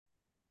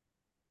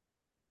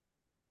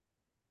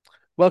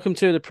Welcome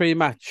to the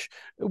pre-match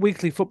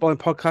weekly footballing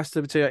podcast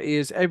delivered to your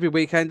ears every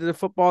weekend of the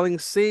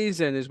footballing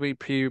season as we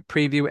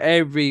preview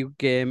every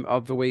game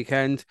of the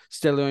weekend.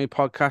 Still the only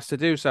podcast to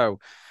do so.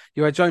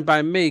 You are joined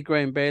by me,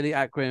 Graham Bailey,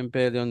 at Graham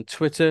Bailey on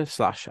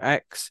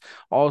Twitter/X.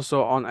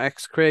 Also on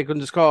X,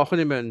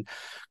 Craig_Honeyman.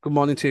 Good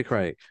morning to you,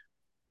 Craig.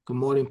 Good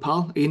morning,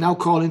 pal. Are you now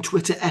calling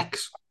Twitter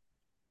X?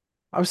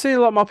 I've seen a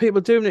lot more people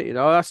doing it,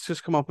 That's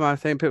just come up my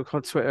thing. People call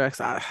Twitter X.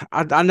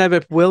 I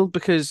never will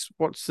because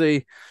what's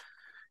the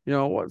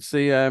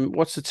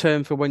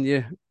term for when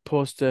you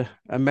post a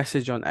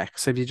message on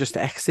X? Have you just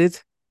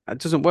X'd? It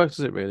doesn't work,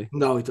 does it really?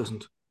 No, it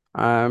doesn't.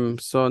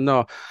 So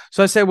no.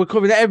 So I say we're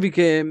covering every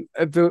game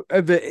of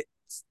the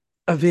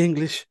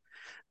English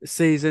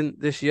season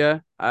this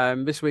year.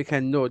 This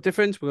weekend, no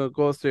difference. We're gonna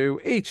go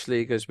through each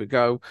league as we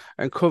go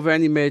and cover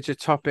any major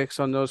topics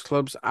on those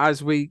clubs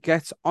as we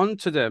get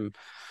onto them.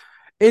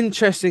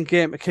 Interesting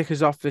game to kick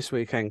us off this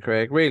weekend,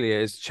 Craig. Really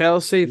is.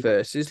 Chelsea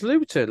versus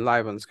Luton,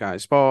 live on Sky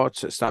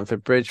Sports at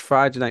Stamford Bridge,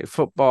 Friday night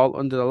football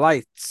under the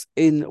lights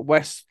in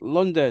West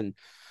London.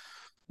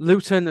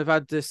 Luton have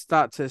had this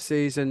start to the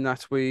season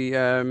that we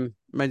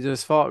made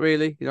us thought,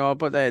 really,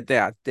 but they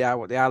are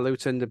what they are.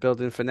 Luton, they're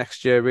building for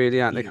next year,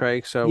 really, aren't they, Yeah.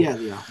 Craig? So, Yeah,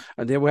 they are.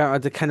 and they were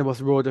at the Kenilworth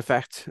Road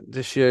effect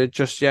this year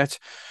just yet.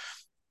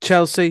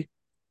 Chelsea,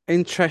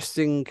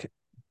 interesting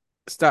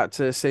start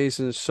to the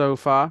season so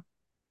far.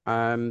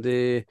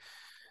 They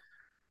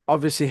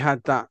obviously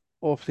had that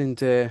opening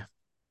day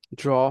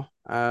draw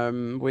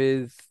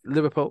with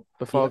Liverpool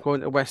before Yeah.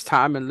 going to West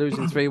Ham and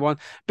losing 3-1.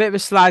 Bit of a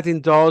sliding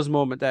doors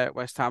moment there at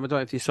West Ham. I don't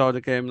know if you saw the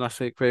game last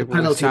week, The Craig, with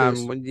West penalty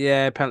Ham. miss.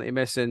 Yeah, penalty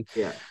missing.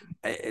 Yeah.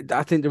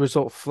 I think the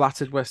result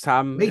flattered West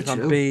Ham, Me if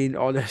I'm too. being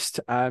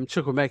honest.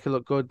 Chukwuemeka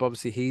looked good, but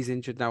obviously he's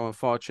injured now,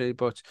 unfortunately.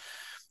 But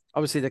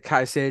obviously the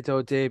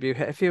Caicedo debut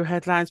hit a few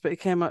headlines, but he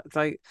came out it's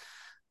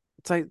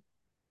like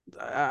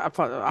I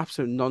thought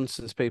absolute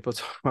nonsense. People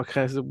talk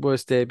about the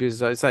worst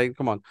debuts. It's like,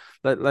 come on,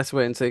 let's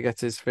wait until he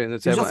gets his feet on the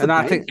He was table. off the And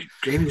I think bench.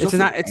 Graham, he was it's off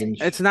an the it's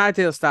bench. an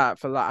ideal start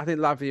for I think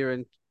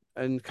Lavia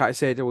and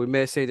Caicedo we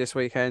may see this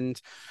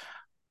weekend.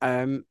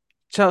 Um,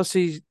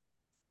 Chelsea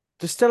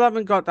they still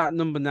haven't got that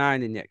number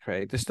 9 in yet,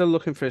 Craig. They're still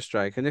looking for a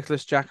striker.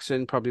 Nicholas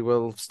Jackson probably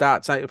will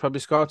start tonight. He'll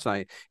probably score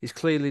tonight. He's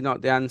clearly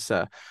not the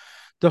answer.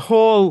 The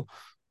whole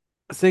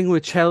thing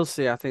with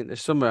Chelsea, I think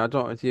this summer, I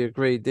don't know if you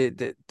agree, they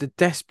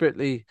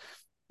desperately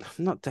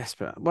not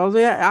desperate. Well,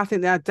 I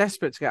think they are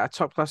desperate to get a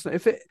top class.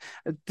 If it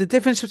the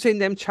difference between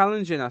them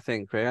challenging, I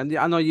think, Craig, and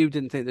I know you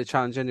didn't think they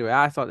challenge anyway.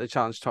 I thought they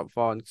challenged top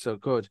four and so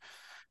good.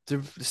 They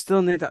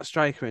still need that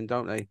striker in,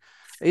 don't they?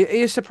 Are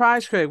you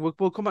surprised, Craig? We'll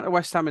come on to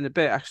West Ham in a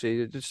bit,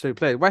 actually, just to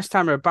play. West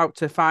Ham are about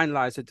to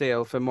finalise a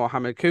deal for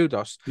Mohamed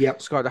Kudus.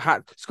 Yep. Scored a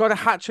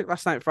hat trick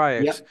last night for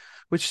Ajax, Yep.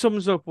 which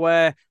sums up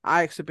where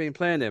Ajax have been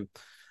playing him.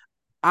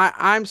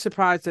 I'm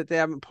surprised that they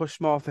haven't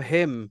pushed more for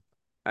him.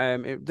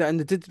 And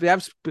they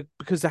have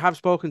because they have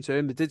spoken to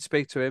him. They did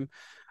speak to him,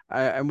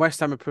 and West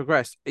Ham have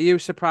progressed. Are you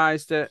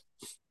surprised that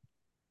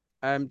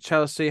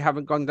Chelsea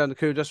haven't gone down the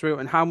Kudus route?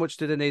 And how much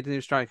do they need a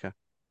new striker?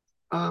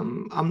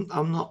 I'm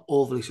not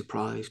overly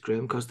surprised,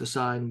 Graham, because they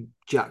signed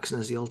Jackson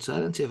as the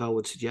alternative, I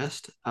would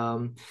suggest.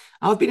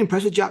 I've been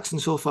impressed with Jackson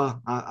so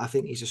far. I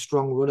think he's a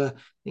strong runner.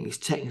 I think he's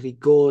technically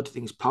good. I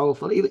think he's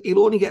powerful. He'll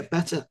only get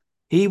better.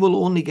 He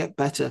will only get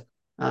better.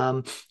 Um,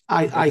 It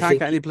I can't think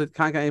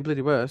get any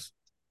bloody worse.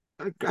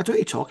 I don't know what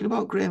you're talking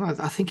about, Graham. I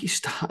think he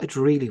started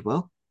really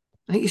well.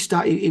 I think he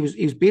started. He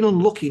was being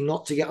unlucky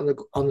not to get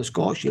on the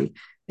score sheet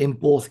in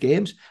both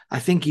games. I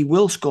think he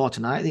will score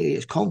tonight. I think he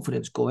has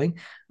confidence going.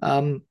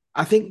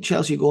 I think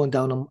Chelsea are going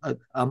down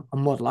a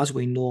model, as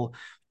we know,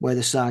 where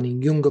they're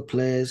signing younger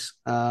players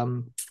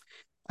and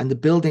the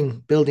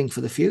building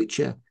for the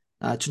future.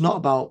 It's not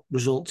about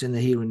results in the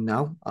here and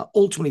now.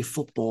 Ultimately,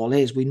 football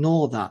is. We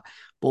know that,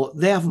 but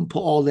they haven't put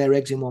all their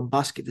eggs in one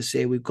basket to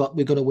say we're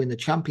going to win the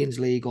Champions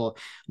League or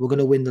we're going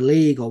to win the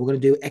league or we're going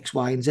to do X,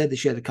 Y, and Z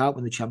this year. They can't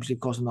win the Champions League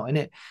because they're not in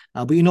it.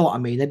 But you know what I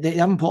mean. They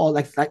haven't put all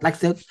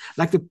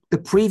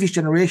the previous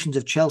generations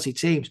of Chelsea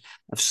teams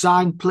have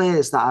signed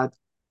players that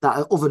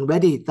are oven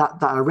ready,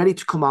 that are ready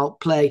to come out,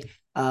 play,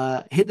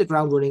 hit the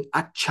ground running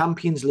at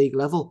Champions League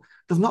level.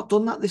 They've not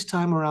done that this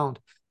time around.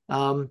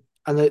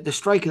 And the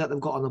striker that they've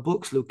got on the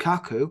books,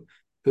 Lukaku,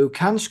 who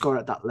can score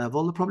at that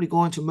level, they're probably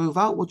going to move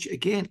out, which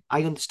again,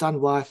 I understand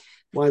why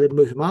they'd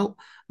move him out.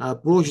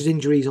 Broja's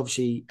injury is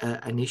obviously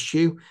an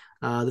issue.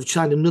 They've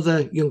signed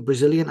another young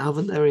Brazilian,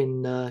 haven't they,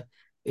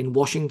 in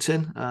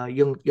Washington,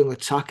 young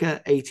attacker,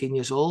 18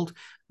 years old.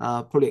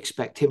 Probably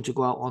expect him to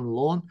go out on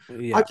loan.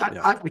 Yeah,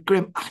 yeah.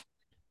 Graham,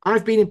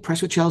 I've been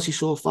impressed with Chelsea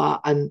so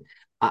far, and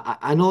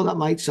I know that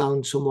might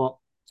sound somewhat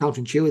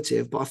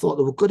counterintuitive, but I thought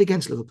they were good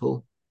against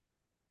Liverpool.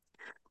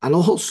 And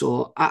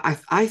also,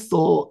 I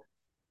thought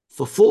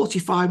for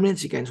 45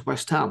 minutes against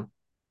West Ham,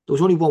 there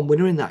was only one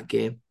winner in that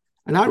game.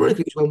 And Mm.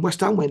 ironically, it was when West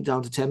Ham went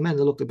down to 10 men,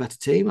 they looked a better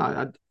team.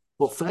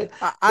 But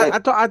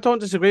I don't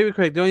disagree with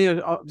Craig.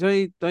 The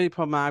only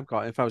problem I've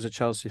got if I was a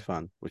Chelsea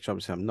fan, which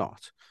obviously I'm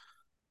not,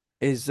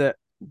 is that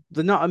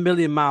they're not a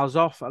million miles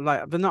off.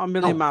 Like they're not a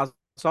million no, miles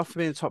off for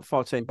being top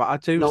 14, but I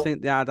do No,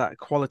 think they are that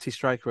quality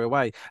striker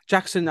away.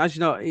 Jackson, as you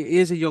know, he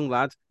is a young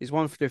lad. He's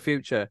one for the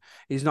future.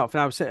 He's not for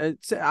now.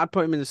 I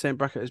put him in the same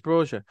bracket as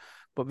Brozier,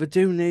 but they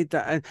do need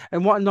that.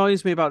 And what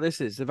annoys me about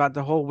this is they've had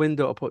the whole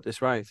window to put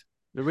this right.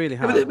 They really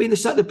I have. mean, they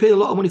started to pay a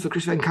lot of money for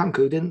Chris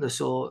Nkunku, didn't they?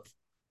 So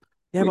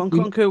Yeah, but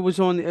Nkunku was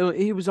on.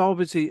 He was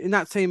obviously in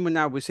that team. When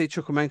now we see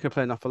Chukwuemeka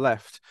playing off the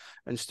left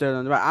and Sterling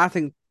on the right. I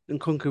think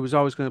Nkunku was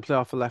always going to play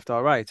off the left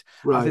or right.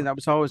 I right. think that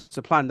was always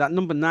the plan. That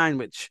number nine,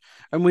 which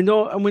and we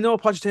know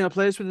Pochettino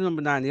plays with the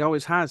number nine. He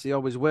always has. He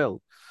always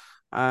will.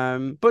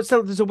 But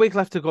still, there's a week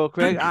left to go,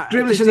 Craig.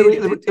 Graham, listen, the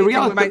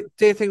reality.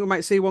 Do you think we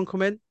might see one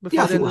come in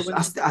Yeah, before the end of the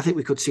window? I think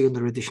we could see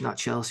under addition at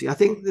Chelsea. I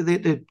think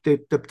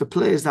the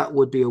players that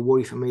would be a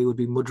worry for me would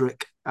be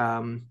Mudryk.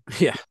 Yeah,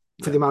 For yeah,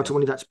 the amount yeah. of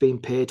money that's being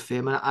paid for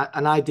him.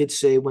 And I did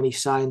say when he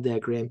signed there,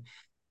 Graham,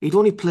 he'd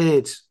only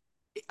played,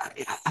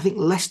 I think,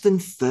 less than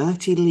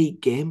 30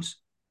 league games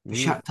for Mm.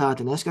 Shakhtar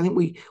Donetsk. I think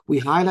we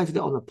highlighted it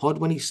on the pod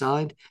when he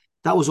signed.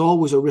 That was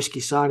always a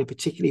risky signing,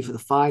 particularly for the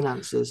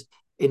finances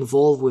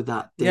involved with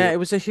that Yeah, deal. it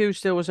was a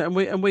huge deal, wasn't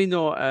it? And we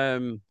know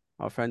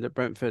our friend at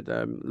Brentford,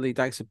 Lee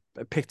Dykes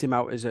picked him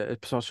out as a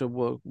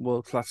potential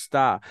world class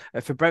star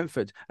for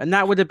Brentford, and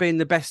that would have been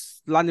the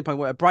best landing point.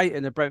 With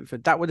Brighton at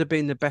Brentford, that would have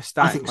been the best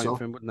I starting think point for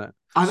so. him, wouldn't it?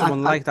 I, Someone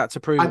I, like that to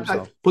prove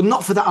himself. but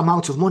not for that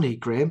amount of money,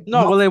 Graham.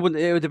 No, Not. well, it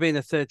wouldn't. It would have been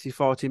a 30,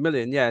 40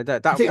 million. Yeah, I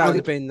think. that I would have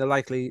think. been the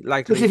likely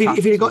Listen, path to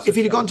if he'd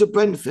gone success. to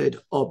Brentford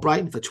or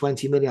Brighton for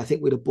 20 million, I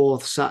think we'd have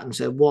both sat and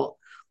said, what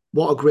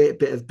a great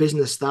bit of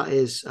business that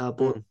is." But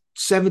Mm,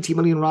 70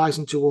 million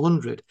rising to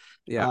 100.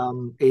 yeah.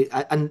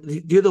 And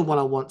the other one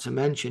I want to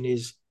mention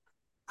is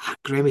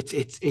Graham.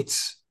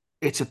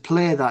 It's a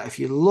player that if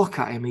you look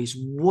at him, he's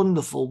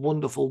wonderful,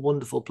 wonderful,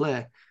 wonderful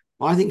player.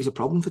 But I think he's a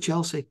problem for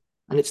Chelsea,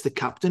 and it's the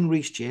captain,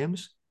 Reece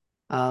James.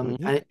 Hmm.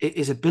 And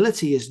his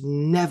ability is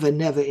never,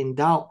 never in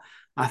doubt.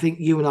 I think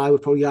you and I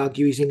would probably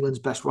argue he's England's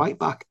best right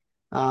back.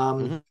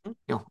 Hmm.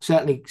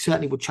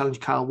 Certainly would challenge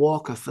Kyle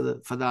Walker for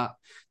that.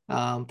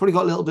 Probably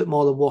got a little bit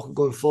more than Walker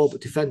going forward,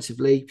 but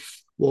defensively,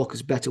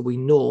 Walker's better. We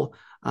know.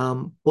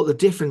 But the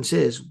difference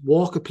is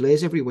Walker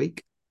plays every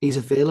week. He's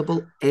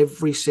available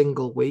every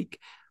single week.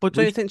 But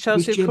don't you think Reece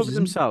Chelsea have James covered isn't.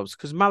 themselves?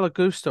 Because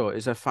Malagusto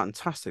is a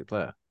fantastic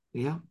player.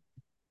 Yeah,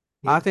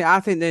 yeah. I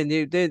think they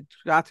knew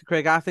I think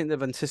Craig, I think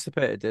they've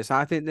anticipated this.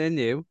 I think they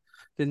knew.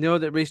 They know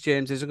that Reece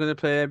James isn't going to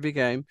play every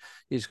game.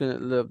 He's going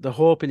to they're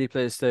hoping he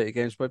plays 30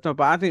 games, but no,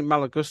 but I think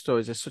Malagusto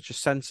is such a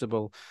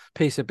sensible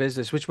piece of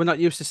business, which we're not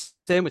used to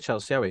seeing with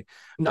Chelsea, are we?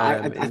 No,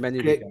 In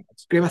many Graham,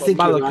 regards. I But think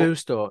you're right.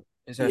 Malagusto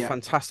is a Yeah,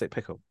 fantastic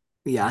pickup.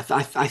 yeah.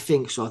 I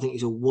think so. I think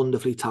he's a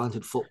wonderfully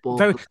talented football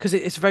Very player. because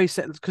it's very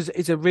because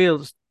it's a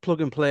real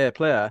plug and play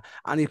player,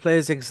 and he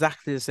plays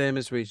exactly the same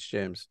as Reece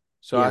James.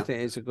 So I Yeah.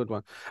 think it's a good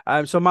one.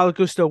 So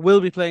Malagusto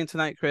will be playing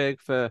tonight, Craig,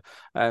 for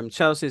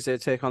Chelsea as they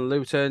take on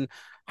Luton.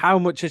 How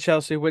much are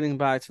Chelsea winning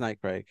by tonight,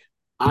 Craig?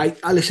 I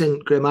listen,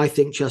 Graham. I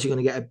think Chelsea are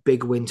going to get a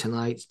big win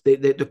tonight.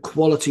 The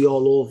quality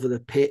all over the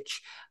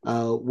pitch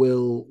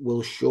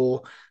will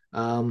show.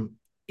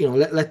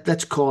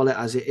 Let's call it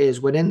as it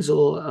is. When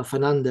Enzo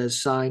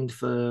Fernandez signed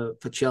for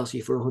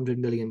Chelsea for £100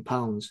 million,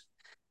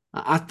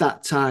 at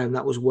that time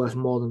that was worth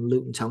more than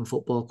Luton Town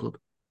Football Club.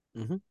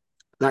 Hmm.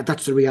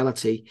 That's the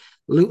reality.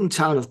 Luton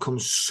Town have come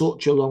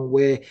such a long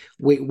way.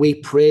 We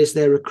praise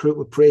their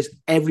recruitment, praise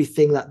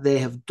everything that they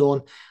have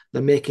done.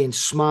 They're making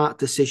smart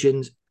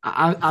decisions.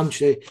 I'm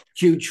just a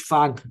huge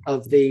fan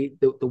of the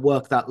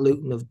work that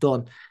Luton have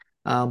done.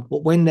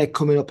 But when they're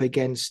coming up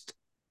against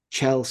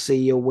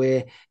Chelsea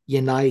away,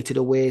 United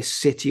away,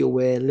 City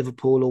away,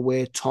 Liverpool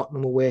away,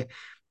 Tottenham away,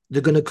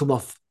 they're going to come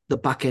off the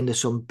back end of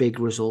some big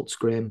results,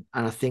 Graham.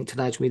 And I think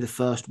tonight's going to be the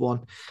first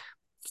one.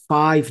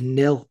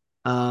 5-0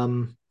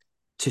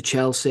 to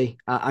Chelsea.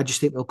 I just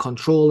think they'll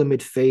control the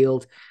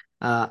midfield.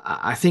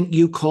 I think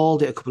you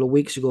called it a couple of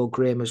weeks ago,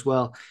 Graham, as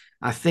well.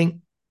 I think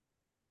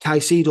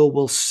Caicedo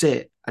will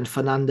sit and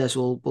Fernandez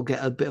will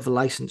get a bit of a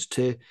license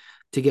to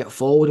get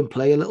forward and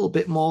play a little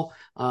bit more.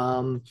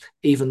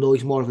 Even though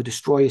he's more of a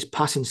destroyer, his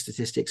passing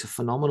statistics are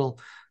phenomenal.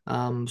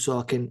 So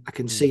I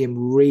can see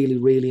him really,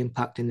 really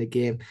impacting the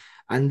game.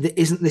 And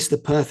isn't this the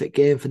perfect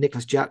game for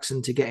Nicholas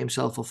Jackson to get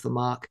himself off the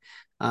mark?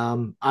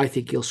 I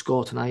think he'll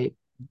score tonight.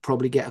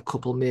 Probably get a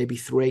couple, maybe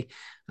three.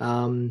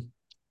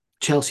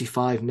 Chelsea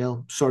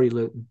 5-0. Sorry,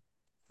 Luton.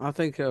 I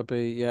think it'll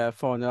be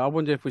 4-0. I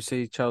wonder if we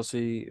see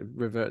Chelsea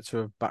revert to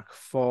a back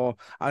four.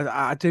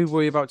 I do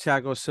worry about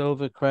Thiago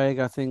Silva, Craig.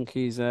 I think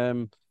he's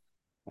a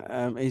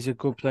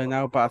good player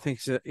now, but I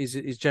think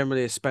he's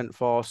generally a spent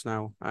force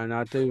now, and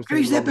I do He think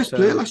was their long best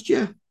player term. last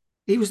year.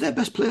 He was their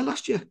best player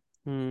last year.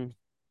 Hmm,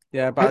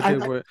 yeah, but I, I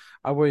do I, worry.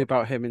 I worry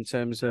about him in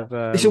terms of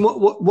Listen,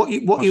 what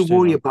you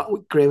worry Pochettino.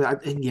 about, Graham?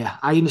 And yeah,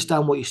 I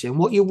understand what you're saying.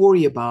 What you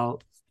worry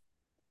about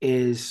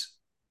is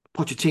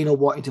Pochettino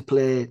wanting to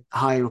play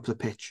higher up the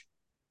pitch,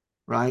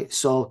 right?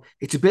 So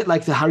it's a bit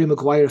like the Harry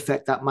Maguire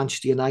effect at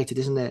Manchester United,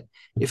 isn't it?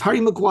 If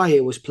Harry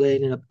Maguire was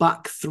playing in a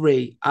back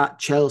three at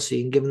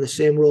Chelsea and given the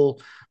same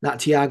role that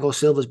Thiago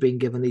Silva's been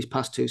given these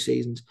past 2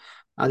 seasons,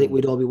 I think Mm.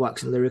 we'd all be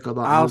waxing lyrical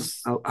about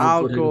how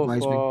I'll good go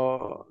Higuain's been.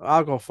 for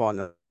I'll go for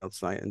nil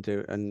tonight and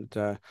do and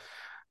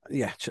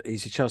yeah,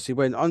 easy Chelsea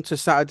win. On to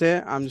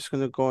Saturday. I'm just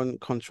gonna go and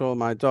control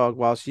my dog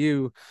whilst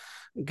you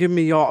give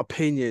me your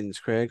opinions,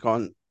 Craig,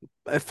 on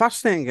a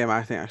fascinating game,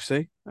 I think,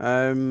 actually.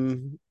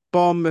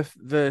 Bournemouth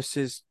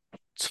versus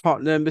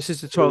Tottenham. This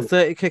is the Oh,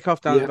 12:30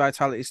 kickoff down at yeah, the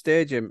Vitality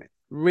Stadium.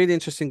 Really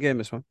interesting game,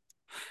 this one.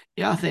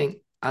 yeah. I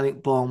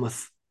think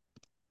Bournemouth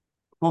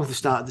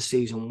started the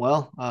season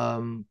well.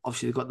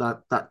 Obviously they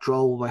got that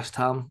draw with West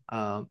Ham.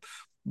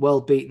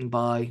 Well beaten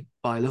by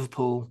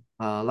Liverpool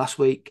last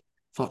week.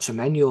 Thought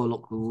Semenyo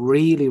looked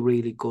really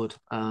really good.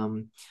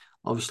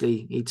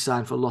 Obviously he'd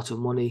signed for a lot of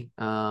money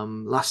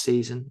last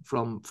season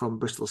from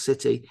Bristol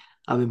City,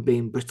 having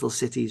been Bristol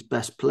City's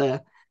best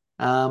player.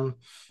 Um,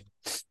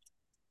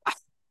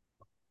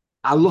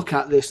 I look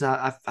at this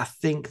now. I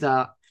think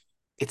that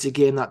it's a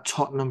game that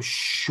Tottenham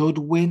should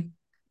win.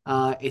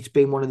 It's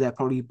been one of their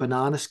probably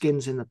banana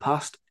skins in the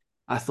past.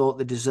 I thought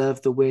they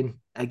deserved the win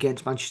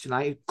against Manchester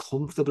United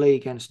comfortably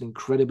against an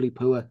incredibly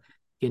poor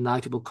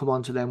United. We'll come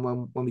on to them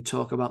when we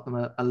talk about them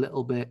a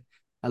little bit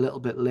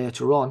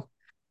later on.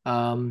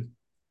 Um,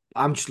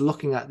 I'm just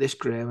looking at this,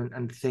 Graham,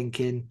 and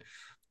thinking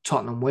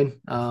Tottenham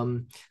win.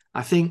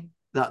 I think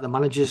that the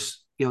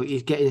managers,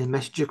 he's getting his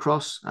message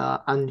across.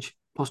 Ange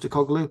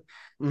Postecoglou,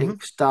 Hmm.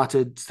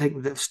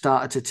 think they've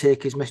started to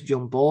take his message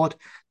on board.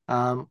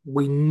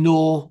 We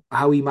know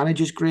how he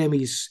manages Graham.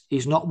 He's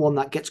not one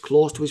that gets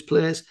close to his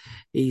players.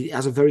 He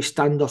has a very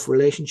standoff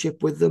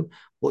relationship with them,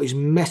 but his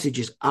message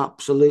is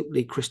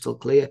absolutely crystal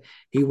clear.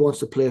 He wants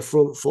to play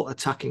front foot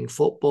attacking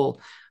football.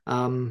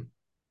 Um,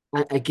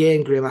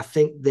 Again, Graham, I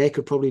think they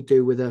could probably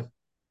do with a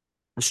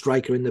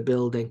striker in the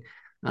building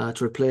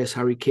to replace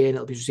Harry Kane.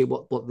 It'll be interesting to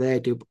see what they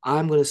do. But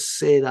I'm going to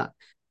say that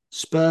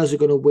Spurs are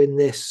going to win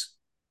this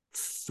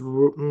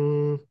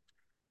through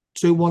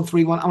 2-1,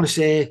 3-1. I'm going to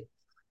say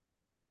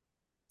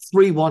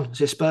 3-1.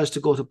 Say Spurs to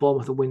go to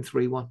Bournemouth and win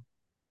 3-1.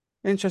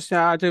 Interesting.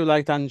 I do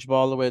like Ange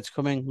Ball, the way it's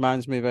coming.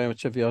 Reminds me very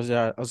much of the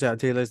Aussie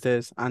Ardiles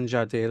days. Ange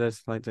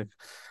Ardiles, like the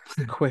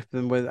quip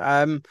them with.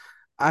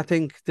 I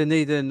think they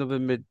need another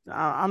mid.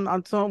 I'm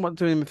talking about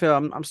doing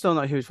midfield. I'm still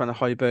not a huge fan of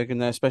Højbjerg in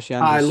there, especially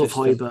I Andrew's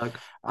love system. Højbjerg.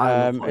 I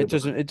love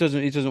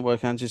Højbjerg. It doesn't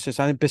work Andrew's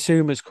system. I think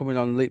Basuma's coming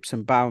on leaps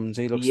and bounds.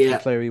 He looks the Yeah,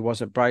 player he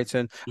was at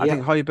Brighton. I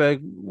think yeah, Højbjerg,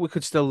 we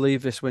could still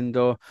leave this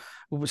window.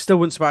 Still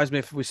wouldn't surprise me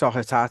if we saw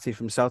Hatate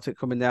from Celtic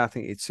coming there. I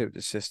think he'd suit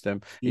the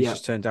system. He's yeah.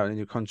 just turned down a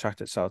new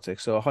contract at Celtic.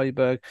 So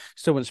Højbjerg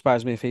still wouldn't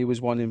surprise me if he was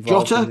one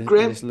involved Jota, in this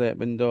Graham. late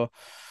window.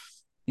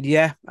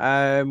 Yeah,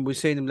 we've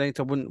seen him linked.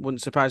 I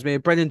wouldn't surprise me.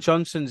 Brennan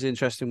Johnson's an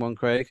interesting one,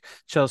 Craig.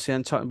 Chelsea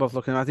and Tottenham both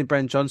looking. I think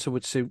Brennan Johnson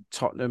would suit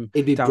Tottenham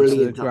He'd be down to the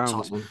brilliant at ground.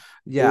 Tottenham.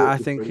 He Yeah, would I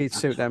be think brilliant he'd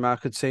at suit them. Tottenham. I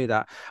could see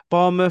that.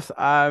 Bournemouth,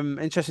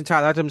 interesting.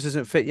 Tyler Adams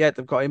isn't fit yet.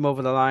 They've got him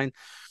over the line.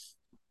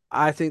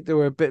 I think they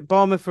were a bit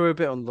Bournemouth were a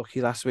bit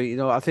unlucky last week.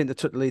 I think they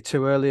took the lead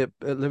too early at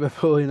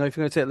Liverpool. If you're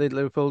going to take the lead at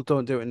Liverpool,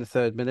 don't do it in the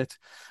third minute.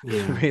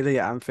 Yeah, Really,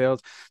 at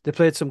Anfield, they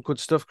played some good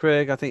stuff,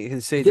 Craig. I think you can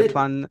he see the did.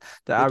 plan He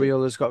that did.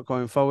 Ariola's got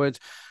going forward.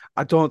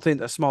 I don't think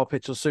that small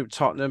pitch will suit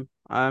Tottenham.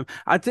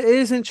 It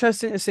is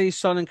interesting to see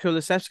Son and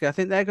Kulusevski. I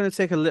think they're going to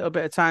take a little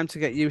bit of time to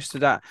get used to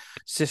that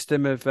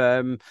system of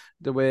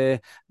the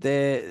way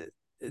they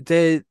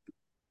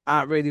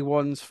aren't really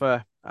ones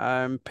for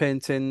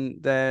painting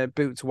their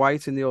boots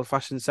white in the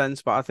old-fashioned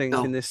sense. But I think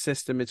in No, this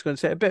system, it's going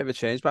to take a bit of a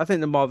change. But I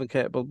think they're more than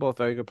capable, both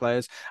very good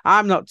players.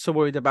 I'm not so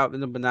worried about the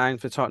number 9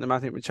 for Tottenham. I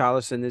think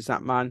Richarlison is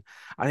that man.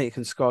 I think he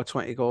can score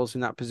 20 goals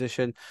in that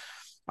position.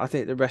 I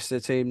think the rest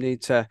of the team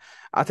need to.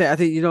 I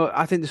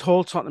think this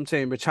whole Tottenham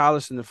team,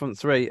 Richarlison, the front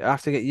three,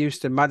 have to get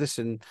used to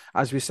Madison,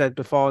 as we said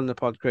before in the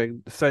pod,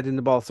 Craig, threading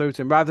the ball through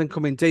to him rather than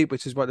coming deep,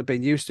 which is what they've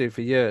been used to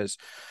for years.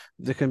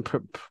 They can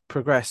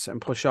progress and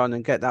push on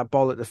and get that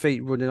ball at the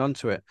feet, running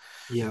onto it.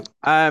 yeah,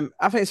 I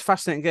think it's a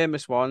fascinating game.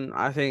 This one,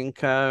 I think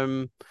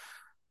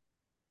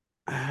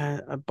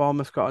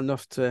Bournemouth got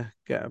enough to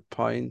get a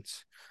point.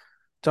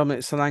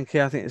 Dominic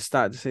Solanke, I think, has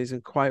started the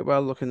season quite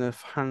well, looking a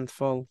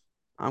handful.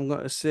 I'm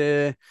going to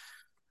say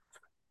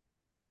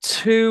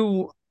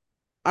two.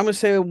 I'm gonna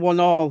say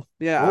 1-1.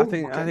 Yeah, oh,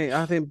 okay.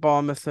 I think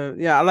Bournemouth.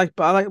 Yeah, I like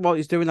what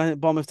he's doing. I think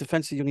Bournemouth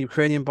defensive young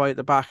Ukrainian boy at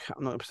the back.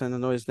 I'm not percent I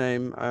know his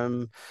name.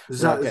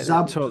 Without getting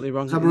it totally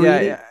wrong. Yeah,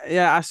 Zabarini. yeah,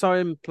 yeah. I saw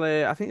him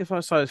play. I think if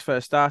I saw his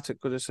first start at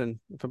Goodison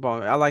for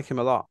Bournemouth, I like him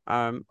a lot.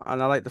 And I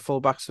like the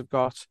fullbacks they've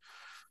got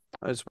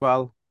as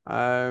well.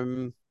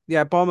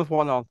 Yeah, Bournemouth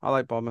 1-1. I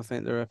like Bournemouth. I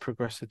think they're a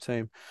progressive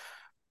team.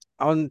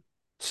 On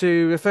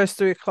to the first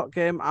 3 o'clock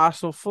game,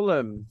 Arsenal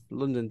Fulham,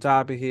 London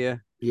derby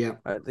here Yeah,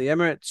 at the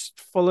Emirates.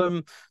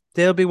 Fulham,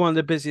 they'll be one of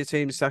the busier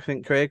teams, I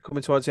think, Craig,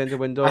 coming towards the end of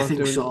the I window, think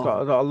doing so.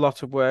 got a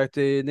lot of work.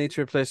 They need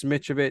to replace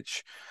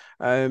Mitrovic.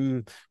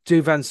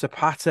 Duvan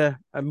Zapata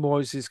and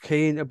Moses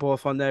Keane are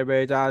both on their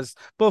radars.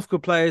 Both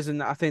good players,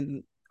 and I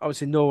think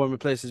obviously no one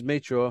replaces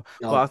Mitro,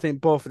 but I No, think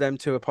both of them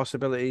two are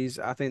possibilities.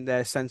 I think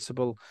they're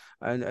sensible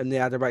and they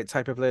are the right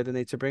type of player they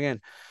need to bring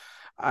in.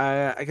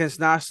 Against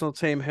an Arsenal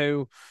team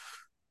who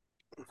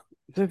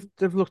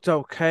they've looked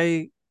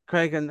okay.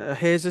 Craig, and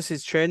Jesus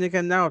is training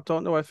again now. I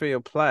don't know if he'll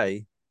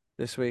play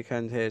this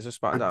weekend. Jesus,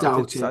 but I no,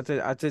 doubt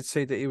it. I did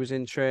see that he was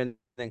in training.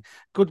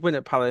 Good win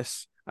at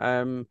Palace.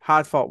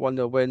 Hard fought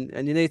 1-0 win,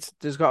 and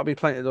there's got to be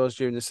plenty of those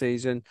during the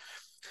season.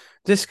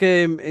 This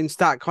game, in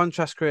stark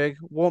contrast, Craig,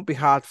 won't be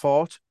hard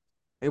fought.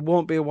 It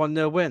won't be a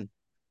 1-0 win.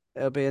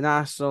 It'll be an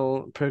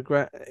Arsenal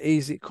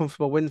easy,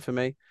 comfortable win for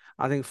me.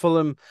 I think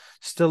Fulham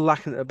still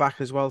lacking at the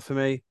back as well for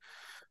me.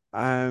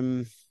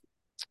 Um,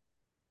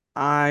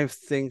 I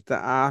think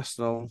that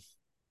Arsenal,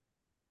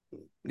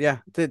 yeah,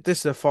 this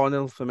is a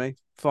 4-0 for me.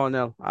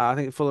 4-0. I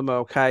think Fulham are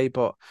okay,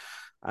 but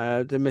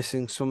they're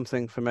missing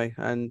something for me.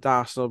 And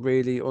Arsenal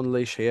really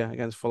unleash here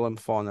against Fulham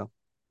 4-0.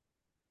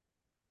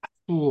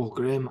 Oh,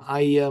 Graham,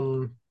 I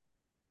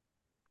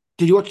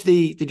did you watch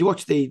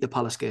the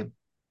Palace game?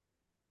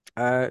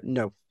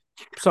 No.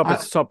 Stop it, I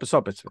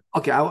stop it.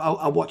 Okay,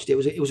 I watched it.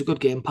 It was a good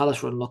game.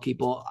 Palace were unlucky,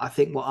 but I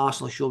think what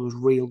Arsenal showed was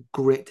real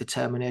great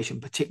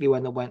determination, particularly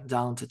when they went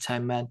down to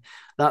 10 men.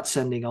 That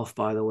sending off,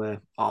 by the way.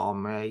 Oh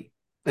mate.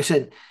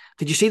 Listen,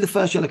 did you see the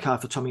first yellow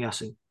card for Tommy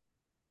Yasin?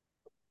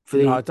 For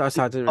No, the I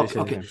didn't really Okay, see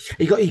the okay. game.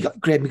 He got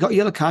Graham, he got a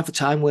yellow card for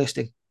time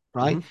wasting,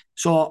 right? Hmm.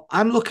 So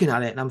I'm looking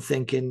at it and I'm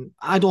thinking,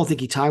 I don't think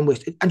he time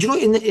wasted. And you know,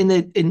 in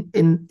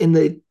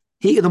the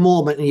heat of the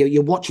moment, and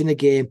you're watching the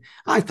game,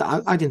 I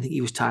didn't think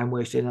he was time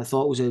wasting. I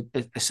thought it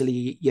was a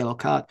silly yellow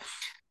card.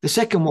 The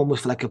second one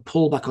was for like a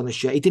pullback on the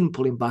shirt. He didn't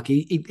pull him back.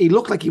 He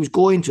looked like he was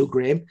going to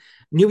Graham,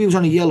 knew he was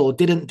on a yellow,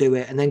 didn't do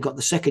it, and then got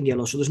the second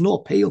yellow. So there's no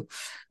appeal.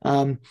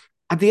 Um,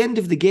 at the end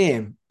of the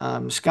game,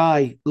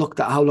 Sky looked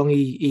at how long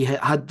he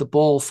had the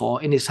ball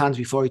for in his hands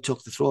before he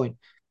took the throw in.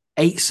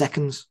 8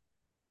 seconds.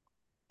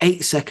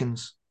 8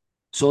 seconds.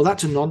 So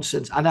that's a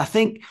nonsense. And I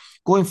think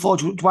going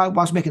forward, while I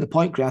was making the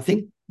point, Graham, I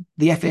think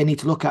the FA need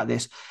to look at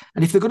this.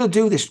 And if they're going to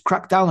do this,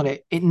 crack down on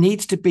it, it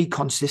needs to be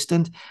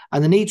consistent.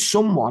 And they need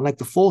someone like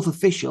the fourth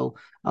official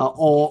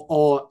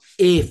or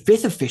a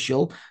fifth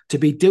official to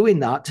be doing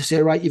that to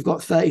say, right, you've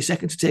got 30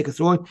 seconds to take a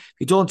throw in. If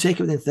you don't take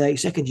it within 30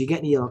 seconds, you're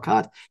getting a yellow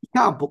card. You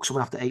can't book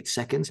someone after 8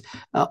 seconds.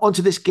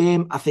 Onto this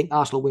game, I think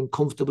Arsenal win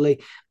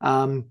comfortably.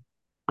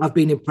 I've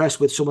been impressed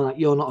with someone that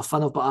you're not a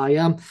fan of, but I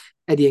am.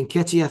 Eddie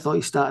Nketiah, I thought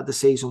he started the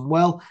season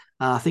well.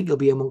 I think he'll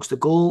be amongst the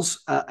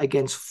goals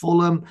against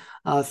Fulham.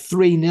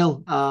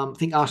 3-0. I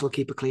think Arsenal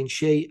keep a clean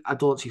sheet. I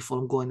don't see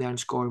Fulham going there and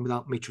scoring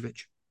without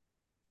Mitrovic.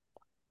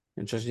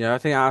 Interesting. Yeah,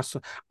 I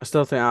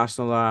still think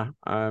Arsenal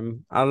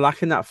are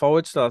lacking that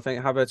forward still. I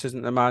think Havertz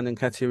isn't the man and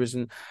Nketiah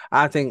isn't.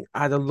 I think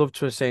I'd have loved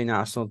to have seen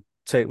Arsenal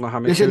take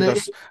Mohamed Listen,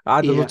 Kudus.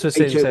 I'd have yeah, loved to have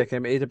me seen him too. take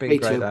him. He'd have been Me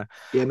great too. there.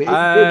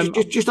 Yeah, Um,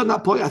 just on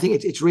that point, I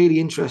think it's really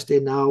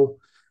interesting how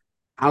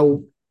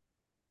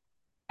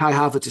Kai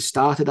Havertz has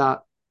started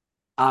at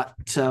at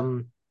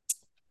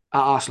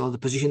Arsenal, the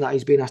position that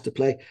he's been asked to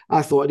play.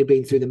 I thought he'd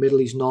been through the middle.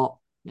 He's not.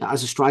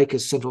 As a striker,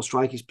 central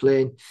striker, he's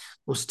playing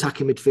most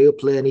attacking midfield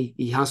play, and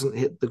he hasn't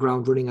hit the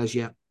ground running as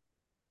yet.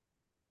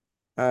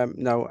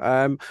 no.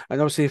 And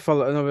obviously,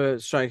 follow another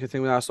striker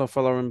thing with Arsenal.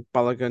 Following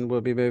Balogun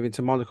will be moving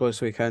to Monaco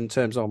this weekend.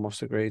 Terms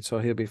almost agreed, so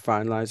he'll be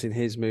finalising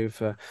his move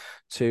to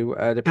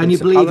the Can you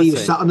believe he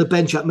was Principality. sat on the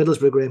bench at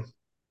Middlesbrough, Graham?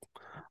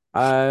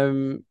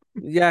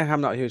 Yeah,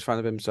 I'm not a huge fan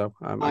of him, so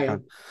I I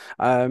can.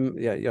 am.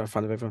 Yeah, you're a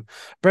fan of everyone.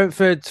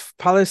 Brentford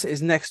Palace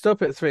is next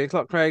up at 3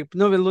 o'clock, Craig.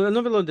 Another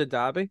London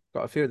derby.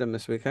 Got a few of them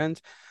this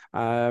weekend.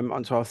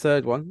 Onto our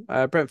third one.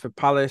 Brentford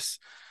Palace.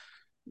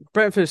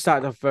 Brentford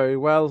started off very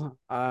well.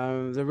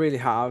 They really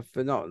have.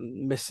 They're not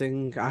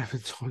missing Ivan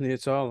Toney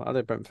at all, are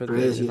they, Brentford? In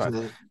Crazy, isn't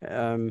fact, it?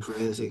 um,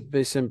 Crazy.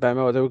 Beeson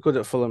Bemo, they were good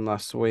at Fulham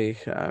last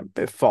week.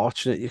 Bit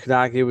fortunate, you could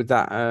argue, with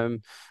that.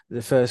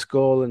 The first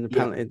goal and the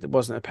Yeah. penalty, it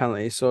wasn't a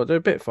penalty, so they're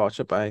a bit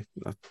fortunate. But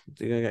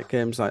you're gonna get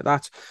games like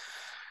that.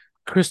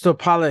 Crystal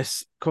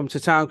Palace come to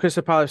town.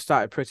 Crystal Palace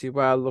started pretty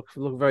well. Look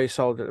very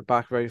solid at the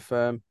back, very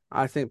firm.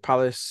 I think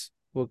Palace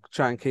will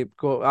try and keep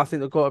go. I think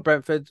they'll go to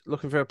Brentford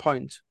looking for a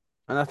point,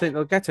 and I think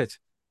they'll get it.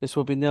 This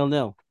will be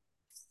 0-0.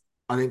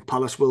 I think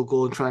Palace will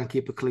go and try and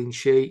keep a clean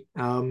sheet.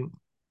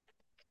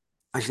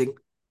 I think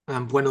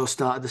Bueno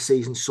started the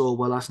season so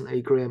well, hasn't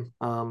he, Graham?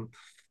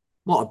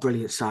 What a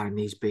brilliant signing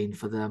he's been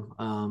for them.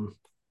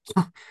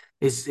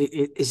 Is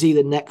he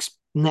the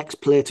next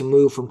player to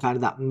move from kind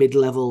of that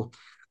mid-level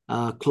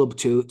club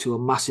to a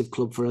massive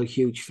club for a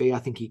huge fee? I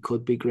think he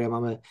could be,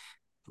 Graham.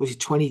 Was he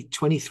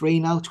 23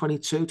 now,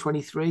 22,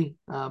 23?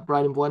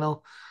 Brian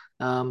Bueno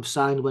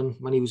signed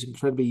when he was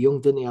incredibly young,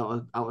 didn't he,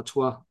 out of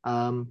Troyes?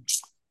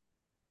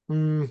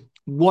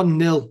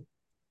 1-0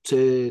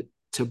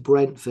 to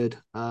Brentford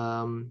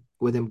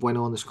with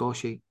Bueno on the score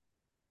sheet.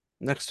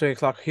 Next 3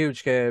 o'clock,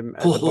 huge game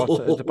at the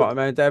Oh, bottom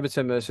end.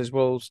 Everton versus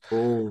Wolves.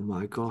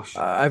 my gosh.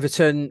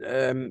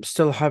 Everton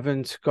still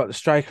haven't got the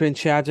striker in.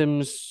 Che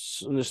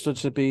Adams understood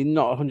to be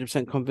not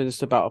 100%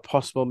 convinced about a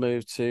possible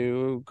move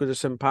to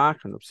Goodison Park,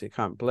 and obviously you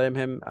can't blame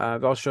him.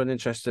 I've also shown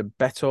interest in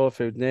Beto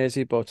for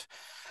Udinese, but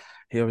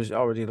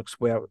already looks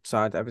way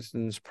outside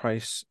Everton's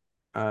price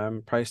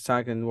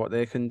tag and what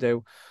they can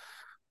do.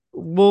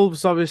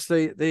 Wolves,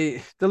 obviously,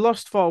 they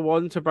lost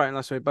 4-1 to Brighton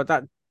last week, but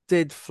that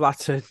did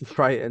flatten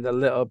Brighton a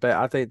little bit.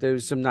 I think there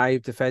was some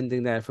naive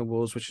defending there from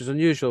Wolves, which is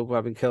unusual for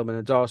having Kilman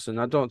and Dawson.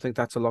 I don't think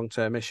that's a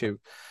long-term issue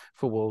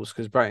for Wolves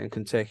because Brighton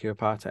can take you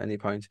apart at any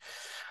point.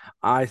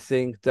 I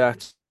think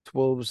that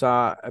Wolves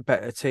are a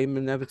better team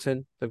than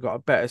Everton. They've got a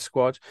better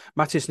squad.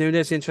 Matheus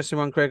Nunes, the interesting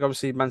one, Craig.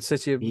 Obviously, Man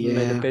City have made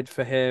a Yeah. bid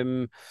for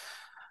him.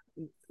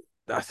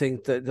 I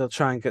think that they'll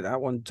try and get that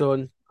one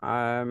done.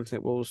 I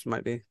think Wolves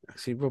might be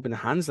actually rubbing their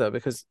hands there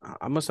because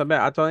I must admit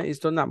I don't think he's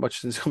done that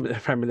much since coming to the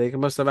Premier League. I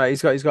must admit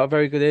he's got a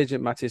very good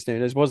agent, Matheus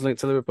Nunes. Was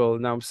linked to Liverpool,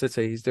 now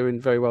City. He's doing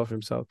very well for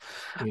himself.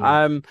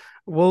 Yeah. Um,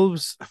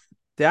 Wolves,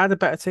 they are the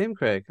better team,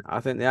 Craig.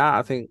 I think they are.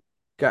 I think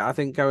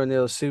Gary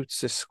Neal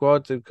suits this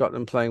squad. They've got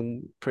them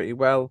playing pretty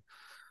well.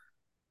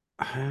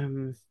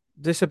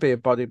 This would be a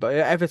body, but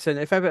Everton.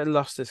 If Everton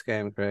lost this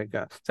game, Craig,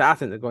 so I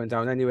think they're going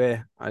down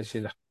anyway, as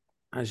you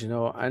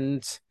know,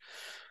 and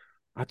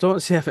I don't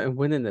see Everton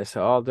winning this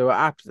at all. They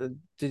were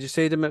Did you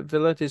see them at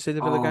Villa? Did you see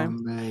the Villa Oh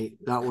game? mate,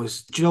 that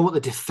was. Do you know what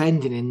the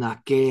defending in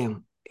that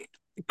game?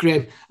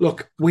 Graham,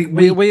 look, Were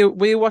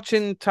you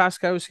watching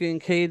Tarkowski and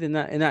Keane in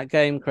that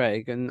game,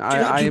 Craig? And do you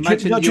know I imagine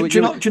do you know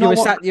do you you know were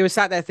what?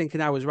 sat there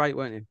thinking I was right,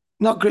 weren't you?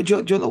 Not great.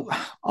 Do you know,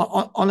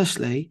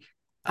 honestly,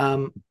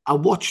 I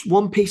watched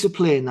one piece of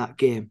play in that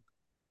game,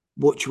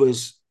 which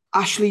was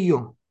Ashley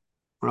Young,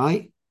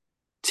 right?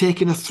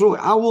 Taking a throw.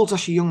 How old's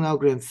Ashley Young now,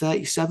 Graham?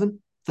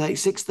 37,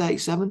 36,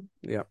 37.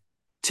 Yeah.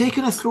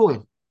 Taking a throw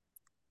in,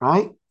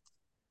 right?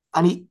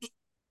 And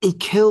he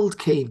killed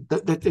Keane.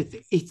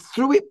 He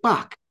threw it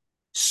back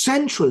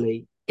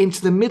centrally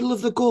into the middle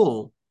of the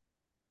goal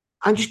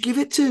and just give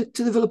it to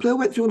the Villa player,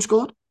 went through and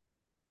scored.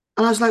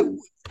 And I was like,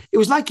 it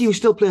was like he was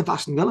still playing for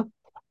Aston Villa.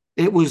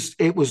 It was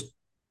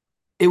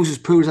as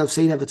poor as I've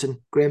seen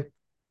Everton, Graham.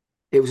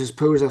 It was as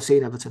poor as I've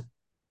seen Everton.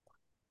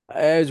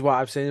 It is what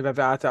I've seen of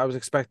Everton. I was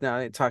expecting that.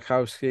 I think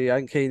Tarkowski. I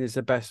think Keane is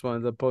the best one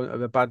of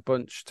the bad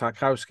bunch.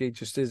 Tarkowski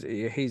just is.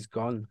 He's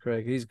gone,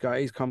 Craig. He's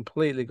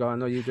completely gone. I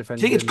know you Do you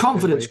defended think it's him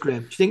confidence, beautifully.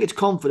 Graham? Do you think it's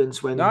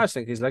confidence No, I when just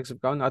think his legs have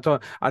gone. I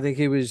don't. I think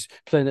he was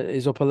playing at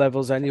his upper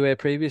levels anyway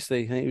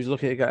previously. I think he was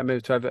looking to get a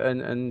move to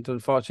Everton, and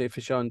unfortunately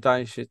for Sean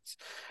Dyche,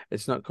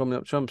 it's not coming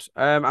up trumps.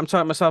 I'm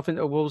talking myself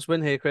into a Wolves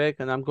win here, Craig,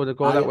 and I'm going to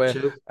go I that am way.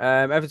 too?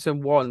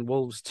 Everton 1,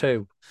 Wolves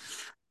 2.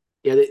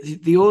 Yeah,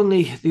 the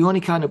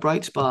only kind of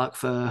bright spark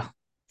for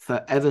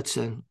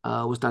Everton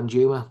was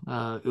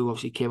Danjuma, who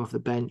obviously came off the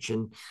bench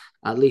and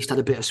at least had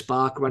a bit of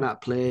spark, ran out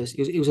of players.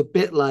 It was a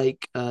bit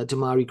like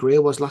Damari Gray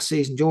was last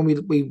season. Do you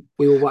know when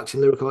we were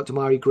waxing lyrical about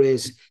Damari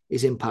Gray's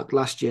his impact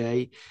last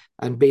year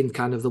and being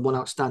kind of the one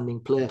outstanding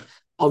player.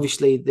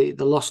 Obviously,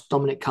 the lost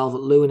Dominic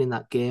Calvert-Lewin in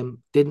that game,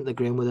 didn't they,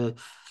 Graham, with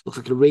looks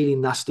like a really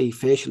nasty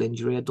facial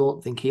injury. I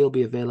don't think he'll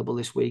be available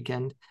this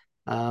weekend.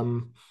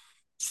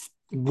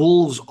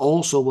 Wolves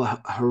also were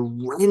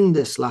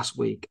horrendous last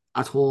week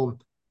at home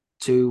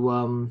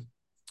to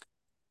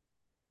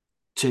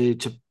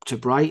to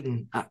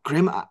Brighton.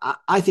 Graham,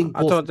 I think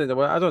I both. don't think they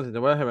were. I don't think they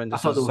were I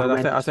horrendous. thought As they I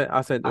were said, horrendous.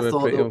 I think they I were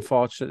thought pretty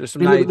unfortunate. There's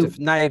some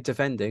naive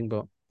defending,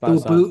 but they were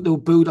that's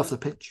that. booed off the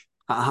pitch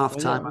at half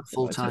Well, yeah, time, well, at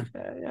full it's a time.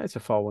 yeah, it's a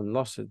 4-1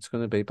 loss. It's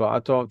going to be, but I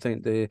don't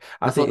think the.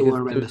 I I thought they think were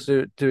if horrendous.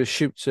 there were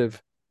shoots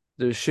of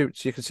there were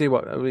shoots. You can see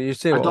what you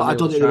see I what don't. I O'Neill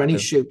don't was think there were trying any to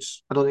do.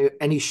 shoots. I don't think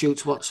any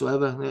shoots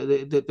whatsoever.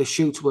 The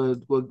shoots were.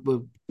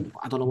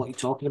 I don't know what you're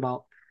talking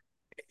about.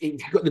 They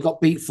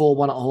got beat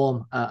 4-1 at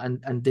home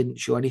and didn't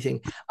show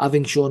anything,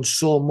 having shown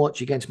so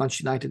much against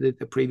Manchester United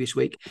the previous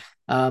week.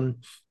 I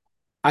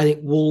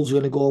think Wolves are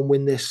going to go and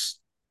win this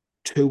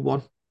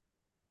 2-1.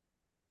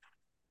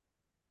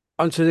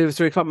 On to the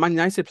 3 o'clock. Man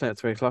United play at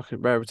 3 o'clock at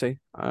Rarity.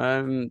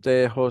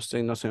 They're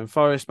hosting Nottingham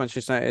Forest.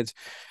 Manchester United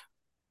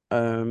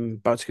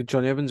about to give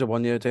Johnny Evans a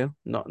 1-year deal.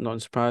 Not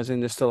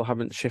unsurprising. They still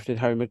haven't shifted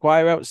Harry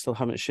Maguire out. Still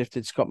haven't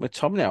shifted Scott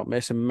McTominay out.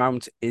 Mason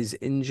Mount is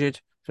injured.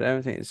 So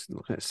everything is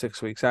looking at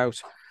 6 weeks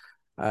out.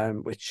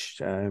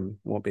 Which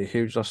won't be a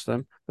huge loss to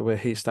them, the way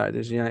he started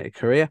his United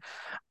career.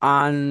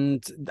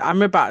 And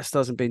Amrabat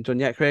still hasn't been done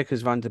yet, Craig,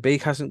 because Van der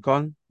Beek hasn't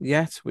gone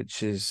yet,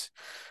 which is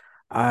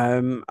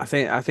I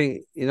think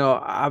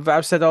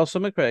I've said all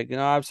summer, Craig.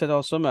 I've said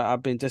all summer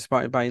I've been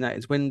disappointed by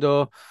United's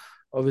window.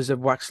 Others have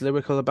waxed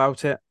lyrical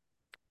about it.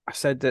 I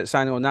said that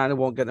signing Onana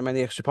won't get them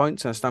any extra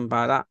points, and I stand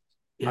by that.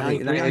 I Yeah, I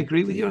think agree. I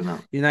agree with you on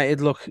that.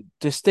 United look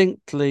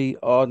distinctly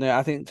ordinary.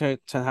 I think Ten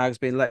Hag's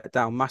been let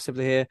down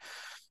massively here.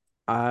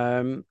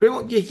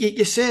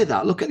 You say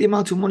that. Look at the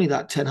amount of money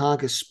that Ten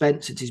Hag has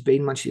spent since he's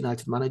been Manchester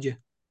United manager.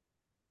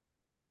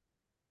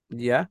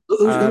 Yeah.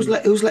 Who's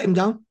let him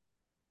down?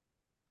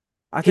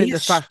 I He think the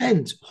has fact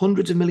spent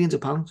hundreds of millions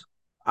of pounds.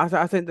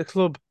 I think the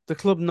club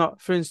not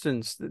for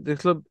instance the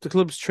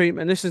club's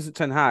treatment. This isn't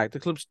Ten Hag.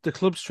 The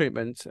club's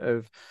treatment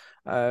of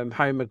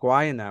Harry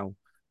Maguire now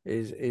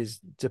is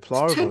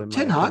deplorable in my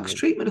Ten Hag's opinion.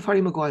 treatment of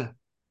Harry Maguire.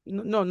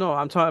 No.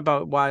 I'm talking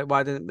about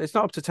why didn't it's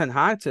not up to Ten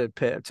Hag to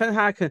pay. Ten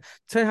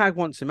Hag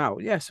wants him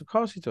out. Yes, of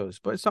course he does.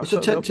 But it's not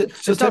So, so. so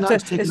It's not Ten up to.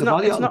 Hag's taking the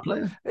value out of the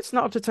player. It's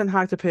not up to Ten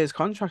Hag to pay his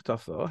contract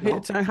off though. No,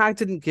 Ten Hag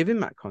didn't give him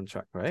that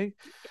contract, right?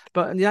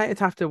 But United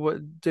have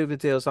to do the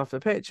deals off the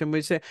pitch, and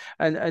we say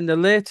and the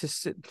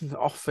latest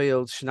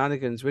off-field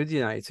shenanigans with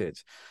United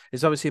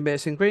is obviously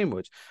Mason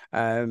Greenwood.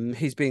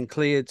 He's been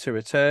cleared to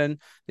return.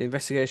 The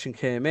investigation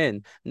came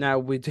in. Now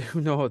we do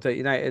know that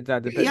United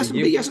had a bit of a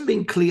he hasn't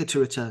been cleared to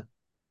return.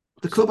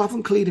 The club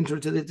haven't cleared him to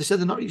return. They said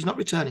he's not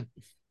returning.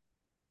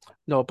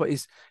 No, but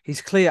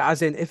he's clear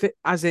as in if it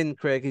as in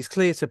Craig, he's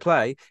clear to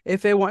play.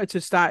 If they wanted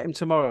to start him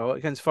tomorrow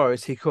against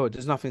Forest, he could.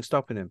 There's nothing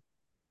stopping him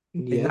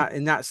Yeah.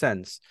 in that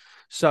sense.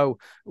 So,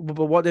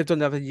 but what they've done,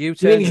 they've a You mean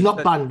U-turn. he's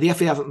not banned? The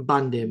FA haven't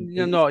banned him.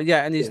 No, yeah,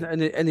 Yeah.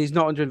 and he's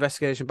not under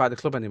investigation by the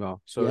club anymore.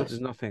 So Yes. there's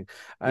nothing.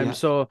 Yeah.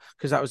 So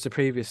because that was the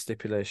previous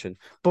stipulation,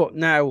 but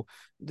now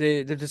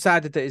they've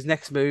decided that his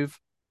next move,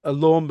 a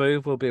loan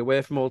move, will be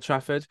away from Old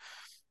Trafford.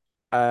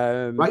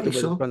 Rightly The way they've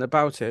so. gone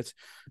about it.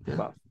 Yeah.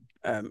 Well,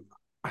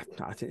 I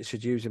think they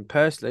should use him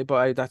personally,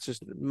 but that's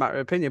just a matter of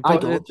opinion. I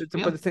But don't. but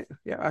Yeah. the thing,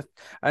 yeah,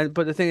 and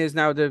but the thing is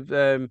now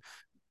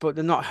but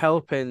they're not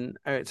helping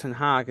Eric Ten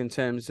Hag in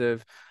terms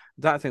of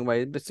that thing. Where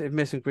if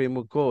Mason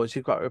Greenwood goes,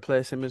 you've got to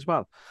replace him as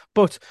well.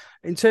 But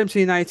in terms of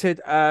United,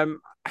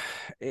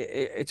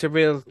 it's a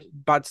real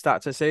bad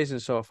start to the season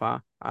so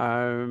far.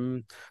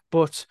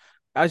 But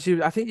I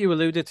think you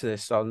alluded to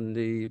this on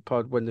the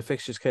pod when the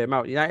fixtures came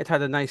out. United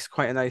had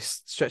quite a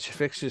nice stretch of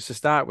fixtures to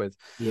start with.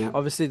 Yeah.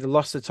 Obviously, the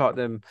loss to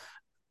Tottenham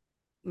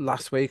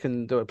last week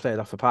and they were played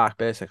off the park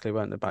basically,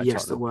 weren't they, by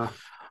Yes, there Tottenham? were.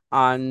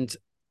 And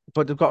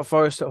but they've got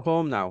Forest at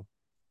home now,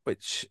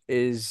 which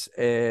is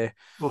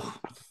Oh,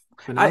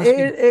 bananas.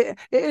 it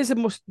is a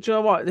must. Do you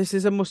know what? This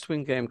is a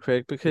must-win game,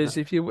 Craig, Yeah. because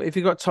if you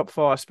got top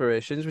four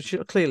aspirations, which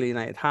clearly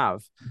United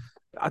have,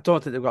 I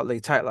don't think they've got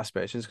league title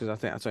aspirations because I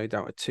think that's only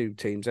down to two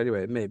teams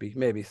anyway.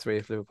 Maybe three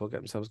if Liverpool get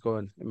themselves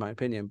going, in my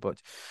opinion. But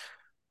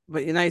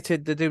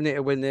United, they do need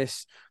to win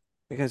this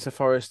against the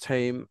Forest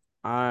team.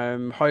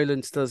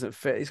 Hoyland still doesn't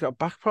fit. He's got a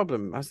back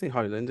problem, hasn't he?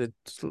 Hoyland, it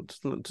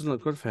doesn't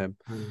look good for him.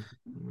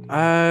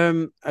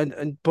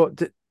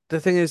 But the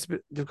thing is,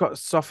 they've got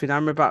Sophie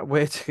and Amrabat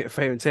waiting at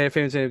Fiorentina.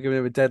 Fiorentina have given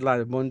him a deadline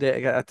of Monday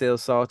to get that deal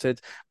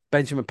sorted.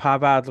 Benjamin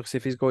Pavard looks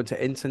if he's going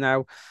to Inter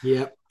now.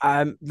 Yeah.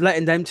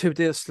 Letting them two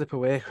deals slip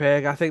away,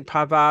 Craig. I think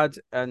Pavard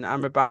and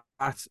Amrabat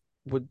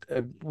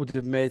would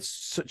have made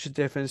such a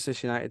difference to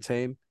this United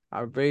team.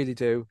 I really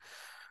do.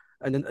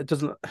 And then it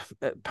doesn't.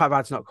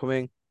 Pavard's not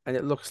coming, and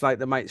it looks like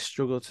they might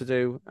struggle to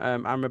do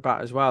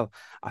Amrabat as well.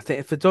 I think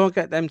if they don't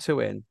get them two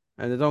in,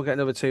 and they don't get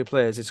another two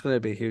players, it's going to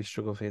be a huge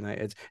struggle for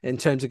United in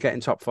terms of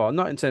getting top four.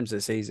 Not in terms of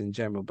the season in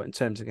general, but in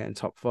terms of getting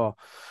top four.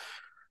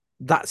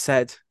 That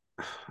said,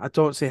 I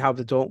don't see how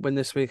they don't win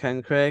this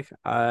weekend, Craig.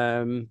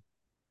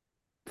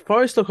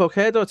 Forest look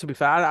okay though. To be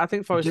fair, I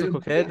think I Forest look do.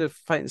 okay. Yeah. They're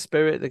fighting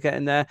spirit. They're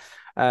getting there.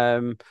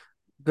 Um,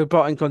 they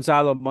brought in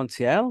Gonzalo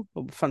Montiel.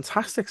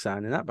 Fantastic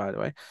signing that, by the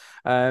way.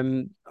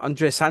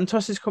 Andre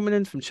Santos is coming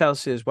in from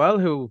Chelsea as well,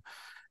 who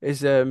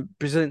is a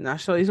Brazilian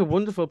national. He's a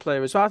wonderful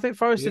player as well. I think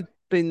Forest Yeah. has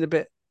been a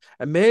bit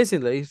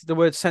amazingly the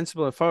word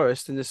sensible and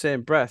Forest in the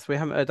same breath. We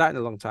haven't heard that in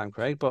a long time,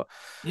 Craig. But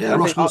Yeah. I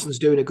Ross think Wilson's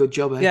doing a good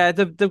job, eh? yeah,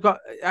 they've got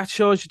that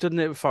shows you done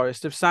it with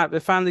Forest. They've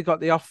finally got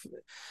the off.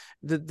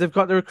 They've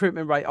got the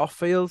recruitment right off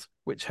field,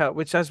 which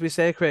as we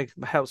say, Craig,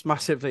 helps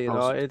massively. You know,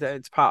 Awesome.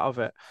 it's part of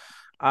it.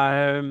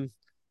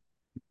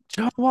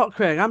 Do you know what,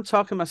 Craig? I'm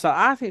talking myself.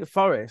 I think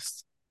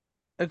Forest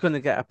are going to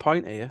get a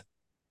point here.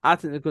 I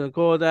think they're going to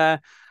go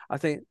there. I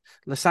think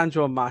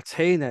Lissandro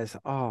Martinez.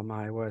 Oh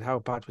my word, how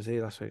bad was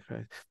he last week,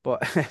 Craig?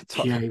 But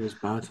Yeah, he was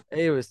bad.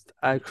 he was.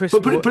 Chris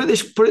But Wood. put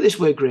it this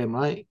way, Graham.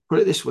 Right? Put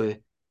it this way: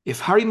 if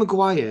Harry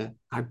Maguire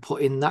had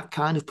put in that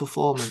kind of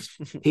performance,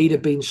 he'd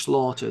have been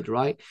slaughtered,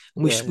 right?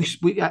 And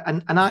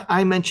Yeah.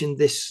 I mentioned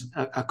this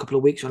a couple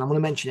of weeks ago, and I'm going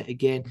to mention it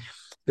again.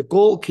 The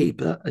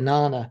goalkeeper,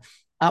 Anana,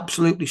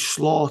 absolutely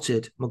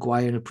slaughtered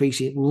Maguire in a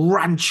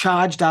preseason,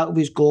 charged out of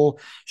his goal,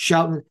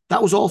 shouting.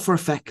 That was all for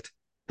effect.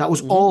 That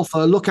was Mm-hmm. all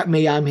for look at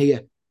me, I'm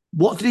here.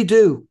 What did he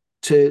do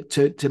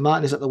to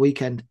Martinez at the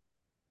weekend?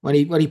 When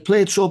he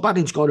played so bad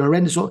and scored a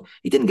horrendous one,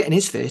 he didn't get in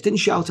his face, didn't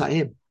shout at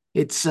him.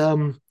 It's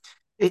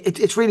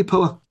really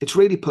poor. It's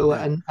really poor,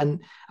 Yeah.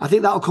 and I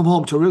think that'll come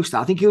home to roost.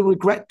 I think he'll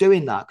regret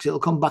doing that because it'll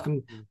come back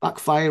and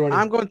backfire on him.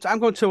 I'm going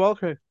 2-all,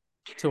 Craig.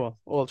 2-all,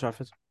 Old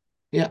Trafford.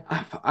 Yeah,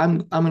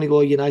 I'm going to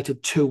go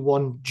United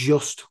 2-1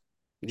 just.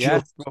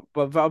 Yeah,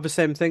 but of the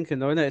same thinking,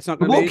 though, isn't it? It's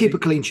not We going to be won't keep a easy.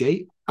 clean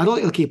sheet. I don't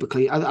think he'll keep a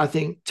clean. I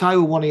think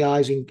Taiwo Waniya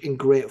is in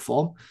great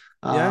form.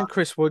 Yeah, and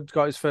Chris Wood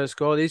got his first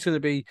goal. He's going to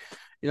be,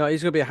 he's going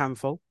to be a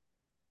handful.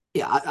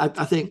 Yeah, I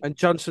think And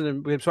Johnson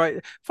and Williams,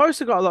 right? Forest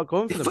have got a lot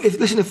going for them.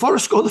 if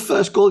Forest score the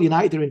first goal,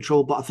 United are in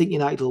trouble. But I think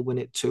United will win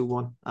it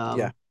 2-1.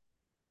 Yeah.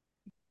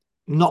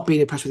 Not being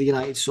impressed with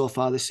United so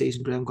far this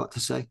season, Graham. Got to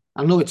say,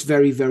 I know it's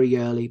very very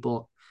early, but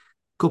a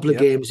couple of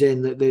Yep. games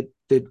in,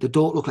 they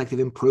don't look like they've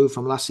improved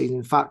from last season.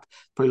 In fact,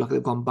 probably look like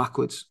they've gone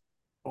backwards.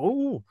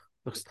 Oh,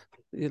 looks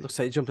it looks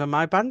like you jumped on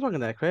my bandwagon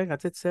there, Craig. I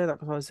did say that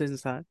before the season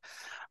started.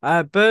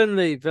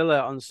 Burnley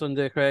Villa on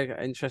Sunday, Craig.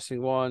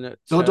 Interesting one.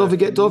 Don't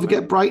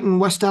forget Brighton,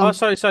 West Oh, Ham.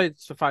 sorry.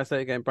 It's for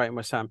 5:30 game. Brighton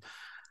West Ham.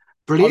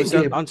 Brilliant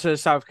Obviously, game. onto the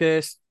South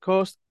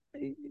Coast.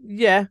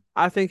 Yeah,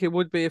 I think it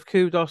would be if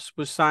Kudos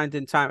was signed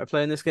in time to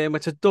play in this game,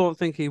 which I don't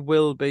think he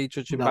will be,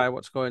 judging by No.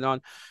 what's going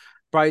on.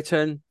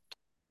 Brighton.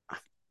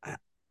 I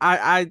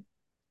I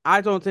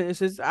I don't think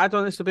this is. I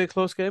don't think this will be a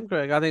close game,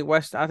 Greg. I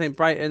think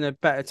Brighton a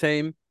better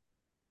team,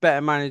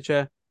 better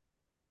manager,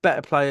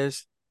 better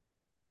players.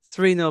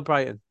 3-0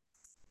 Brighton.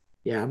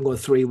 Yeah, I'm going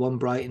 3-1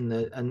 Brighton.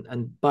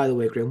 And by the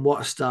way, Graham,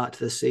 what a start to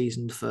the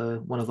season for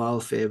one of our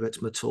favourites,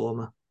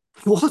 Matoma.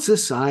 What a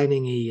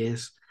signing he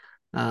is.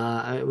 We've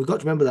got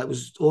to remember that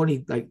was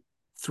only like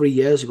 3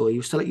 years ago. He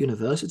was still at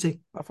university.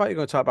 I thought you were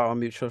going to talk about our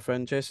mutual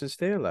friend Jason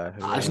Steele there,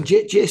 who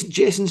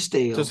Jason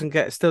Steele. doesn't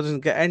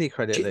get any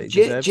credit that he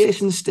deserves.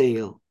 Jason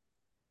Steele,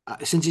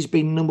 since he's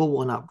been number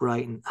one at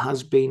Brighton,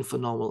 has been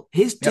phenomenal.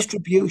 Yep. His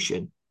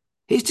distribution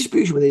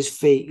with his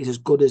feet is as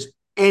good as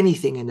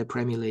anything in the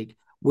Premier League,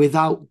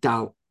 without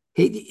doubt.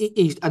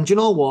 He's and do you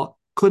know what?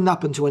 Couldn't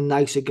happen to a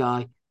nicer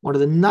guy. One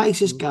of the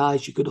nicest Mm.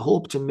 guys you could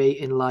hope to meet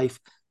in life.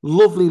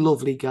 Lovely,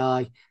 lovely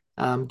guy.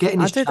 Getting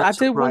his I chance at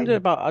do wonder Brighton.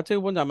 about. I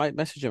do wonder. I might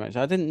message him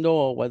actually. I didn't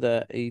know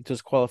whether he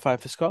does qualify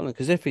for Scotland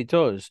because if he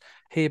does,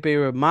 he'd be a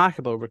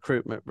remarkable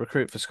recruit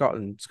for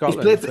Scotland.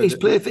 Scotland for He's the,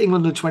 played for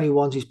England in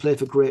 21s. He's played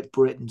for Great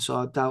Britain, so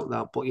I doubt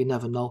that, but you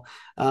never know.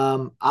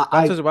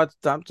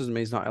 that doesn't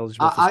mean he's not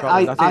eligible for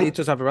Scotland. I, I think he I,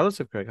 does have a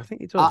relative, Craig. I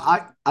think he does.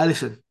 I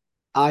listen.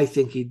 I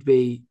think he'd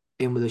be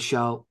in with a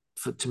shout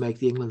to make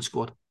the England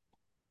squad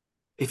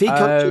if he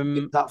continues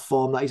Um, that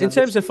form that he's in had this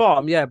terms of season.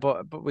 form, yeah,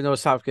 but we know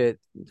Southgate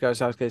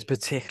is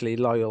particularly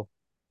loyal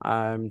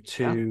Yeah,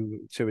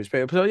 to his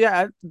people. So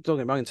yeah, don't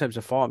get me wrong, in terms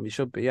of form, he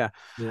should be, yeah.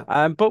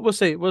 yeah, But we'll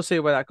see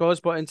where that goes.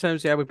 But in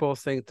terms, yeah, we both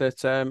think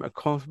that a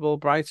comfortable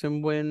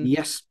Brighton win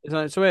yes. is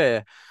on its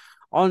way.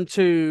 On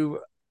to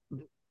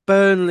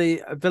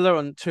Burnley Villa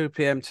on 2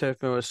 p.m. Turf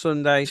Moor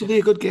Sunday. This will be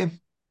a good game.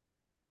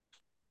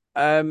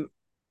 Um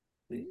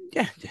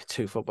yeah,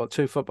 two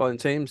footballing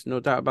teams, no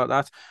doubt about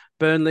that.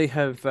 Burnley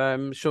have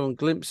shown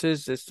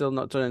glimpses. They're still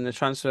not done in the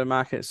transfer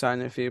market,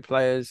 signing a few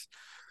players.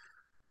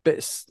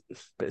 Bit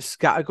bit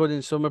scattergun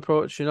in some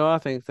approach, you know. I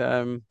think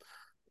I'm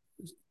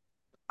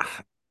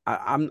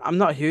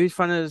not a huge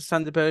fan of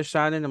Sander Berge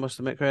signing. I must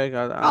admit, Craig.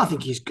 I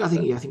think he's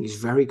a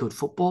very good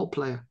football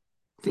player.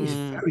 I think he's a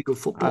Mm, very good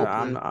football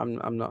player.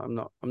 I'm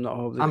not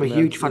overly I'm a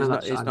huge convinced. fan of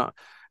that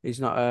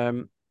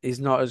signing. He's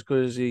not as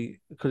good as he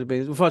could have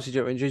been, unfortunately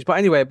due to injuries. But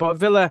anyway,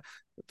 Villa,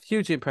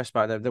 hugely impressed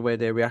by the way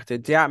they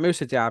reacted.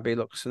 Moussa Diaby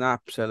looks an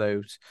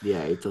absolute.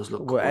 Yeah, it does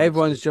look Well, quality.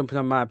 everyone's jumping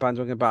on my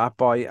bandwagon about our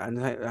boy,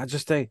 and I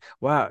just think,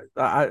 wow,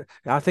 I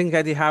think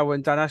Eddie Howe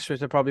and Dan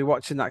Ashworth are probably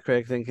watching that,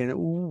 Craig, thinking,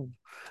 ooh,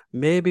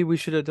 maybe we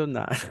should have done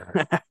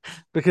that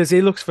because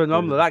he looks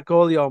phenomenal. Yeah, That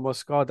goal he almost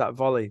scored, that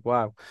volley,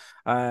 wow.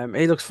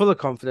 He looks full of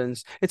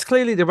confidence. It's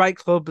clearly the right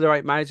club, the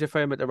right manager for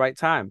him at the right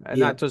time, and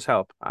yeah, that does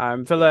help. yeah.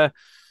 Villa,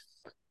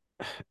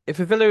 if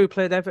a Villa who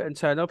played Everton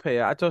turn up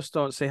here, I just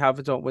don't see how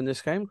they don't win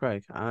this game,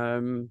 Craig.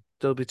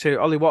 There'll be two.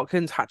 Ollie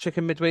Watkins hat trick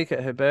in midweek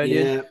at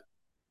Hibernian.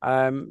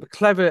 Yeah.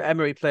 Clever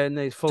Emery playing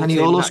the full team in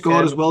Taniolo that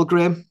scored as game. well,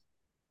 Graham.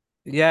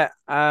 Yeah,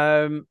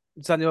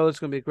 Zaniolo's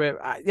going to be great.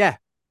 Yeah,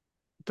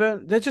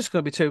 they're just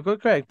going to be too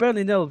good, Craig.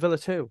 Burnley nil, Villa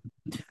 2.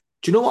 Do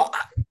you know what,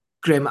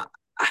 Graham?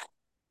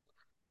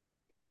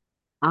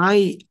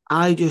 I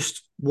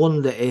just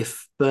wonder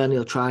if Burnley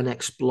will try and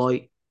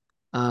exploit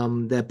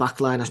their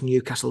backline as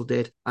Newcastle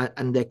did,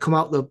 and they come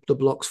out the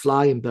blocks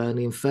flying,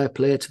 Burnley, and fair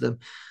play to them.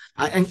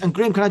 And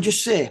Graham, can I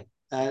just say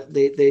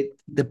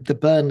the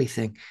Burnley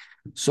thing?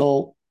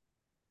 So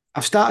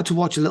I've started to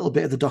watch a little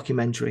bit of the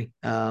documentary,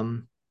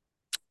 and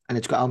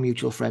it's got our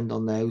mutual friend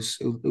on there,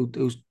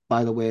 who's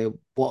by the way,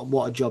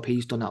 what a job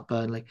he's done at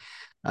Burnley.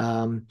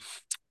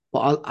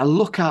 But I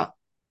look at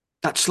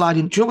that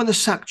sliding. Do you know when they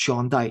sacked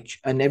Sean Dyche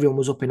and everyone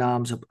was up in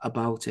arms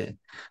about it?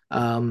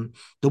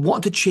 They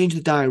wanted to change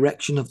the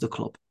direction of the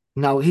club.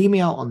 Now, hear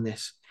me out on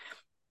this.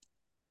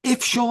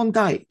 If Sean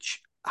Dyche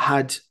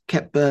had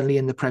kept Burnley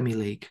in the Premier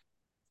League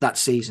that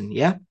season,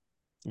 yeah,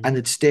 and Mm-hmm.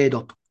 had stayed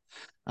up,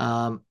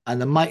 and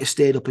they might have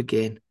stayed up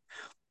again,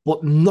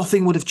 but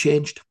nothing would have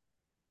changed.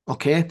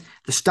 Okay,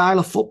 the style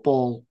of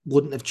football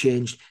wouldn't have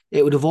changed.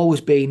 It would have always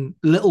been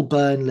little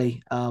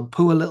Burnley,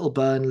 poor little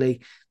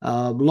Burnley,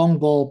 long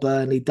ball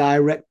Burnley,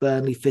 direct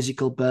Burnley,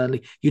 physical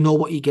Burnley. You know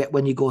what you get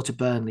when you go to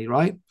Burnley,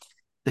 right?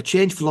 They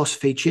changed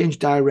philosophy, changed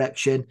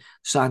direction,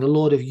 signed a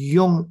load of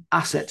young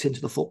assets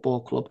into the football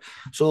club.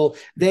 So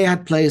they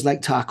had players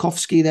like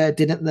Tarkovsky there,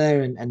 didn't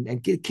they?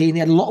 And Keane. They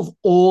had a lot of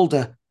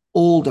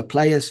older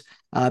players.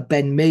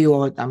 Ben Mee,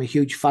 who I'm a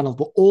huge fan of,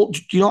 but do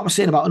you know what I'm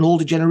saying about an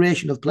older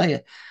generation of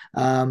player?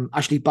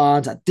 Ashley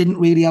Barnes that didn't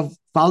really have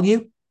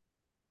value.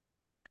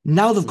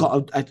 Now they've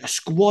got a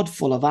squad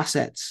full of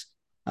assets,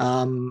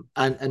 and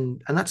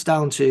that's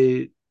down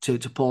to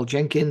Paul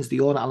Jenkins,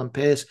 the owner, Alan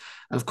Pace,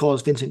 and of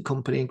course Vincent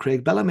Kompany and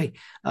Craig Bellamy.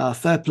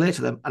 Fair play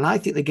to them, and I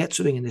think they get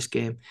something in this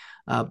game.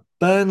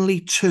 Burnley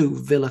 2,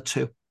 Villa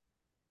 2.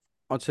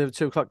 On to the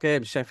 2 o'clock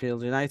game,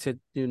 Sheffield United,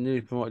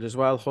 newly promoted as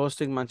well,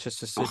 hosting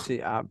Manchester Oh,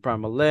 City at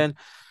Bramall Lane.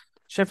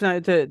 Sheffield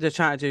United, they're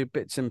trying to do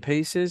bits and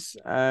pieces.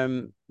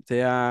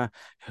 They are,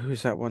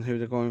 who's that one who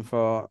they're going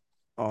for?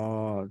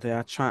 Oh, they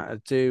are trying to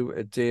do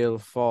a deal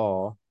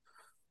for.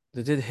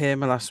 They did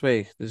Hamer last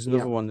week. There's yeah.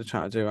 another one they're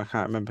trying to do. I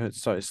can't remember. It's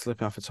started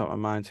slipping off the top of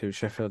my mind who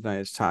Sheffield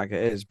United's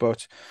target is.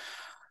 But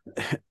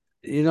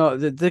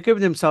they're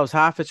giving themselves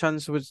half a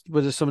chance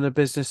with some of the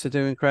business they're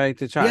doing, Craig.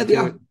 They're Yeah, trying to they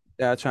do it. are.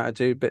 They are trying to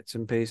do bits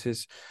and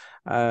pieces.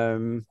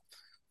 Um,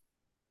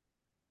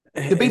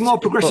 They've been it's more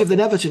progressive but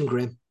than Everton,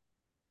 Grim,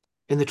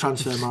 in the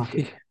transfer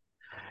market.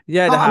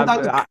 yeah, No, they have.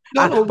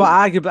 no, But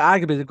no.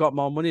 arguably, they've got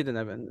more money than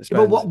Everton to But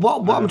spend.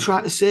 what I'm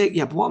trying to say,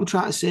 yeah, but what I'm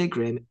trying to say,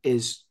 Graham,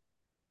 is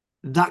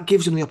that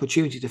gives them the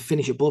opportunity to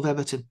finish above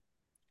Everton.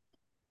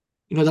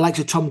 You know, the likes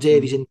of Tom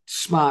Davies Mm. in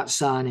smart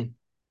signing,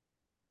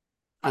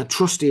 a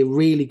trusty,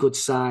 really good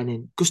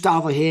signing.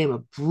 Gustavo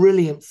Hamer,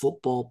 brilliant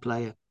football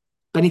player.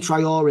 Benny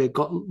Traore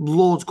got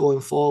loads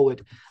going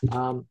forward.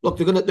 Look,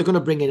 they're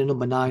gonna bring in a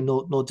number 9,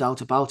 no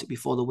doubt about it,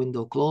 before the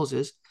window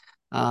closes.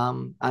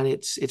 And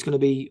it's going to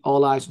be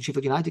all eyes on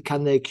Sheffield United.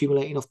 Can they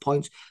accumulate enough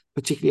points,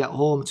 particularly at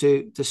home,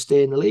 to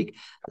stay in the league?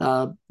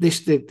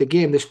 The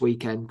game this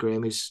weekend,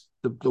 Graham, is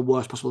the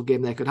worst possible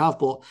game they could have.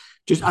 But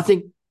just I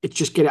think it's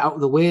just get it out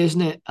of the way, isn't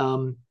it?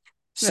 Yeah,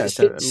 it's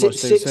a much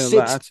sooner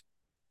that.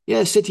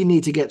 Yeah, City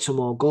need to get some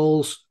more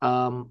goals.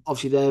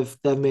 Obviously,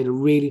 they've made a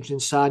really interesting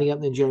signing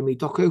up in Jeremy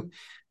Doku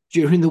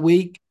during the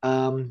week.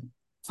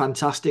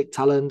 Fantastic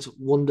talent,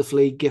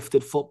 wonderfully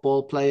gifted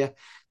football player.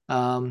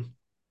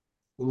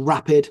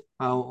 Rapid.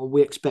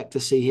 We expect to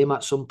see him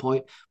at some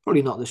point.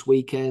 Probably not this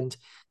weekend.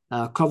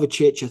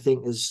 Kovacic, I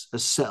think, has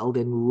settled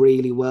in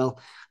really well.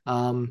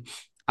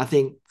 I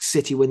think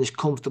City win this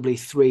comfortably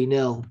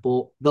 3-0,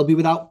 but they'll be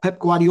without Pep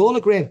Guardiola,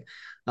 Graham,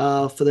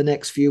 for the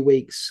next few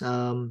weeks,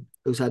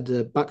 who's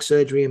had back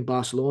surgery in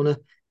Barcelona.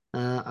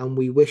 And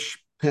we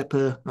wish Pep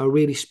a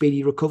really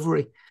speedy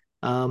recovery.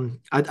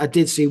 I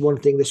did see one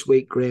thing this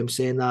week, Graham,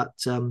 saying that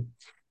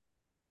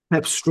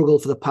Pep's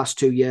struggled for the past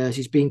 2 years.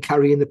 He's been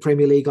carrying the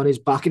Premier League on his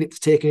back and it's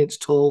taking its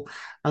toll.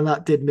 And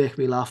that did make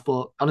me laugh.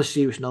 But on a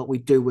serious note, we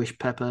do wish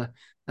Pep a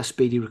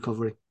speedy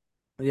recovery.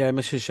 Yeah,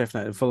 Mrs.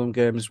 Sheffield United Fulham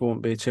games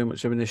won't be too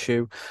much of an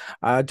issue.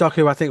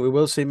 Doku, I think we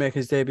will see make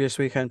his debut this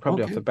weekend,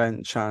 probably off the Okay.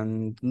 bench,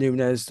 and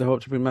Nunes. They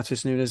hope to bring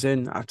Matheus Nunes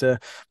in after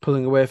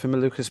pulling away from a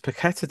Lucas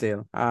Paqueta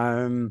deal.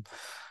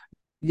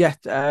 Yeah,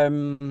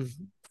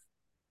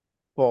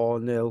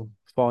 4-0,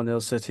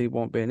 4-0 City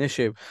won't be an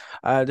issue.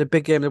 The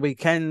big game of the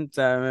weekend,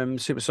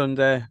 Super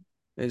Sunday,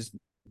 is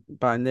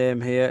by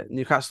name here.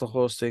 Newcastle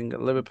hosting Yeah.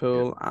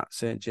 Liverpool at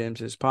St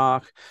James's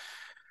Park.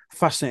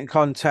 Fascinating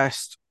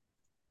contest.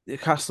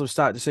 Newcastle have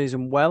started the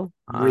season well.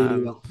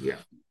 Really well. Yeah.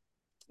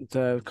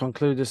 To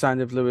conclude the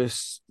sign of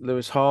Lewis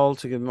Hall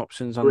to give him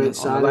options Great on the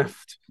signing.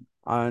 left,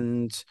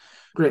 and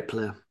Great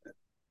player.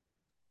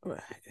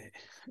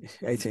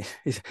 80,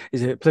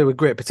 he's a player with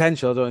great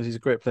potential. I don't know if he's a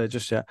great player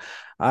just yet.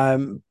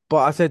 But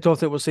don't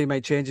think we'll see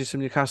many changes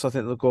from Newcastle. I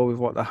think they'll go with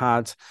what they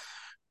had.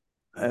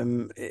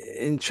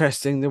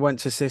 Interesting. They went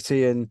to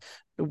City and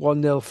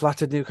 1-0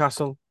 flattered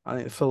Newcastle. I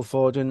think Phil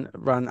Foden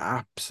ran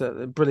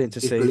absolutely brilliant to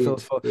He's see.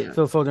 brilliant. Yeah.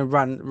 Phil Foden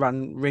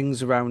ran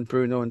rings around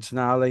Bruno and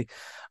Tonali.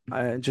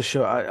 Just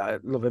show I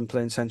love him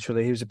playing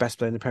centrally. He was the best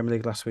player in the Premier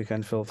League last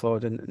weekend, Phil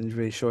Foden, and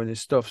really showing his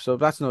stuff. So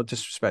that's no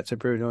disrespect to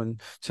Bruno and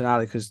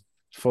Tonali because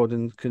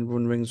Foden can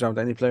run rings around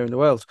any player in the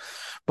world.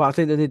 But I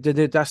think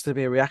there has to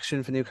be a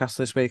reaction for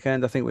Newcastle this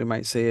weekend. I think we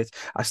might see it.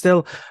 I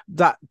still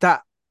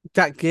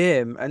that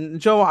game, and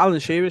Joe Alan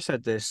Shearer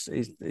said this.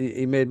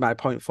 He made my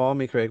point for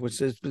me, Craig,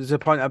 which is a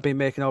point I've been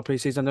making all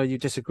preseason. I know you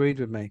disagreed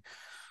with me.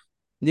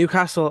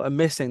 Newcastle are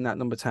missing that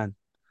number 10.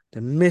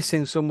 They're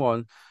missing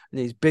someone in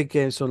these big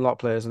games to unlock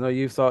players. I know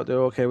you thought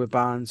they're okay with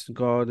Barnes and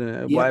Gordon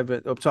and Yeah. whatever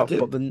up I top,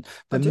 but do. then I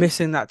they're do.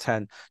 missing that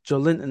 10. Joe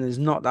Linton is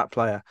not that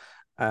player.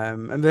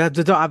 And they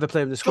don't have a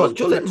player in the squad.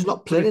 Joe Linton's not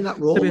To be, playing in that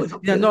role. He's not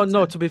yeah, playing no, that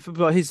no. 10. To be,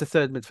 but he's the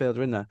third midfielder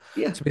in there.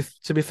 Yeah.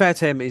 To be fair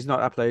to him, he's not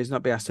that player. He's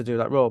not being asked to do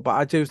that role. But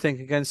I do think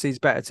against these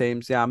better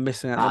teams, they are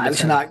missing that number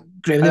Listen, 10.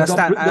 Graham, And they've I got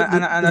stand,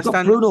 and they've I got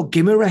stand. Bruno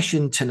Guimaraes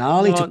and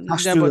Tonali to No,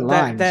 pass no, through the but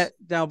lines.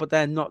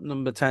 they're not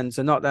number 10s.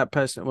 They're not that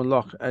person to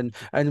unlock. And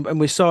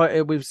we saw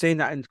it. We've seen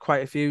that in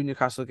quite a few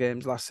Newcastle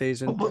games last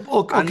season and this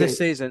Okay.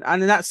 season.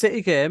 And in that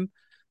City game,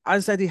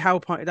 as Eddie Howe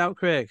pointed out,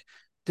 Craig,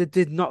 they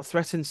did not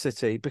threaten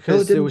City No, they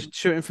because they were didn't.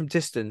 shooting from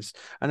distance.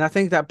 And I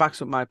think that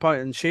backs up my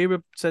point. And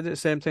Shearer said the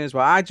same thing as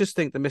well. I just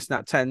think they're missing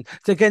that 10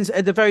 against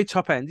at the very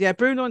top end. Yeah,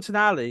 Bruno and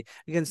Tonali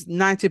against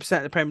 90%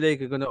 of the Premier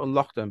League are going to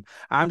unlock them.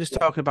 I'm just Yeah.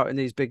 talking about in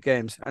these big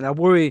games. And I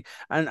worry,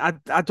 and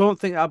I don't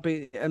think that'll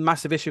be a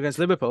massive issue against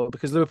Liverpool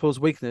because Liverpool's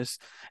weakness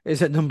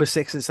is at number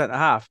 6 in centre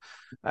half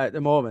at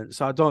the moment.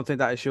 So I don't think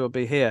that issue will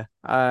be here.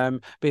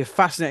 Be a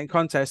fascinating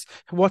contest.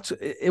 Will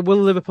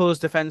Liverpool's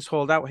defence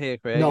hold out here,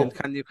 Craig? And No.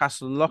 can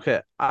Newcastle unlock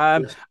it?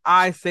 Yes.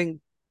 I think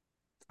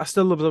I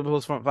still love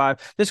Liverpool's front five.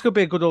 This could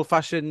be a good old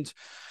fashioned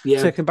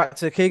Yeah. taking back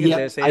to the Keegan Yeah.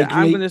 days I here. I'm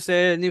going agree. to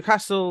say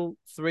Newcastle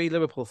 3,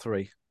 Liverpool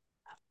 3.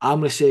 I'm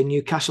going to say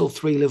Newcastle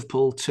 3,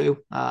 Liverpool 2.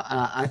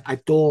 I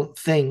don't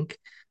think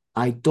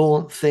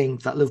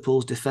that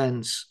Liverpool's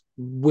defence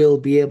will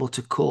be able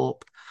to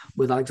cope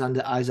with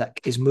Alexander Isak.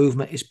 His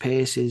movement, his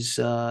pace, his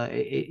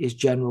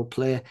general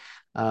play.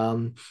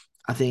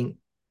 I think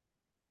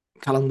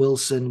Callum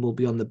Wilson will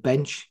be on the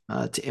bench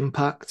to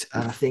impact,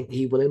 and I think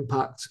he will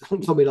impact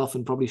coming off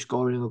and probably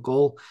scoring a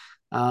goal.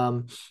 Do you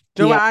know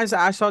Yeah, what,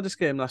 I saw this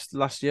game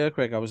last year,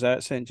 Craig. I was there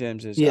at St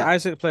James's. yeah,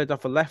 Isaac played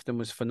off the left and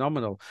was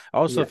phenomenal.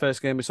 Also, yeah. the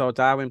first game we saw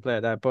Darwin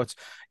play there. But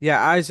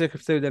yeah, Isaac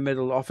through the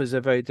middle offers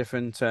a very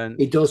different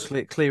He does.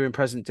 clear and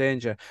present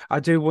danger. I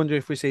do wonder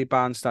if we see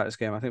Barnes start this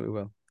game. I think we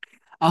will.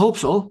 I hope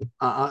so.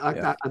 I,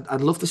 Yeah. I,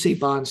 I'd love to see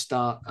Barnes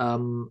start.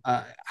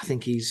 I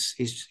think he's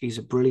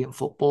a brilliant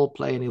football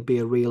player, and he'll be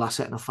a real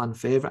asset and a fan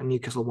favourite at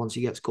Newcastle once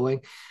he gets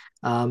going.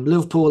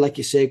 Liverpool, like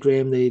you say,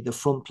 Graham, the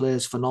front player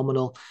is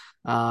phenomenal.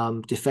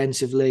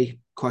 Defensively,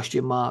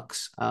 question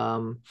marks.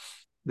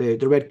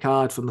 The red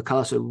card from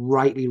McAllister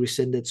rightly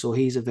rescinded, so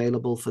he's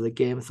available for the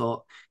game.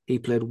 Thought he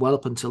played well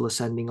up until the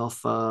sending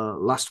off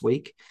last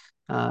week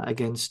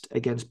against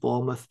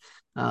Bournemouth.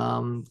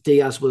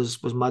 Diaz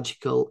was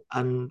magical,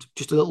 and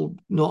just a little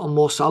note on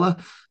Mo Salah.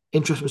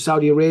 Interest from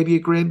Saudi Arabia,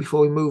 Graham.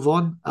 Before we move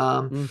on,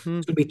 Hmm. it's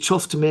going to be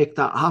tough to make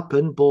that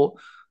happen, but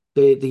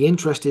the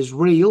interest is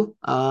real.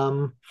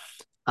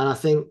 And I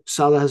think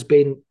Salah has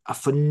been a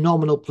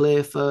phenomenal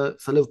player for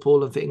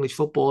Liverpool and for English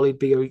football. He'd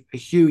be a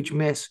huge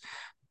miss,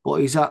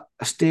 but he's at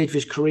a stage of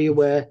his career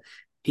where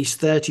he's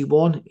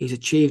 31. He's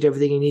achieved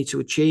everything he needs to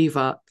achieve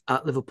at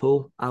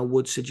Liverpool, I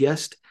would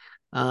suggest.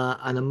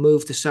 And a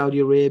move to Saudi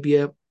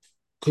Arabia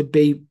could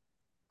be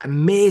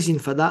amazing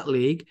for that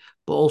league,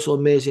 but also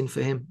amazing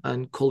for him,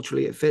 and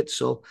culturally it fits.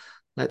 So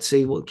let's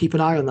see. We'll keep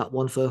an eye on that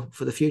one for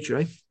the future,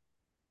 eh?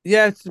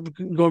 Yeah,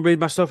 go and read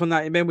my stuff on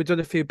that. I mean, we've done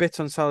a few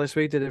bits on Salah this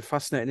week. Did a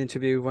fascinating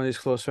interview with one of his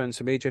close friends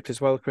from Egypt as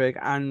well, Craig,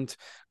 and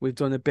we've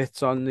done a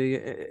bit on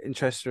the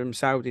interest from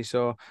Saudi.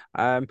 So,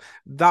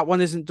 that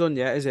one isn't done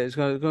yet, is it? It's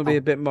going to be a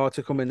Oh, bit more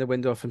to come in the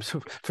window from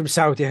from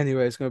Saudi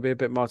anyway. It's going to be a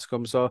bit more to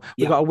come. So we've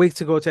yeah, got a week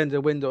to go to end the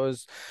window.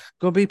 There's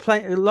going to be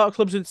playing a lot of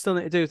clubs who still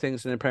need to do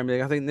things in the Premier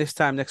League. I think this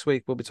time next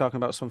week we'll be talking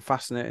about some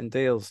fascinating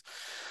deals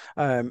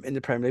in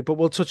the Premier League. But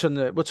we'll touch on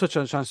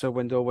the transfer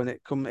window when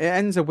it comes. It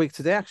ends a week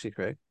today, actually,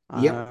 Craig.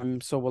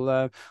 yep, So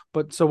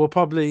we'll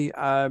probably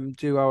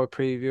do our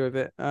preview of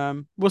it.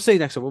 We'll see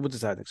next week. We'll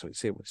decide next week.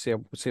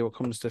 See what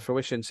comes to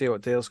fruition. See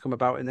what deals come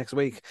about in next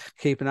week.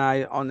 Keep an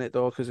eye on it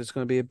though, because it's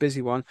going to be a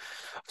busy one.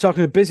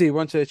 Talking of busy,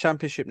 we're on to the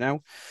Championship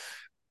now.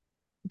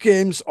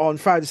 Games on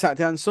Friday,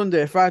 Saturday, and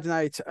Sunday. Friday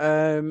night.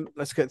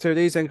 Let's get through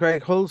these then,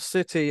 Greg. Hull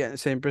City and the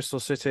same Bristol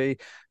City.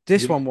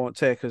 This yeah, one won't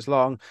take as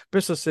long.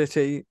 Bristol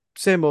City,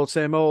 same old,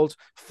 same old.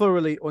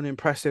 Thoroughly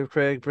unimpressive,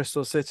 Craig.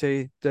 Bristol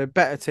City, the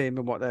better team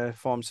than what their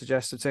form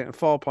suggests. They're taking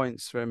 4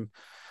 points from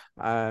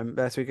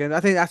their 3 games. I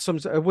think that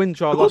sums a win,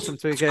 draw, good. loss from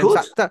three It's games.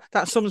 good.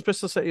 That sums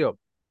Bristol City up.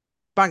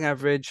 Bang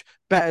average,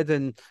 better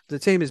than the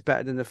team is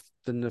better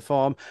than the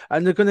form,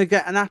 and they're going to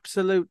get an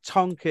absolute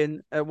tonking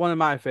at one of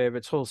my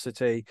favourites, Hull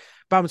City.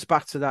 Bounce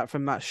back to that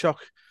from that shock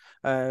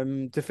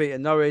defeat at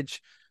Norwich.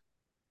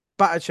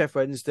 Battered Chef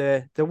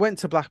Wednesday. They went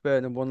to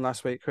Blackburn and won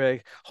last week,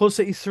 Craig. Hull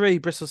City 3,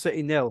 Bristol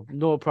City 0.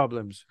 No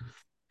problems.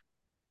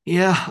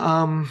 Yeah,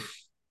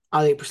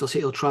 I think Bristol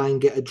City will try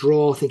and get a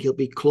draw. I think it'll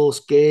be close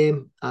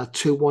game,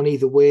 2-1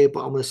 either way.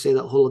 But I'm going to say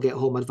that Hull will get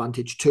home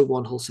advantage,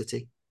 2-1 Hull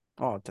City.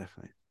 Oh,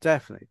 definitely.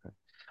 Definitely.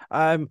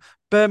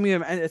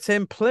 Birmingham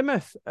entertain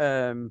Plymouth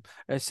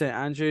at St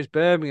Andrews.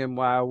 Birmingham,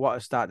 wow, what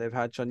a start they've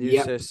had. John Yep,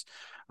 Eustace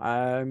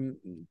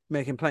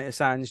making plenty of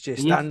signs. Jay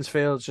yep,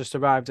 Stansfield's just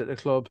arrived at the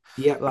club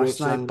yep. Great last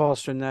night, sign.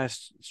 bolstering their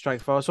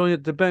strike force. Only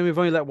the Birmingham have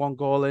only let one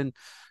goal in.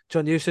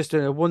 John Eustace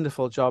doing a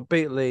wonderful job.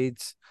 Beat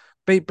Leeds,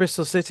 beat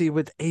Bristol City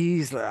with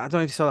ease. I don't know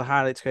if you saw the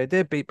highlights, Craig. They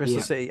did beat Bristol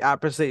Yeah, City at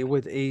Bristol City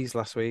with ease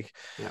last week.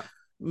 yeah,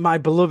 My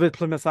beloved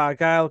Plymouth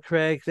Argyle,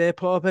 Craig, they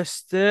put up a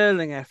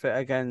sterling effort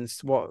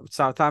against what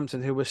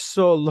Southampton, who were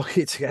so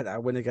lucky to get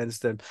that win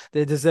against them.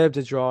 They deserved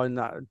a draw in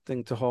that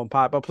thing to home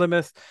park. But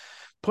Plymouth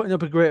putting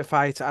up a great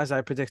fight, as I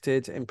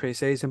predicted in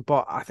pre-season.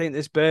 But I think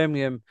this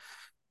Birmingham,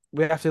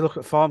 we have to look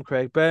at form,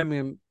 Craig.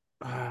 Birmingham,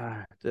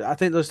 I think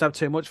they'll just have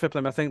too much for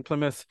Plymouth. I think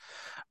Plymouth,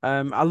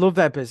 I love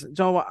their business.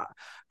 Do you know what,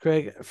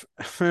 Craig?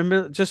 Just from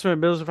a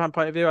Middlesbrough fan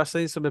point of view, I've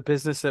seen some of the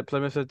business that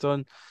Plymouth have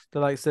done, the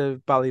likes of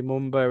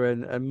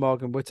Ballymumba and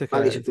Morgan Bally's a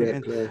Whittaker, great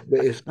thinking, player.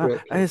 It is a great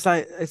and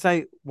player. it's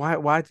like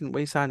why didn't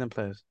we sign them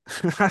players?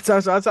 That's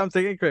what I'm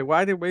thinking, Craig.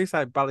 Why didn't we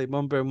sign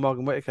Ballymumba and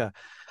Morgan Whittaker?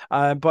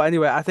 But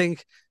anyway, I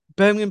think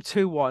Birmingham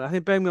 2-1. I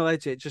think Birmingham will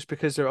edge it just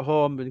because they're at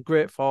home in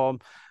great form,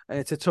 and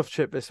it's a tough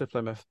trip this for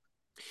Plymouth.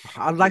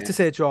 I'd like Yeah, to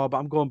say a draw, but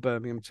I'm going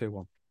Birmingham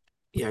 2-1.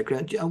 yeah.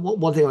 Great.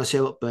 One thing I want to say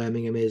about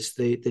Birmingham is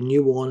the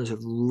new owners have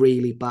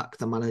really backed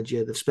the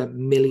manager. They've spent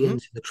Mm-hmm.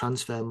 millions in the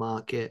transfer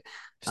market.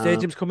 Um,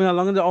 Stadium's coming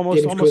along and they almost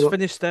James coming almost up.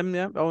 finished them,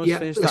 yeah. Almost Yeah,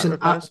 finished that listen.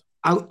 repairs.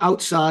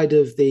 Outside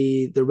of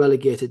the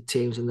relegated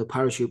teams and the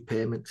parachute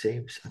payment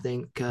teams, I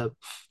think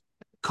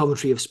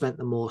Coventry have spent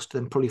the most,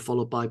 then probably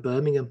followed by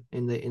Birmingham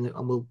and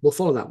we'll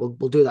follow that.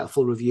 We'll do that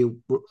full review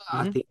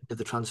at Mhm. the end of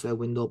the transfer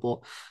window. But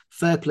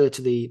fair play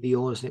to the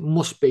owners, and it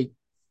must be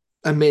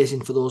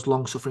amazing for those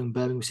long suffering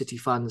Birmingham City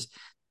fans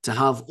to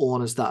have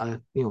owners that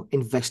are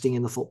investing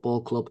in the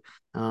football club.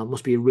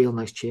 Must be a real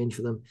nice change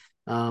for them.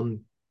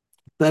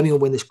 Birmingham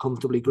win this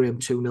comfortably, Graham,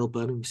 2-0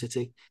 Birmingham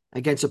City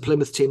against a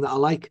Plymouth team that I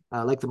like.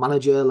 I like the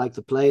manager, like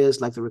the players,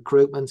 like the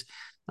recruitment.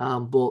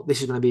 But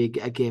this is going to be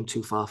a game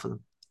too far for them.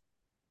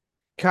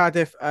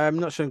 Cardiff,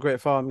 not showing great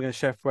form against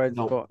Sheffield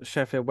Wednesday, No, but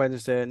Sheffield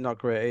Wednesday, not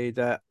great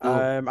either.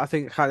 no. I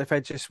think Cardiff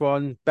had just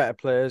won. Better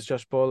players,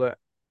 Josh Bowler,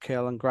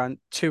 Kale and Grant.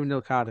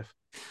 2-0 Cardiff.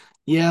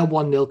 Yeah,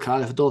 1-0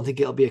 Cardiff. I don't think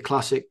it'll be a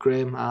classic,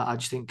 Graham. I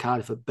just think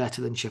Cardiff are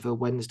better than Sheffield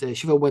Wednesday.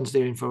 Sheffield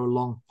Wednesday are in for a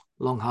long,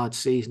 long, hard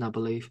season, I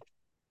believe.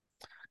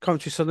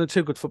 Coventry, Sunderland,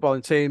 two good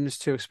footballing teams,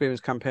 two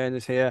experienced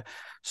campaigners here.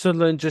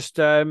 Sunderland just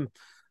not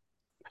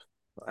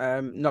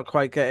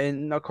quite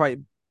getting, not quite.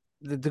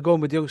 They're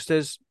going with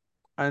youngsters,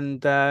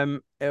 and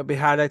it'll be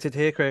highlighted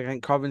here, Craig. I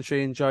think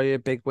Coventry enjoy a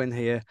big win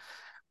here.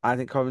 I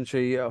think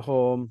Coventry at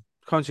home.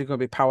 Coventry are going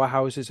to be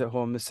powerhouses at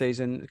home this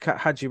season.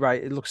 Had you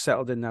right, it looks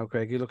settled in now,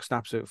 Craig. He looks an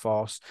absolute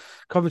force.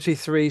 Coventry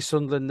 3,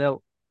 Sunderland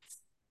 0.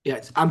 Yeah,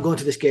 I'm going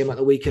to this game at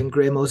the weekend,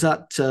 Graham. I was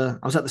at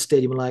the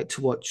Stadium of Light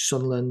to watch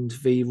Sunderland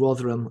v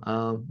Rotherham.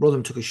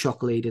 Rotherham took a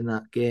shock lead in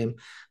that game.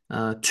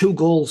 2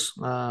 goals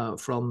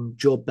from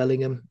Joe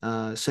Bellingham.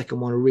 Second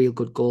one, a real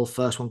good goal.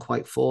 First one,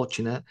 quite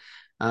fortunate.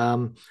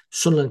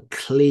 Sunderland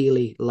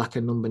clearly lack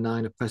a number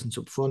 9, a presence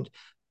up front.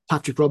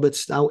 Patrick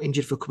Roberts, now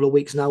injured for a couple of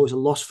weeks now, is a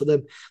loss for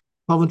them.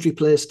 Coventry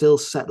players still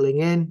settling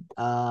in.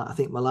 I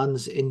think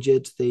Milan's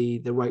injured, the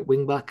right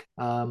wing back,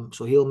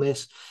 so he'll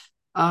miss.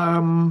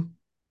 Um,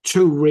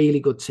 Two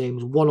really good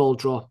teams, 1-1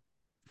 draw.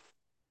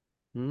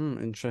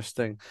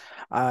 Interesting.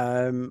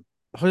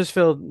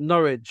 Huddersfield,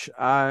 Norwich.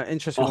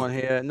 Interesting one Oh,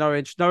 here.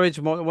 Norwich,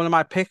 one of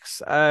my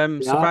picks. yeah,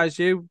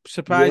 yeah.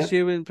 Surprised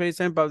you in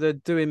preseason, but they're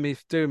doing me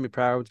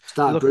proud. They're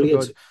Started looking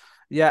brilliant. good.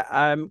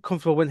 Yeah,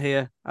 comfortable win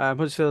here.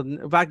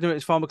 Huddersfield, Wagner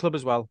is former club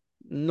as well.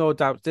 No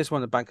doubt. This one,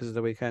 the bankers of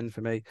the weekend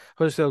for me.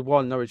 Huddersfield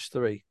 1, Norwich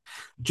 3.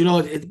 Do you know,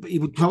 it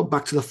would go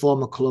back to the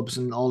former clubs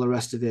and all the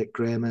rest of it,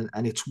 Graham,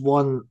 and it's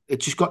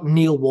just got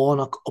Neil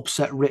Warnock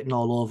upset written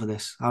all over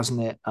this,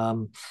 hasn't it?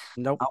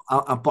 Nope.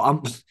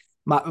 But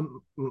my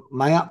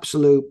my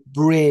absolute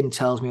brain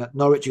tells me that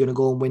Norwich are going to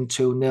go and win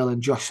 2-0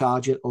 and Josh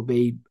Sargent will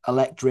be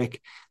electric.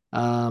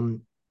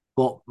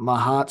 But my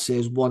heart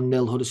says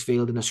 1-0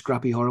 Huddersfield in a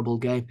scrappy, horrible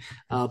game.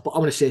 But I'm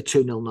going to say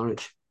 2-0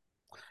 Norwich.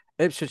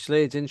 Ipswich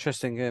Leeds,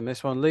 interesting game.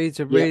 This one, Leeds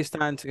are Yeah, really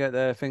starting to get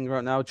their finger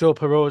out now. Joe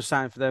Perreault's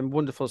signed for them,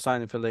 wonderful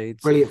signing for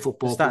Leeds. brilliant They're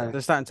football start player.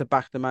 they're starting to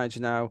back the manager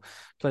now.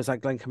 Players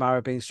like Glenn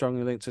Kamara being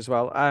strongly linked as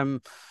well.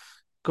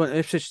 Going to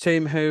Ipswich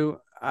team who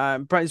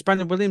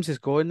Brandon Williams is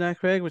going there,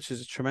 Craig, which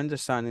is a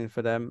tremendous signing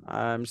for them.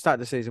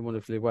 Started the season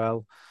wonderfully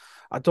well.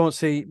 I don't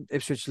see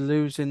Ipswich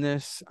losing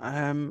this.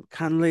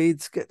 Can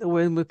Leeds get the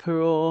win with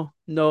Perreault?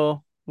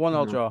 No, 1-1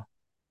 No. draw.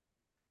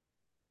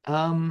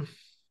 Um,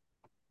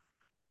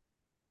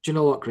 do you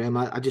know what, Graham?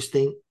 I just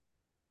think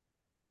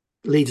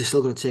Leeds are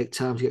still going to take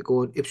time to get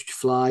going. Ipswich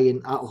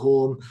flying at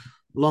home.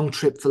 Long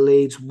trip for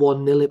Leeds.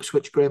 1-0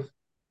 Ipswich, Graham.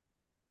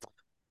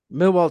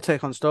 Millwall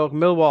take on Stoke.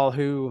 Millwall,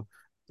 who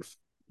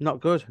not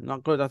good,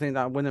 not good. I think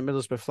that win at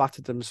Middlesbrough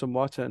flattered them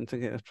somewhat, and I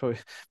think it's probably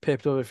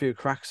paped over a few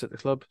cracks at the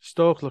club.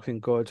 Stoke looking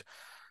good.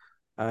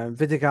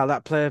 Vidigal,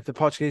 that player, the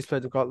Portuguese player,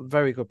 they've got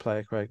very good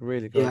player, Craig,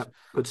 really Yeah, good.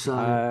 good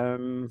signing.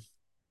 Um,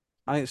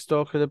 I think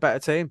Stoke are the better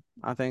team.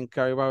 I think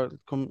Gary Rowett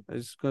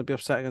is going to be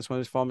upset against one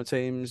of his former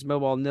teams.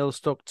 Millwall 0,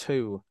 Stoke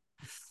 2.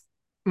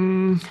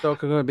 Mm,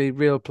 Stoke are going to be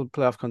real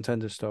playoff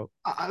contenders. Stoke,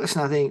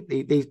 listen, I think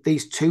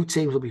these two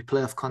teams will be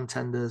playoff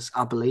contenders,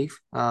 I believe,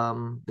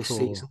 this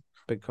season. cool,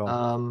 big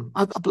call.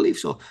 I believe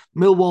so.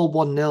 Millwall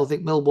 1-0. I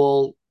think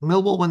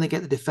Millwall when they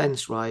get the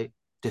defense right,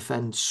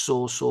 defend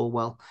so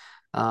well.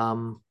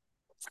 Um,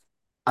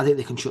 I think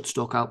they can shut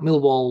Stoke out.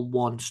 Millwall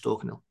 1,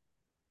 Stoke 0.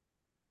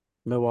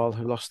 Millwall,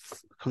 who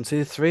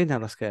conceded 3 in their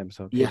last game,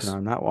 so keep an eye Yes.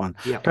 on that one.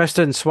 Yeah.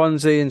 Preston,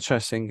 Swansea,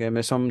 interesting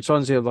game.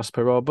 Swansea have lost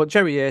Perrault, but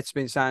Jerry Yates has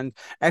been signed.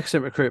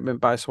 Excellent recruitment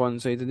by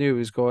Swansea. They knew he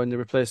was going. They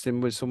replaced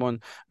him with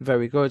someone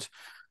very good.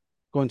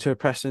 Going to a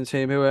Preston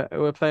team who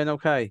are playing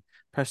okay.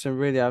 Preston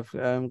really have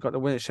got the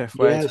win at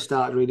Sheffield Yeah, Wednesday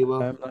started really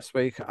well. last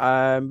week.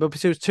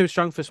 But it was too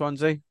strong for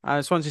Swansea.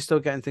 Swansea's still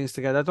getting things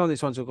together. I don't think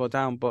Swansea will go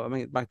down, but I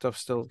mean Macduff's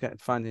still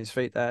finding his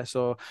feet there.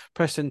 So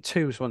Preston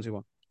 2, Swansea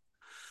 1.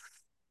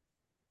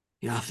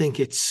 Yeah, I think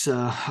it's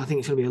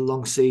going to be a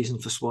long season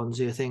for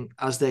Swansea. I think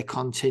as they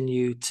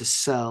continue to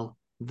sell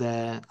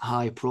their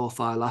high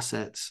profile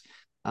assets,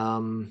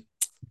 um,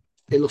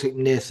 it looks like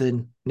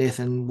Nathan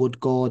Wood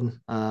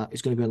Gordon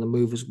is going to be on the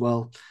move as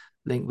well,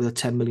 linked with a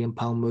 £10 million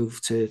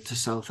move to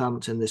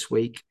Southampton this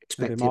week.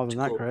 Maybe Expect him more than to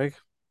that, go. Craig.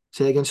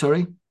 Say again,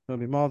 sorry.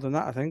 Maybe more than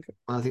that, I think.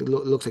 I think it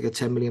looks like a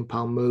 £10 million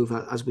move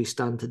as we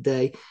stand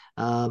today.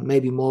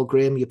 Maybe more,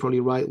 Graham. You're probably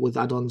right with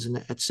add-ons and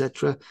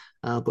etc.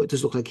 But it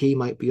does look like he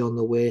might be on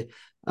the way.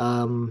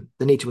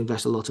 They need to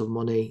invest a lot of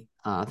money.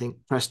 I think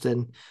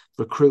Preston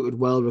recruited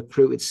well,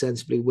 recruited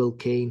sensibly. Will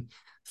Keane,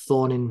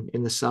 Thorne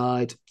in the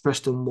side.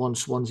 Preston won,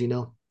 Swansea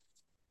nil.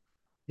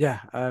 Yeah,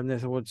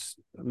 Nathan Wood's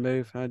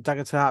move.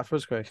 Dagger to heart for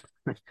us, Craig.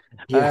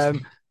 Yes.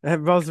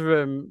 um,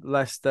 Rotherham,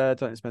 Leicester,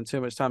 don't spend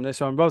too much time on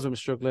this one. Rotherham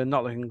struggling,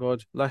 not looking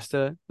good.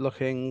 Leicester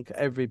looking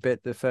every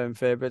bit the firm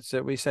favourites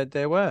that we said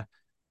they were.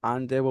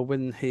 And they will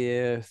win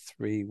here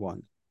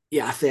 3-1.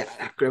 Yeah, I think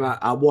Graham,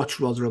 I watched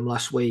Rotherham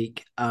last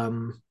week.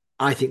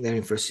 I think they're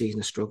in for a season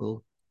of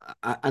struggle.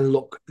 And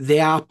look, they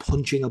are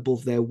punching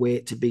above their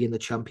weight to be in the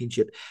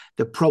Championship.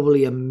 They're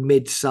probably a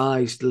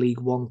mid-sized League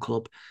One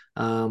club,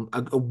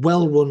 a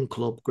well-run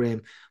club,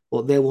 Graham,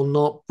 but they will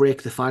not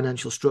break the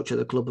financial structure of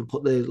the club and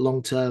put the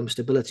long-term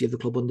stability of the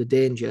club under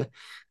danger,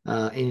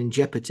 in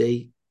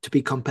jeopardy to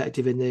be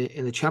competitive in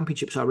the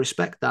Championship. So I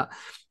respect that.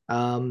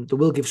 They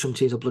will give some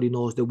teams a bloody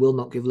nose. They will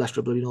not give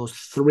Leicester a bloody nose.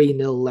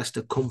 3-0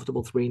 Leicester,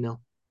 comfortable 3-0.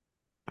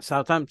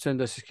 Southampton,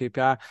 this is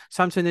QPR.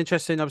 Southampton,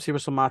 interesting. Obviously,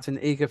 Russell Martin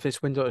eager for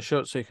this window to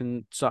shut so he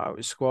can sort out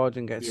his squad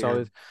and get Yeah,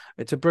 solid.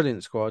 It's a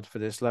brilliant squad for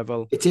this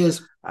level. it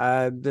is.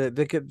 They're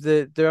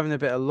having a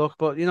bit of luck,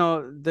 but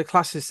the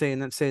class is seeing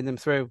them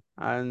through,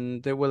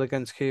 and they will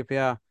against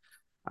QPR.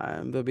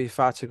 They'll be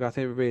far too good. I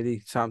think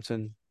really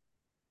Southampton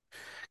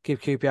give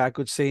QPR a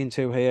good scene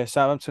too here.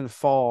 Southampton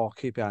 4,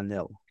 QPR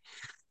 0.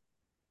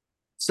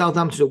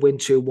 Southampton will win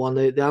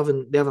 2-1.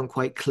 They haven't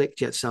quite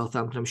clicked yet,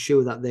 Southampton. I'm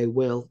sure that they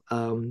will.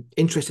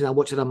 Interesting, I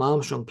watched Adam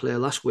Armstrong play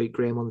last week,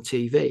 Graham, on the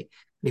TV. And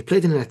he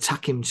played in an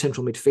attacking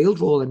central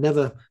midfield role and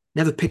never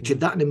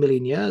pictured that in a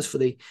million years for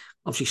the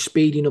obviously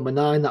speedy number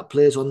 9 that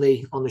plays on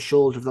the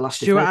shoulder of the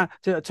last defender.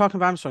 Talking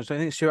of Armstrong, so I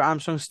think Stuart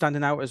Armstrong's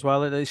standing out as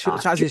well. As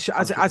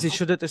he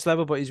should at this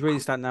level, but he's really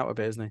standing out a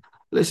bit, isn't he?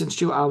 Listen,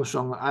 Stuart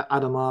Armstrong,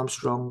 Adam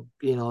Armstrong,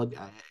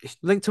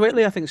 Linked to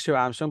Italy, I think Stuart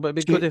Armstrong, but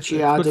it'd be good if Che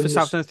good for Adams.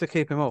 Southampton to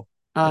keep him up.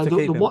 To The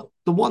keep him.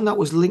 the one that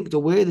was linked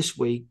away this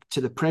week to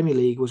the Premier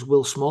League was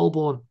Will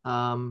Smallbone,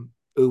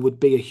 who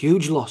would be a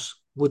huge loss.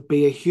 Would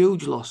be a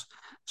huge loss.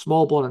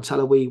 Smallbone and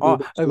Teller, we Oh, were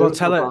well,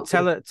 lyrical about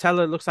it.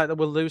 Teller looks like they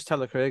will lose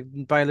Teller,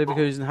 Craig. Bayer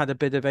Leverkusen had a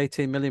bid of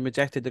 18 million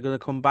rejected. They're going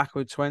to come back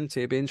with 20.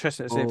 It'd be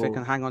interesting to see if they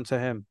can Oh, hang on to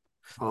him.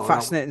 that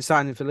Fascinating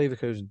signing for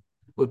Leverkusen.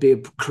 would be a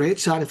great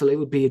signing for it.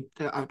 Would be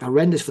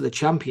horrendous for the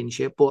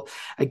Championship. But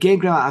again,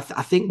 Graham,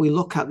 I think we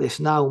look at this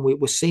now and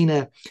we're seeing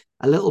a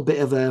little bit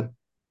of a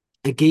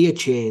gear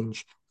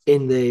change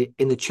in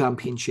the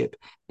Championship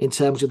in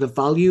terms of the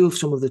value of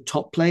some of the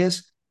top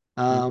players.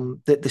 The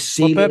Well,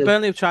 ceiling of,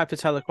 Burnley have tried for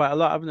Teller quite a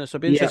lot, haven't they? So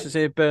it'd be yeah, interesting to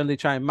see if Burnley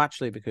try and match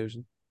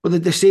Leverkusen. well,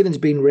 the ceiling's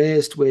been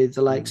raised with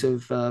the likes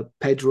Mm. of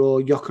Pedro,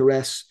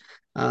 Gyökeres.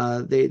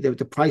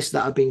 The price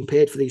that are being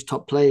paid for these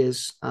top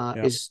players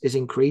Yeah. is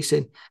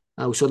increasing.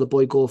 We saw the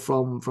boy go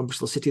from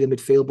Bristol City, the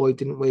midfield boy,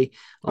 didn't we?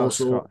 Oh,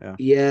 Also, Scott, yeah.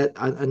 yeah,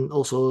 and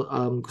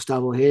also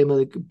Gustavo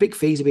Hamer. Big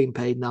fees are being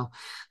paid now.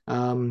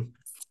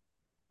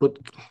 But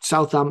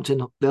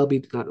Southampton, they'll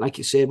be like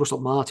you say,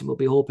 Russell Martin will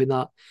be hoping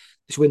that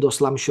this window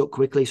slams shut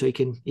quickly so he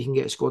can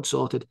get a squad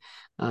sorted.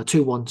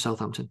 2-1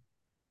 Southampton.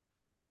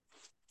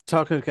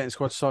 Talking of getting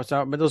squad sorted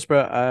out,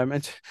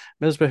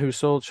 Middlesbrough, who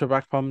sold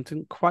Shabakpom,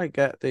 didn't quite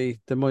get the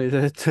money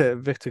that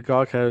Victor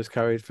Gorka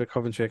carried for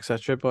Coventry,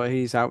 etc. But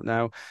he's out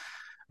now.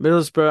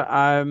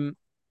 Middlesbrough,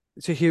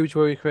 it's a huge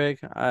worry, Craig.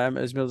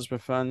 As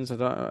Middlesbrough fans,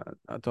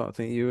 I don't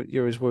think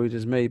you're as worried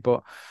as me.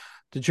 But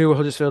the drew with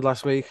Huddersfield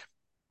last week.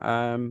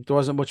 There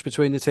wasn't much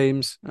between the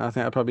teams. I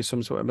think that probably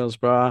sums up what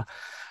Middlesbrough are.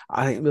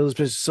 I think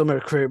Middlesbrough's summer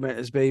recruitment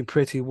has been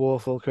pretty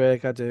woeful,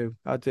 Craig. I do.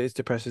 It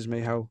depresses me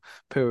how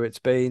poor it's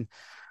been.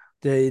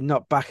 They're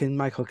not backing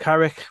Michael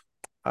Carrick,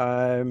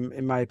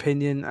 in my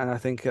opinion, and I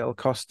think it'll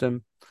cost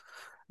them.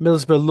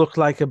 Middlesbrough look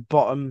like a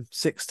bottom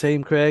 6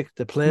 team, Craig.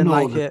 They're playing No,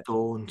 like they it.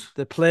 don't.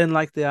 They're playing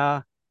like they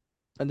are,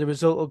 and the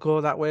result will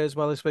go that way as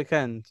well this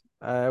weekend.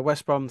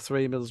 West Brom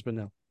 3, Middlesbrough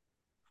 0.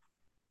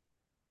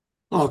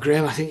 Oh,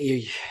 Graham, I think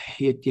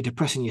you're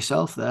depressing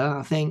yourself there.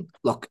 I think,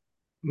 look,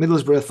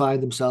 Middlesbrough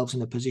find themselves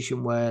in a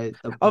position where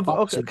the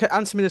box Okay,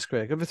 answer me this,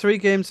 Craig. Of the 3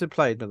 games they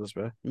played,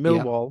 Middlesbrough, yeah,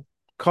 Millwall,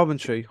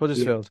 Coventry, yeah,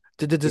 Huddersfield,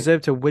 did they yeah.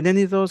 deserve to win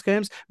any of those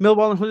games?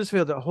 Millwall and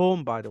Huddersfield at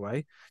home, by the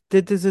way,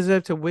 did they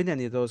deserve to win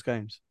any of those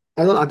games?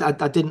 I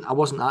didn't. I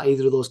wasn't at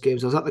either of those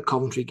games. I was at the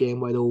Coventry game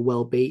where they were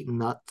well beaten.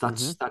 Hmm.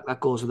 That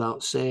goes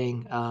without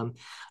saying.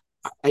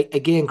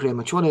 Again, Graham,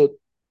 I try to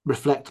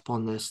reflect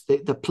upon this.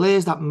 The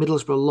players that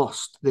Middlesbrough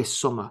lost this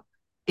summer,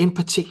 in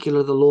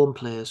particular the loan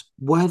players,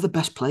 were the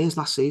best players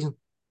last season.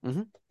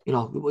 Hmm. You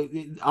know,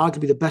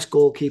 arguably the best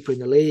goalkeeper in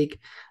the league.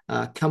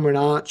 Cameron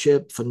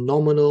Archer,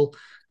 phenomenal.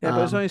 Yeah, but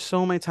there's Um, only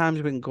so many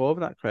times we can go over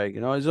that, Craig.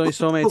 There's only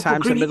so many but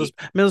times that Graham,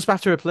 Middlesbrough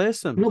have to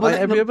replace them, no, like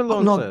but every no, other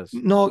loan no, players.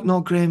 no,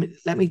 no, Graham.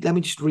 Let me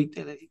just read.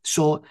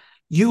 So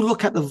you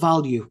look at the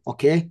value,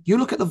 okay? You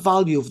look at the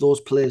value of those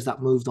players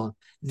that moved on.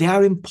 They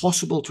are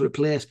impossible to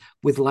replace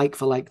with like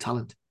for like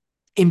talent.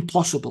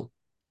 Impossible,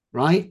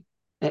 right?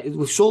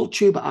 We've sold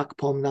Chuba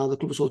Akpom now. The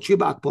club has sold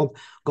Chuba Akpom,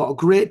 got a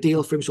great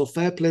deal for him. So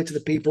fair play to the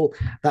people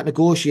that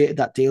negotiated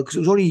that deal because it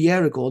was only a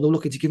year ago. They were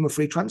looking to give him a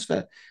free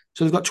transfer.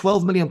 So they've got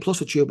 12 million plus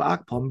for Chuba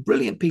Akpom.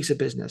 Brilliant piece of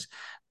business.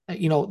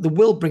 they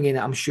will bring in,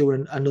 I'm sure,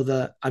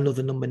 another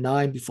number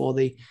nine before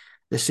the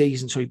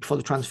season, sorry, before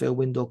the transfer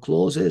window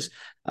closes.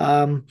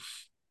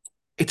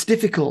 It's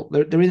difficult.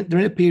 They're in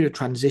a period of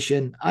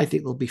transition. I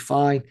think they'll be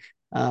fine.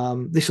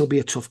 This will be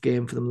a tough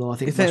game for them, though. I You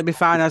think think it'll West be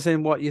Brom. fine? As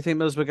in, what you think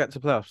Middlesbrough get to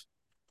playoffs?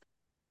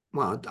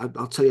 Well,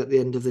 I'll tell you at the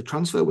end of the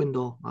transfer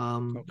window.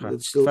 Okay,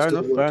 There's still fair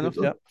work to be enough.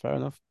 done. Yep, fair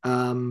enough.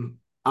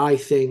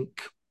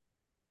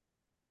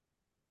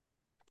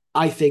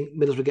 I think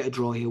Middlesbrough get a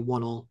draw here,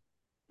 1-1.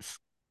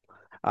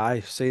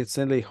 I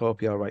sincerely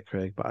hope you're right,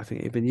 Craig, but I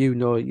think even you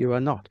know you are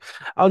not.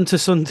 On to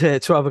Sunday,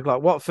 12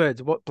 o'clock. Watford,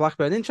 what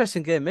Blackburn.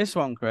 Interesting game, this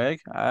one, Craig.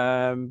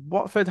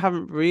 Watford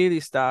haven't really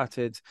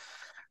started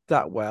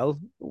that well.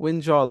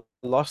 Win, draw,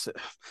 loss.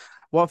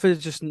 Watford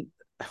just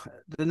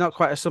they're not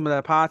quite a sum of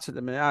their parts at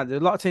the minute. There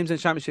are a lot of teams in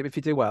the Championship, if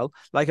you do well,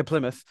 like a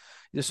Plymouth,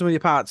 the sum of your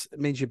parts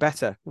means you're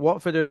better.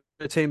 Watford are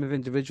a team of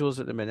individuals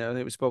at the minute. I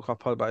think we spoke off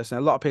pod about this, and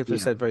a lot of people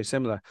have Yeah, said very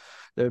similar.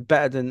 They're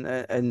better than,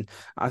 and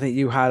I think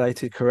you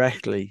highlighted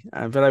correctly.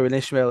 And Villa and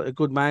Ishmael, a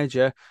good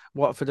manager,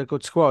 Watford, a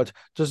good squad,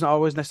 doesn't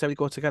always necessarily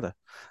go together.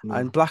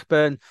 And no.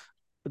 Blackburn,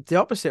 the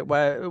opposite,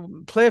 where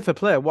player for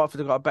player, Watford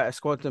have got a better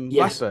squad than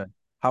Yes. Blackburn.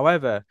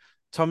 However,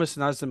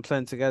 Thomason has them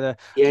playing together.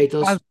 Yeah, he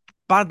does. Bad,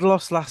 bad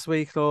loss last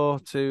week though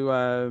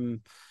So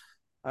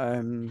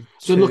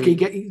look, he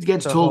to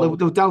gets told Hull.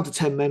 they were down to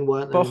 10 men,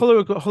 weren't But they? Hull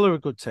are a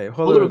good team.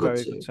 Hull Well, they're are a a good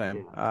very good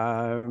team.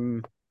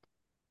 team. Yeah.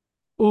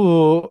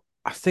 Oh,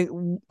 I think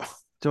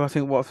do I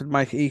think Watford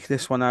might eke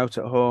this one out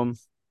at home?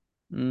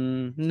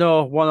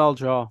 No, 1-1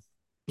 draw.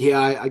 Yeah,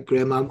 I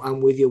agree.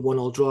 I'm with you.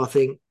 1-1 draw. I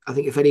think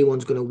if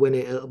anyone's going to win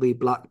it, it'll be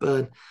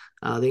Blackburn.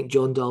 I think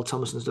John Dahl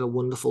Thomason's done a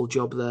wonderful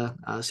job there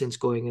since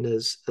going in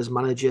as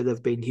manager.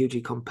 They've been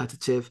hugely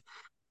competitive.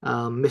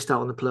 Missed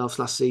out on the playoffs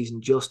last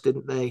season, just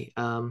didn't they?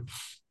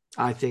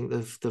 I think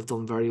they've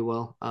done very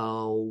well.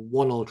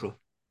 1-1 draw.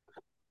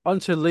 On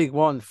to League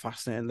One,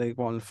 fascinating League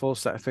One, full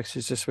set of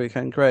fixtures this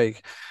weekend.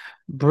 Craig,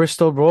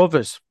 Bristol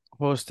Rovers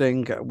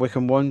hosting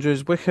Wickham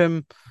Wanderers.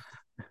 Wickham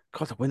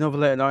got the win over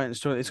Leighton Orient.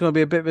 It's going to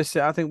be a bit of a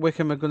sit. I think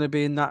Wickham are going to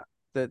be in that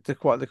they're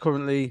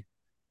currently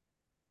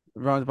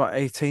around about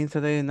 18th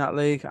today in that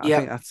league. I think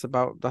Yeah,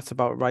 that's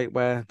about right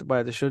where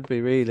they should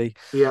be really.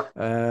 yeah.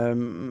 I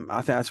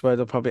think that's where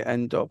they'll probably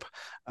end up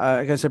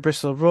against the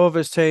Bristol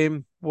Rovers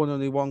team. Won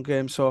only one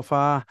game so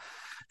far.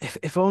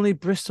 If only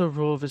Bristol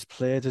Rovers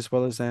played as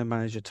well as their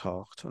manager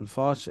talked.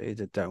 Unfortunately,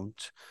 they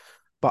don't.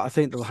 But I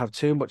think they'll have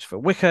too much for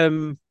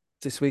Wickham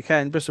this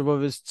weekend. Bristol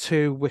Rovers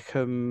 2,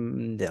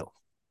 Wickham nil.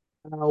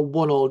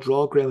 1-1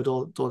 draw. Graham, I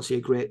don't see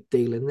a great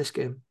deal in this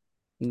game.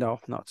 No,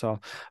 not at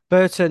all.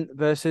 Burton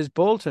versus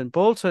Bolton.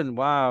 Bolton,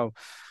 wow.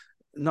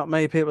 Not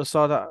many people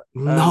saw that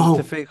No,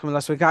 defeat coming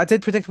last week. I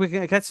did predict we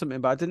can get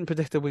something, but I didn't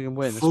predict that we can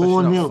win,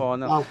 especially not 4-0.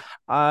 4-0.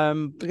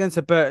 Wow. Against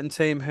a Burton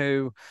team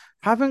who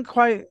haven't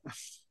quite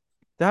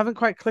they haven't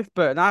quite clicked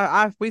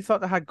Burton. We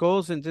thought they had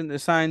goals and didn't they?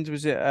 Signed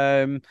was it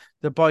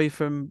the boy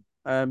from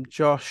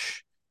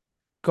Josh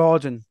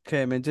Gordon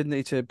came in, didn't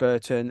he, to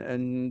Burton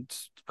and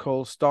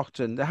Cole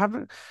Stockton.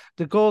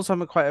 The goals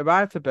haven't quite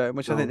arrived for Burton,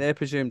 which I think No. they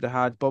presumed they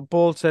had. But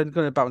Bolton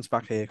going to bounce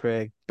back here,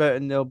 Craig.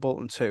 Burton nil,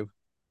 Bolton 2.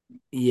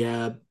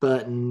 Yeah,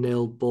 Burton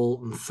nil,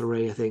 Bolton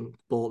 3. I think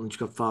Bolton's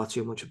got far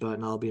too much of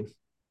Burton Albion.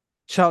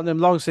 Cheltenham,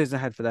 long season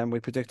ahead for them. We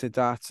predicted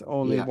that.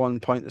 Only Yeah. 1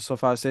 point so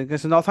far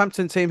against the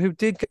Northampton team, who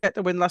did get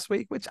the win last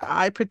week, which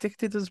I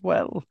predicted as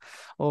well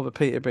over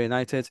Peterborough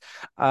United.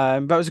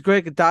 But it was a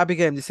great derby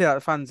game. You see that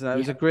the fans, it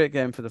was a Yeah. great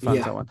game for the fans.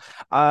 Yeah. That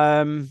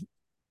one.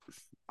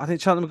 I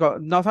think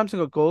Northampton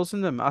got goals in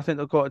them. I think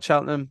they'll go to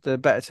Cheltenham, the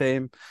better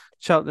team.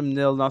 Cheltenham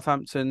nil,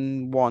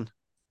 Northampton 1.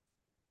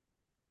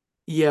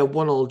 Yeah,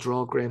 1-1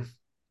 draw, Graham.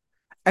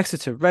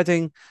 Exeter,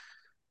 Reading.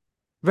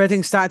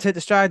 Reading started to hit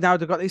the stride now.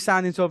 They've got these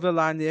signings over the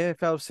line. The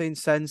AFL have seen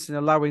sense in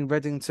allowing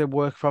Reading to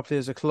work properly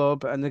as a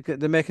club, and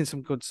they're making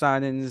some good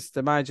signings.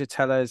 The manager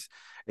Tellers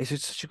is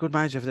just such a good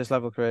manager for this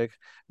level, Craig.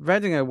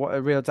 Reading are what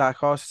a real dark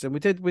horses, and we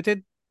did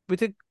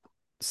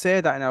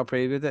say that in our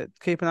preview that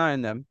keep an eye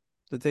on them.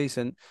 They're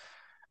decent.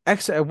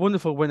 Exeter a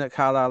wonderful win at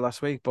Carlisle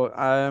last week, but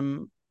I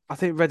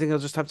think Reading will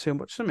just have too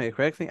much for me,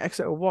 Craig. I think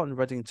Exeter 1,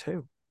 Reading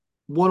 2.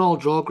 1-1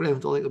 draw, Graham.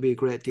 Don't think it'll be a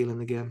great deal in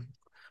the game.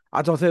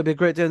 I don't think it'll be a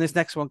great deal in this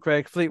next one,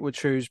 Craig. Fleetwood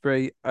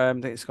Shrewsbury. I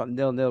think it's got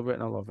 0-0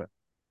 written all over it.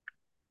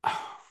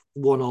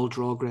 1-1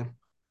 draw, Graham.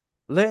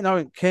 Leighton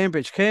Orient,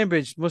 Cambridge.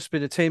 Cambridge must be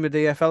the team of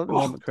the EFL at the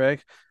Oh, moment,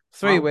 Craig.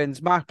 Three wow.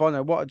 wins. Mark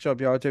Bonner, what a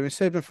job you're doing.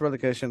 Saved them for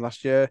relegation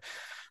last year.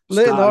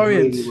 Leighton Started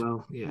Orient. really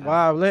well. Yeah.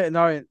 Wow, Leighton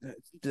Orient.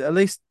 At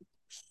least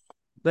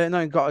Leighton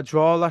Orient got a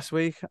draw last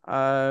week.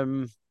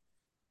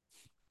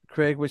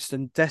 Craig, which they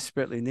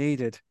desperately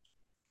needed.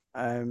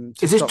 To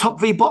Is this stop.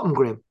 top v bottom,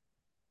 Graham?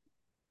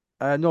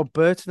 No,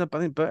 Burton. I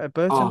think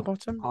Burton Oh,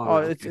 bottom. all Oh,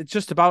 right. it's, Okay. it's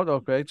just about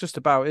though, Craig. Just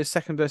about. It's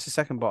second versus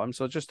second bottom,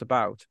 so just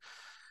about.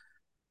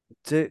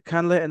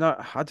 Can Leighton?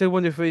 I do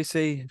wonder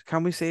if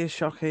can we see a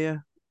shock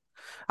here?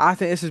 I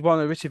think this is one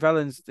of Richie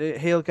Valens.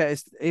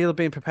 He'll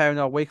be preparing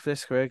all week for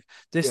this, Craig.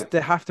 Yeah. They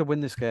have to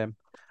win this game.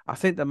 I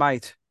think they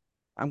might.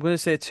 I'm going to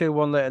say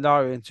 2-1 Leighton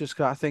Orient, just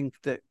because I think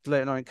that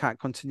Leighton Orient can't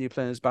continue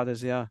playing as bad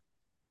as they are.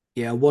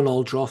 Yeah,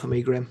 1-1 draw for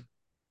me, Graham.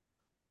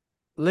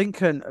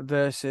 Lincoln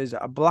versus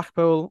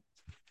Blackpool.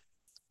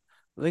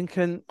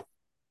 Lincoln,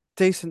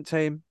 decent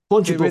team.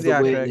 Punch They above really the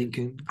are, weight, Craig.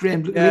 Lincoln. Graham,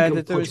 Yeah, Lincoln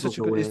they're doing punch such above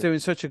a the good. He's weight. doing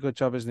such a good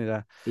job, isn't he?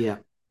 There Yeah,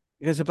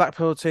 against the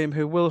Blackpool team,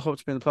 who will hope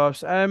to be in the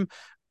playoffs.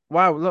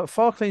 Wow, look,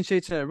 4 clean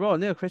sheets in a row.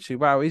 Neil Critchley,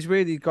 wow, he's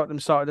really got them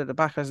started at the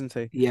back, hasn't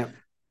he? yeah.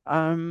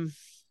 1-0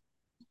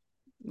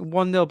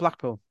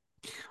 Blackpool.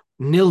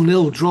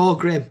 0-0 draw,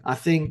 Graham. I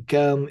think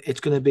it's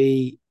going to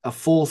be a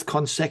fourth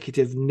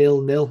consecutive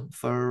 0-0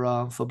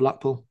 for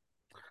Blackpool.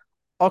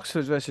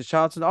 Oxford versus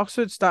Charlton.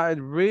 Oxford started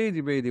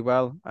really, really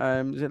well.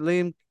 Is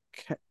it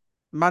K-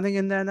 Manning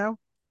in there now?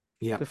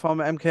 Yeah. The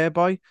former MK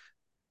boy,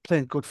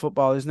 playing good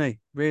football, isn't he?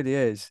 Really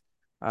is.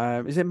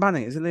 Is it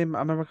Manning? Is it Liam? I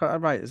remember got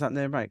that right. Is that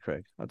name right,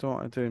 Craig? I don't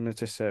want to do him a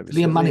disservice.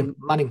 Is Liam it Manning,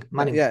 Liam?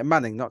 Manning. Yeah,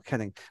 Manning, not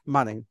Kenning.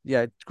 Manning.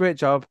 Yeah, great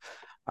job.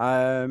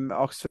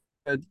 Oxford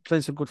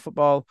playing some good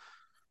football.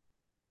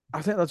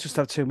 I think they'll just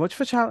have too much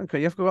for Charlton,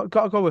 Craig. Got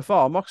to go with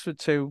form. Oxford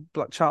 2,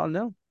 Black Charlton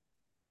nil.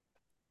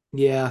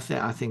 Yeah,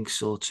 I think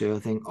so too. I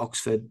think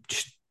Oxford,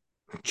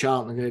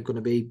 Charlton are going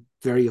to be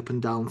very up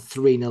and down.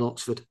 3-0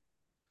 Oxford.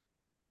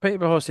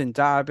 Peterborough hosting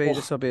Derby.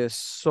 This Oh, will be a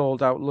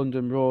sold out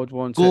London Road,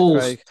 won't it, goals.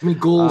 Craig? I mean,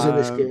 goals in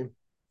this Um, game.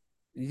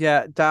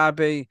 yeah,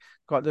 Derby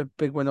got the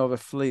big win over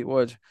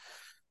Fleetwood.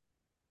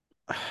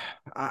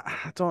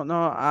 I don't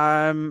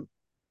know.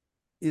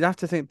 You'd have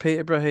to think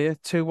Peterborough here.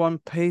 2-1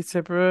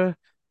 Peterborough.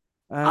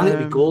 I think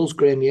it'll be goals, Um,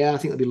 Graham. Yeah, I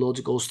think there'll be loads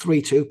of goals.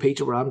 3-2,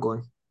 Peter, where I'm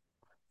going.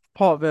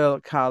 Port Vale,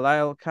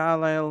 Carlisle.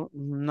 Carlisle,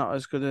 not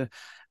as good a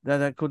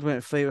they're a good win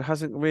at Fleetwood.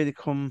 Hasn't really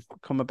come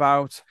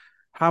about.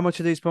 How much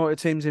are these promoted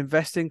teams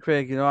investing,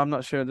 Craig? I'm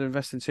not sure they're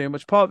investing too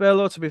much. Port Vale,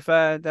 though, to be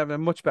fair, they have a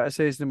much better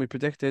season than we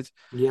predicted.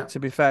 Yeah. To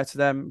be fair to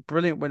them,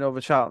 brilliant win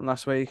over Charlton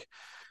last week.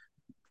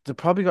 They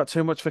probably got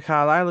too much for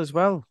Carlisle as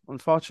well,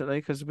 unfortunately,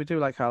 because we do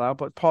like Carlisle.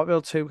 But Port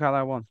Vale 2,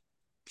 Carlisle 1.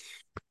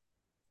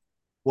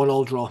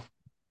 1-1 draw.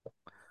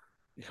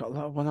 You got a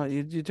lot. Why not?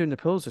 You're doing the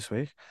pools this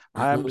week.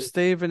 I know.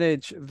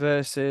 Stevenage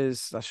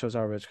versus that shows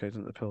our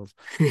educated the pools.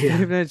 Yeah.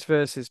 Stevenage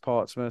versus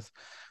Portsmouth.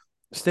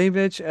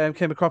 Stevenage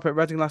came a crop at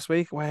Reading last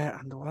week, where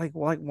and like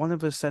one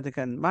of us said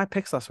again, my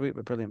picks last week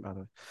were brilliant, by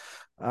the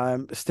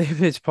way.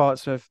 Stevenage,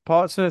 Portsmouth.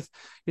 Portsmouth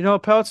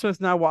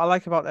now. What I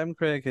like about them,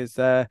 Craig, is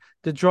they're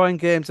drawing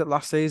games that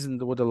last season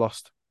they would have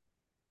lost.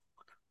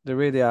 They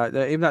really are.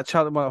 Even that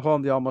Charlton one at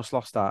home, they almost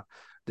lost that.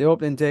 The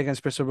opening day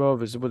against Bristol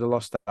Rovers, they would have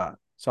lost that.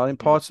 So I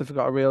think Yeah. Portsmouth have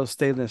got a real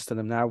steeliness to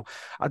them now.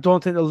 I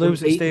don't think they'll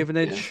lose at Unbeaten.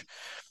 Yeah. Stevenage.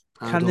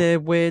 I Can don't. they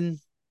win?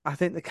 I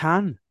think they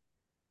can.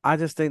 I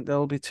just think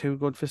they'll be too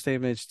good for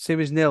Stevenage.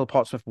 Stevenage nil,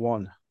 Portsmouth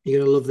 1. You're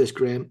going to love this,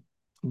 Graham.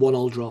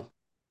 1-1 draw.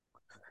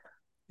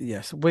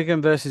 Yes,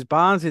 Wigan versus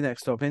Barnsley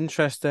next up.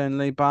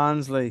 Interestingly,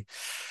 Barnsley.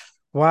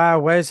 Wow,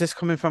 where's this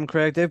coming from,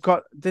 Craig? They've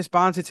got this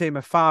Barnsley team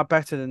are far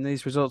better than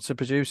these results are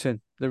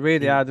producing. They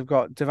really Yeah. are. They've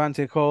got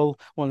Devante Cole,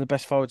 one of the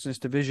best forwards in this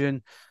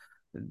division.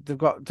 They've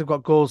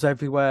got goals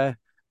everywhere.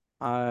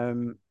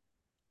 Um,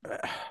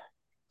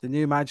 the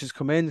new managers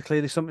come in.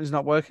 Clearly, something's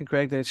not working,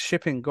 Craig. They're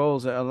shipping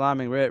goals at an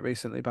alarming rate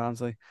recently,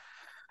 Barnsley.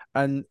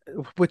 And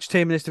which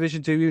team in this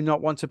division do you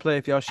not want to play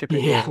if you're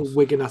shipping Yeah. goals?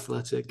 Wigan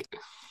Athletic.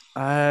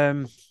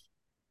 Um,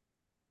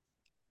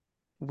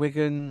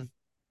 Wigan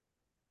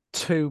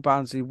 2,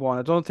 Barnsley 1.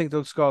 I don't think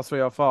they'll score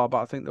 3 or 4, but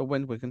I think they'll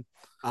win Wigan.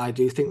 I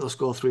do think they'll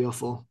score 3 or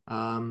 4.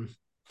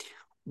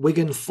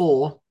 Wigan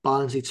 4,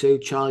 Barnsley 2,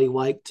 Charlie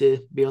White to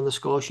be on the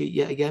score sheet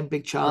yet again.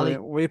 Big Charlie.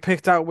 We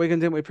picked out Wigan,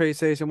 didn't we,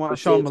 pre-season? What We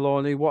Sean did.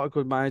 Maloney, what a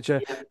good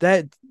manager.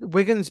 Yeah.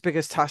 Wigan's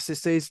biggest task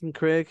this season,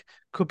 Craig,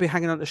 could be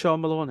hanging on to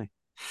Sean Maloney.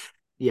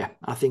 Yeah.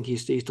 I think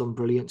he's done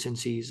brilliant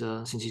since he's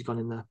gone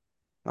in there.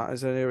 That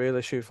is a real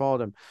issue for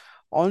them.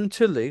 On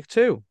to League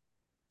Two.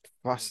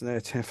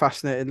 Fascinating,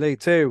 fascinating League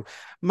Two.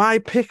 My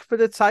pick for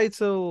the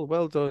title.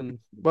 Well done,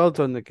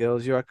 the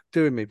girls. You are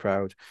doing me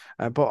proud.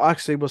 But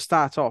actually, we'll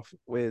start off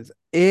with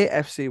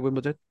AFC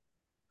Wimbledon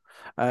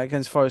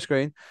against Forest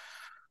Green.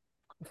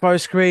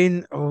 Forest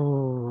Green,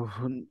 oh,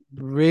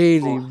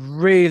 really, Oh,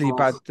 really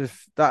bad. oh,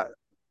 That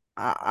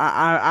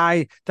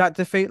that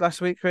defeat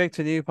last week, Craig,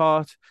 to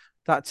Newport.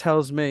 That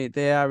tells me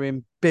they are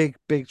in big,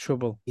 big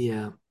trouble.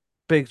 yeah,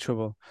 Big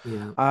trouble.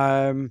 yeah.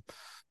 Um,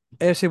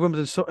 AFC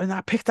Wimbledon, and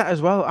I picked that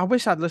as well. I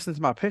wish I'd listened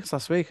to my picks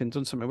last week and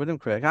done something with them,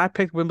 Craig. I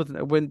picked Wimbledon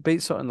to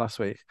beat Sutton last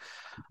week.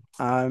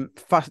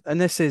 Fast, and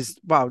this is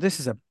wow.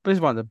 This is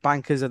one of the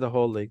bankers of the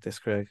whole league. This,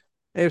 Craig.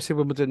 AFC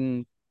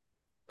Wimbledon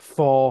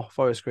 4,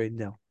 Forest Green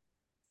nil.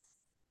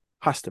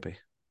 Has to be.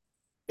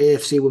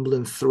 AFC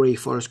Wimbledon 3,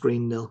 Forest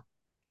Green 0.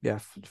 Yeah,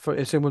 for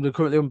AFC Wimbledon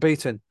currently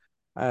unbeaten.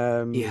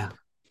 Um, Yeah,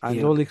 and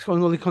yeah.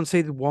 only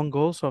conceded 1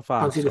 goal so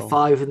far. Conceded So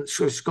 5 and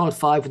scored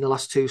 5 in the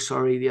last 2.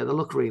 Sorry, yeah, they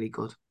look really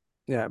good.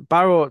 yeah,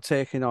 Barrow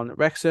taking on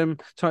Wrexham.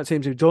 Two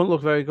teams who don't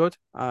look very good.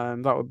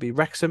 That would be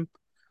Wrexham.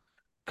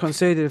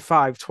 Conceded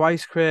 5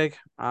 twice, Craig.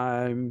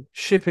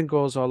 Shipping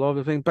goals all over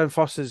the thing. Ben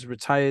Foster's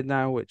retired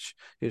now, which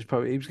I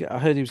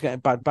heard he was getting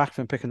bad back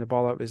from picking the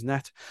ball out of his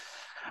net.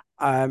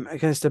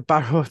 Against a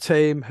Barrow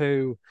team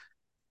who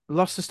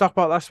lost to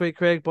Stockport last week,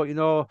 Craig, but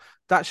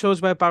that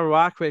shows where Barrow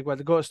are, Craig, where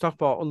they go to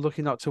Stockport,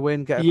 unlucky not to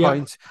win, get a Yeah.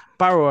 point.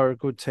 Barrow are a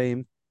good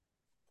team.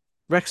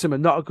 Wrexham are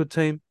not a good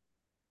team.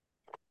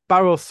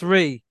 Barrow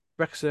 3,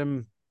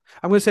 Wrexham.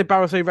 I'm going to say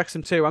Barrow 3,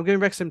 Wrexham 2. I'm going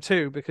Wrexham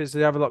 2 because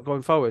they have a lot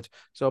going forward.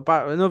 So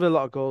another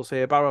lot of goals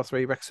here. Barrow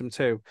 3, Wrexham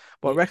 2.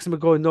 But Wrexham are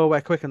going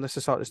nowhere quick unless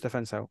they sort this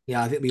defence out. Yeah,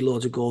 I think there'll be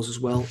loads of goals as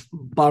well.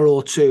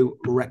 Barrow 2,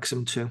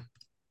 Wrexham 2.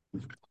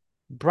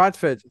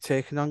 Bradford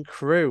taking on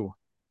Crewe.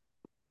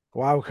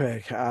 Wow,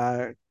 Craig.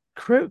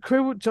 Crewe, do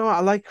you know what?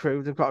 I like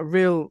Crewe. They've got a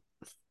real,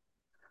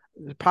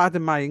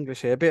 pardon my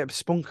English here, a bit of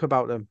spunk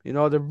about them. They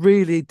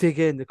really dig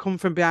in. They come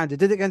from behind. They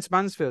did it against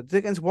Mansfield. They did it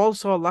against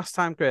Walsall last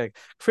time, Craig.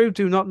 Crewe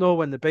do not know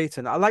when they're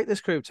beaten. I like this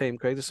Crewe team,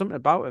 Craig. There's something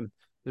about them.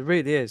 There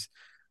really is.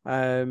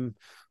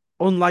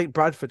 Unlike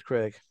Bradford,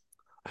 Craig.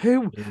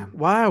 Who? Yeah,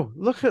 Wow!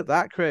 Look at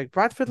that, Craig.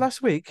 Bradford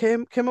last week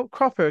came up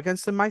cropper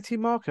against the mighty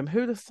Markham.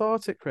 Who'd have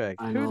thought it, Craig?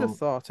 I Who'd have know.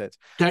 thought it?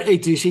 Hey,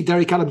 do you see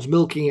Derek Adams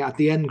milking it at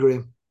the end,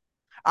 Graham?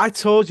 I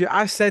told you.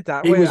 I said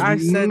that. He Wait, was I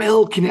said.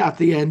 milking it at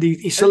the end.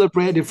 He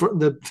celebrated in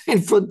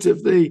front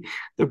of the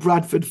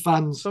Bradford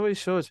fans. So he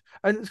should,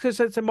 and it's because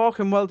it's a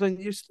Morecambe. Well done.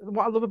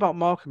 What I love about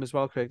Morecambe as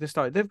well, Craig. This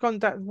story, they've gone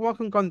down.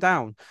 Morecambe gone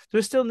down. There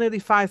was still nearly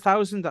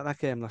 5,000 at that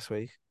game last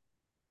week.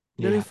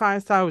 Nearly Yeah,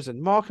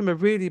 5,000. Morecambe are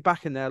really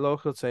backing their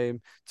local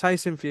team,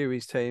 Tyson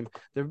Fury's team.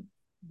 They're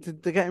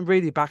they're getting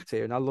really backed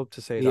here, and I love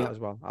to see that yeah, as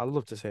well. I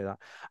love to see that.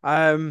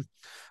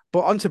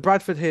 But on to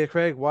Bradford here,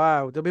 Craig.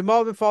 Wow, there'll be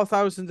more than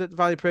 4,000 at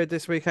Valley Parade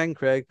this weekend,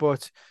 Craig.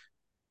 But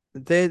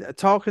they're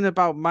talking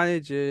about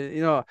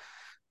manager.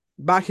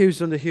 Mark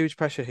Hughes under huge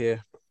pressure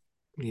here.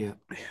 yeah.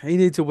 He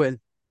needs to win.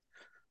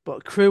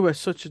 But Crewe are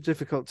such a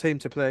difficult team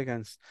to play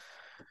against.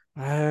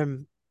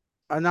 And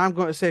I'm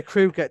going to say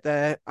Crewe get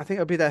there. I think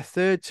it'll be their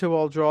third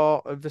 2-2 draw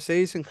of the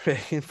season, Craig,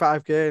 in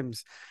 5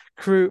 games.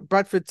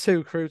 Bradford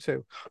 2, Crewe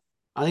 2.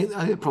 I think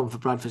the problem for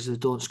Bradford is they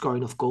don't score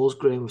enough goals.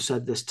 Graham have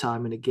said this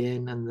time and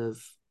again, and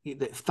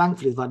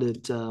thankfully they've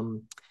added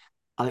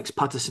Alex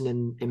Patterson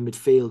in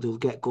midfield who'll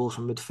get goals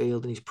from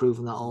midfield, and he's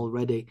proven that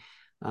already.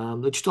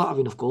 They just don't have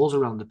enough goals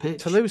around the To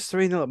pitch. lose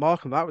 3-0 at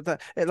Morecambe, I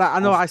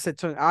know Awful, I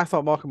said I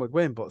thought Morecambe would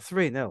win, but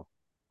 3-0.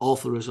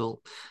 awful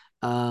result.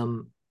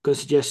 Going to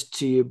suggest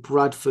to you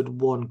Bradford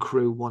 1,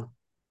 Crew 1.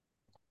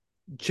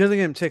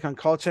 Gillingham take on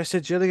Colchester.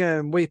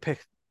 Gillingham, we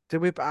picked.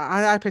 Did we?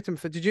 I picked them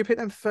for. Did you pick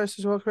them first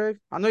as well, Craig?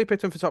 I know you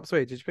picked them for top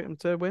three. Did you pick them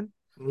to win?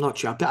 I'm not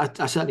sure. I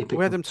certainly We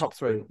picked had them them top top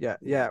three. three. Yeah,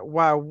 yeah.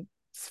 Wow.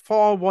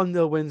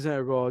 4-1-0 wins in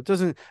a row.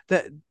 Doesn't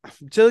that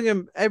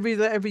Gillingham every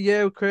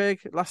year, Craig?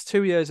 Last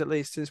 2 years at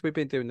least since we've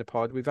been doing the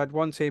pod, we've had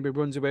one team who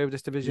runs away with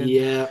this division.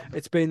 Yeah.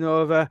 It's been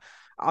over.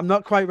 I'm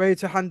not quite ready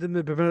to hand them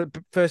the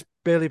first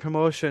Bailey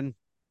promotion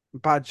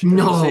badge of the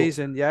No.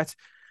 season yet.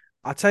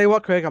 I'll tell you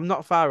what, Craig, I'm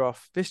not far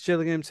off. This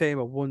Gillingham team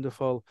are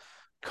wonderful.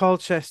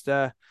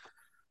 Colchester,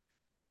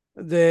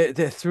 they're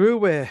through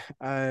with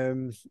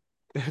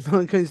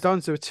Milton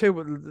Dons. There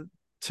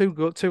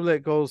were two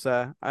late goals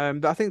there.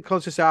 But I think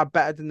Colchester are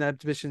better than their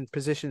division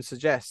position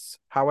suggests.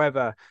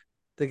 However,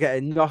 they're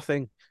getting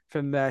nothing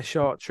from their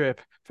short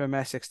trip from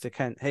Essex to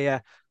Kent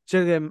here.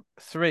 Gillingham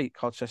 3,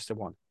 Colchester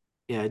 1.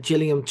 Yeah,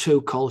 Gillingham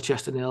 2,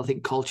 Colchester 0. I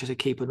think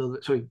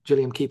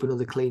Gillingham keep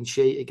another clean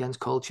sheet against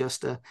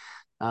Colchester.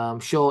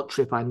 Short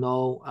trip, I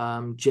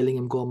know.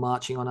 Gillingham go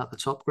marching on at the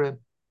top, Graham.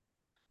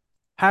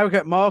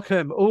 Harrogate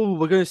Morecambe. Oh,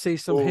 we're going to see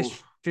some Oh,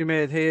 history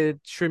made here.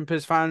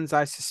 Shrimpers fans,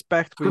 I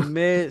suspect we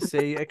may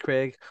see a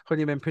Craig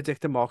Honeyman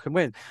predict a Morecambe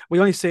win. We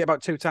only see it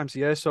about 2 times a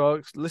year,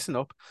 so listen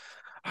up.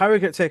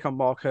 Harrogate take on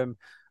Morecambe.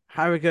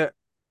 Harrogate,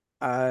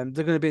 they're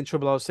going to be in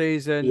trouble all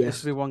season. This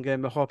yes. will be one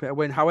game they're hoping to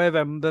win.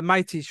 However, the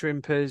mighty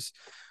Shrimpers,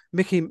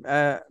 Mickey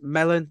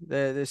Mellon,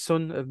 the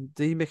son of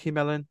the Mickey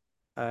Mellon,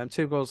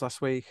 2 goals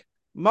last week.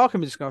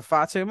 Morecambe is just going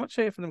far too much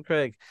here for them,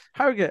 Craig.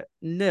 Harrogate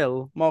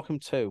 0, Morecambe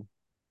 2.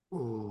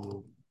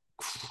 Oh,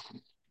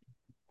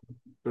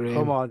 Come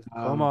Graham. on,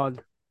 come on.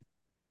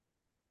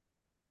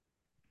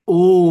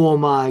 Oh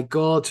my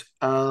God.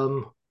 I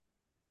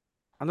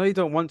know you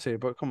don't want to,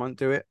 but come on,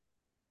 do it.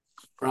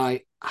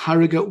 Right.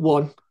 Harrogate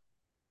 1,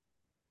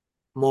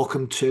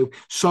 Morecambe 2.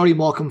 Sorry,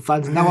 Morecambe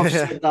fans. Now I've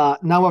said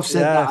that. Now I've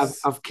said that. I've,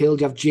 Yes. I've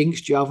killed you. I've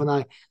jinxed you, haven't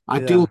I? I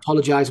do Yeah.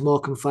 apologise,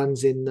 Morecambe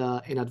fans, in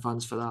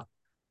advance for that.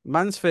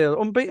 Mansfield,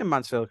 unbeaten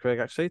Mansfield, Craig,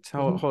 actually, to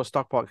Mhm. host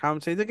Stockport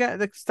County.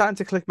 They're starting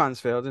to click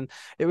Mansfield. And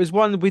it was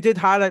one we did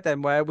highlight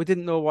them where we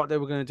didn't know what they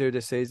were going to do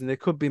this season. They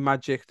could be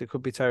magic, they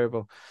could be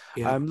terrible.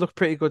 Yeah. Look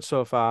pretty good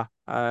so far.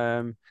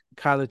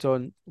 Kyler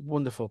Dunn,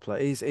 wonderful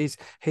play.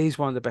 He's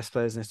one of the best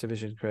players in this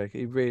division, Craig.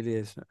 He really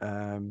is.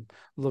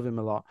 Love him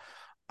a lot.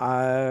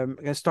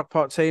 Against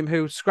Stockport team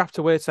who scrapped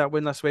away to that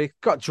win last week.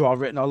 Got draw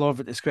written all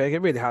over this, Craig.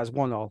 It really has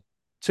 1-1.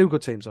 Two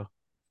good teams though.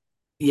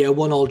 Yeah,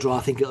 1-1 draw. I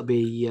think it'll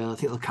be. I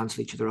think they'll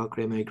cancel each other out,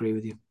 Graham. I agree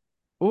with you.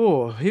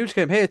 Oh, huge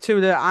game here.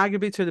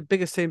 Arguably two of the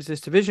biggest teams in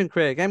this division,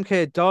 Craig.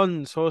 MK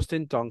Dons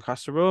hosting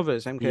Doncaster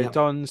Rovers. MK Yeah.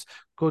 Dons,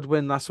 good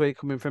win last week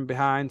coming from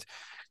behind.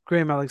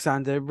 Graham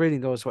Alexander really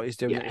knows what he's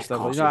doing Yeah, at this of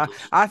level. course it does.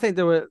 I think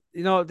they were,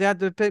 they had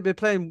they're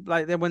playing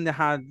like they when they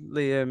had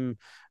Liam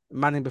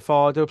Manning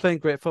before. They were playing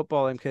great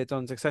football, MK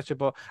Dons, etc.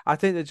 But I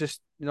think they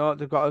just,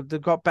 they've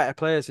got better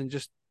players and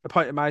just a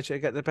point of manager to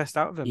get the best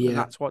out of them, and Yeah.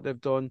 that's what they've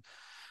done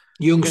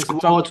Young against the Don.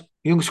 squad,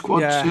 young squad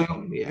Yeah,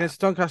 too. Yeah. against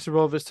the Doncaster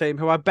Rovers team,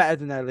 who are better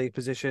than their league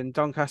position.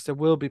 Doncaster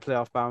will be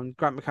playoff bound.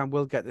 Grant McCann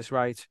will get this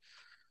right.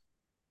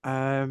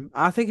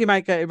 I think he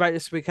might get it right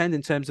this weekend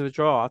in terms of a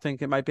draw. I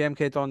think it might be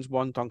MK Dons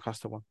one,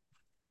 Doncaster one.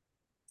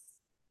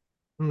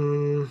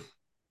 Mm,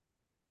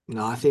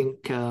 no, I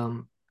think.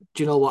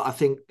 Do you know what? I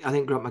think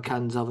Grant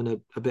McCann's having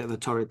a bit of a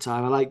torrid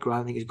time. I like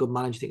Grant. I think he's a good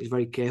manager. I think he's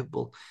very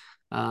capable.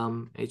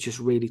 It's just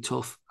really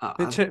tough.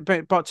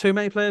 Brought too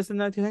many players in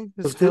there. Do you think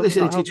it's Listen, not it's,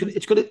 it's, helping?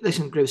 it's good.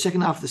 Listen, Graham,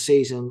 second half of the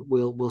season,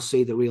 we'll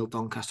see the real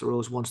Doncaster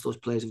Rose once those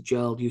players have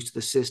gelled, used to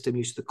the system,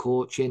 used to the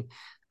coaching.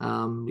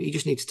 He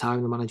just needs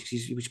time, the manager,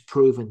 because he was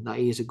proven that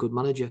he is a good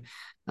manager.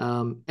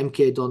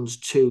 MK Dons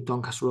 2,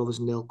 Doncaster Rovers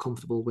 0,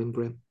 comfortable win,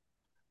 Graham.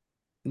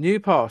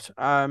 Newport,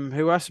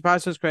 who I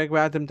surprised us, Greg. We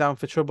had them down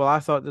for trouble. I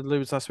thought they'd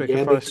lose last week at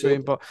Yeah, me Forest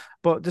Green, too.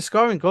 but the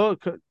scoring goal,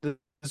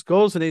 there's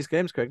goals in these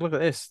games, Greg. Look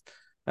at this.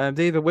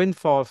 They either win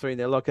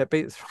 4-3-0 or get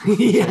beat 3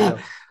 Yeah, 0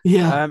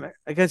 yeah.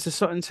 against the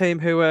Sutton team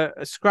who are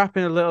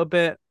scrapping a little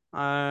bit. They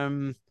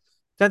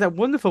had a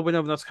wonderful win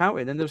over Notts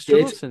County, and then they've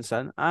struggled Did. since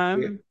then. Yeah.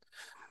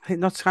 I think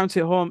Notts County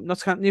at home.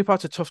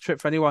 Newport's a tough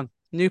trip for anyone.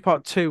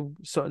 Newport 2,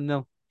 Sutton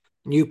 0.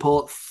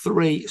 Newport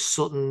 3,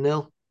 Sutton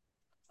 0.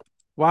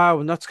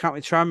 Wow, Notts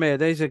County Tranmere.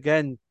 These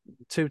again,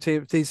 two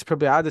teams. These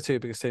probably are the two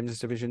biggest teams in this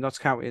division. Notts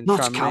County and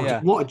Notts County,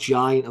 Tranmere. what a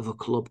giant of a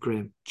club,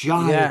 Graham.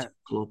 Giant Yeah, of a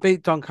club.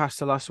 beat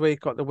Doncaster last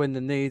week. Got the win they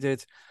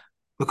needed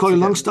Macaulay to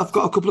get. Longstaff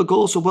got a couple of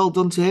goals, so well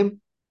done to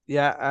him.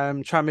 Yeah,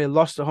 Tranmere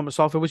lost at home at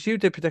Salford, which you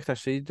did predict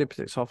actually. You did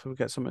predict Salford would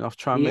get something off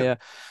Yep, Tranmere.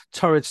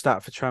 Torrid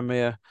start for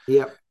Tranmere.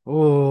 yep.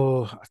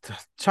 Oh,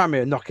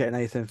 Tranmere are not getting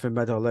anything from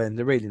Meadow Lane.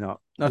 They're really not.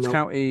 Notts No.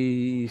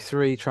 County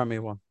 3, Tranmere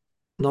 1.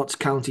 Notts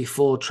County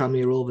 4,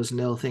 Tranmere Rovers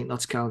 0. I think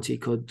Notts County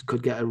could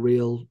get a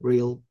real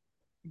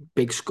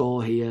big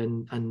score here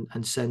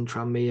and send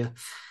Tranmere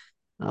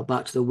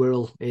back to the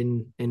Wirral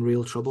in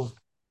real trouble.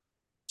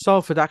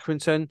 Salford,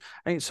 Accrington.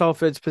 I think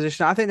Salford's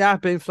position. I think they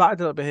have been flattered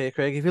a little bit here,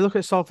 Craig. If you look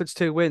at Salford's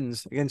two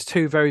wins against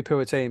two very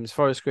poor teams,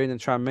 Forest Green and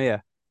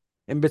Tranmere,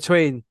 in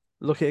between,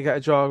 looking to get a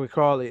draw with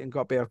Crawley and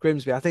got beat off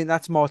Grimsby. I think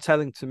that's more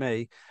telling to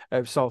me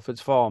of Salford's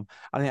form.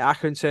 I think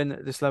Accrington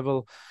at this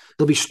level,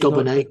 They'll be you know,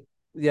 stubborn, eh?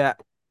 yeah,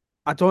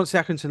 I don't see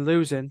Accrington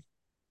losing.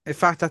 In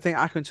fact, I think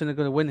Accrington are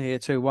going to win here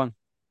 2-1.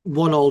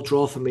 1-1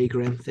 draw for me,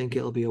 Graham. I think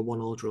it'll be a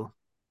 1-1 draw.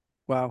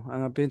 Wow,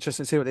 and I'd be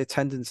interested to see what the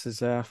attendance is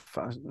there.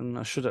 And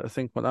I should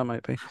think what that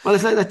might be. Well,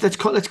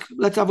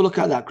 let's have a look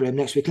at that, Graham,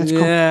 next week. Let's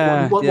compare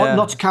Yeah, what yeah.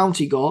 Notts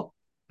County got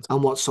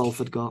and what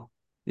Salford got.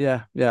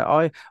 Yeah,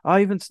 yeah.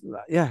 I even,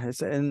 yeah,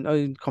 it's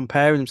in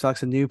comparing themselves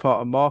to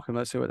Newport and Morecambe.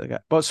 Let's see what they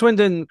get. But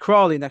Swindon,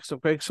 Crawley next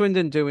up, Greg.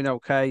 Swindon doing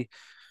okay.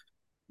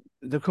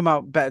 They've come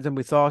out better than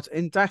we thought.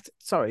 In fact,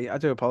 sorry, I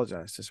do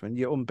apologise to Swindon.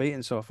 You're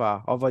unbeaten so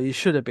far. Although you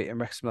should have beaten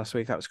Wrexham last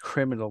week. That was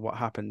criminal what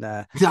happened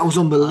there. That was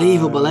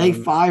unbelievable, eh?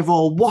 Um,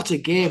 5-all. What a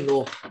game,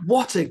 though.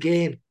 What a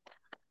game.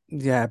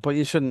 yeah, but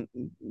you shouldn't.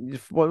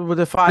 What were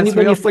the When five you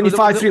three when you up? when you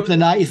 5-3 up in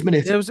the 90th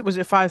minute. Yeah, was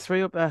it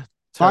 5-3 up there?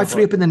 5-3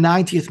 Terrible. up in the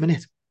 90th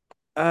minute.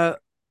 Uh,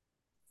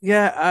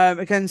 yeah.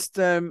 Against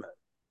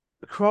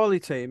Crawley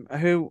team,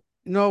 who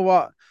you know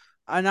what,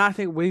 and I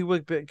think we were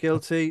a bit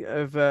guilty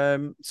of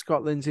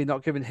Scott Lindsay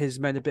not giving his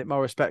men a bit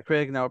more respect.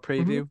 Craig, in our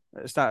Mm-hmm. preview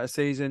at the start of the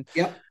season,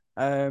 Yep.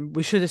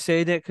 we should have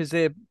seen it because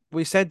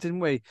we said,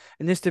 didn't we,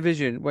 in this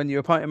division when you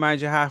appoint a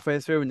manager halfway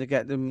through and they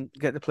get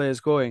the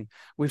players going,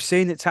 we've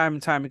seen it time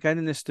and time again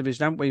in this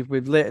division, haven't we?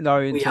 With Leighton We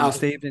Orient and have.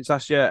 Stevenage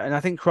last year, and I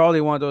think Crawley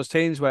one of those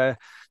teams where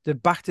they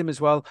backed him as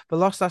well. They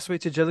lost last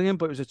week to Gillingham,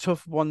 but it was a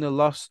tough 1-0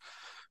 loss.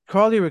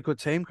 Crawley are a good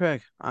team,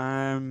 Craig.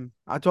 I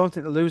don't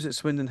think they'll lose at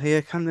Swindon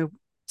here. Can they?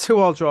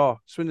 2-2 draw.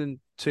 Swindon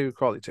 2,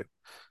 Crawley 2.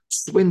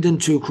 Swindon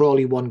 2,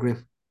 Crawley 1,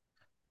 Graham.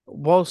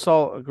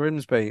 Walsall,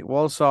 Grimsby.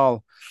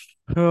 Walsall,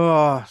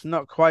 oh,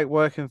 not quite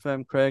working for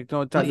them, Craig. No,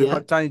 Not they've got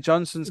yet. Danny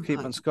Johnson's keep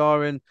on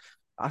scoring.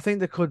 I think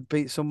they could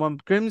beat someone.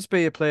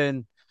 Grimsby are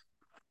playing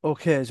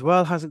okay as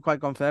well. Hasn't quite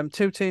gone for them.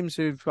 Two teams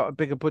who've got a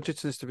bigger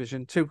budget in this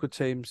division. Two good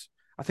teams.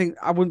 I think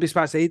I wouldn't be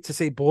surprised to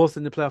see both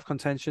in the playoff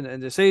contention in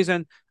the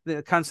season.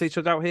 They can see each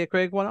other out here,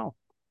 Craig. 1-0.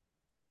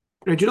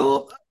 Do you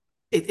know,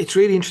 it's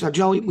really interesting. Do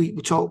you know, we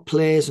talk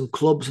players and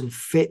clubs and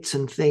fits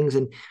and things,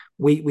 and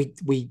we've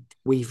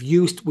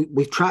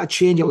tried to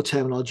change our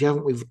terminology,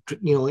 haven't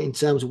we? In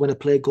terms of when a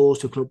player goes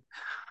to a club.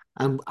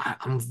 I'm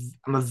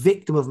a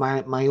victim of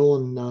my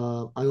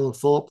own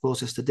thought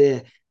process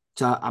today.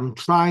 So I'm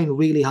trying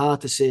really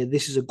hard to say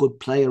this is a good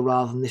player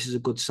rather than this is a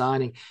good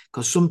signing,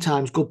 because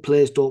sometimes good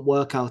players don't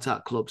work out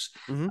at clubs.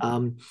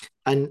 Mm-hmm.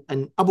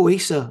 And Abu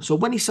Issa, so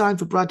when he signed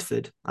for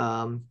Bradford,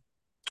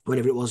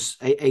 whenever it was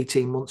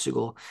 18 months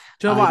ago,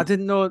 Do you know what? I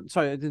didn't know.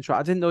 Sorry, I didn't try.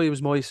 I didn't know he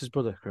was Moise's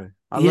brother, Craig.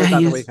 I yeah, learned that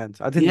he in the is. weekend.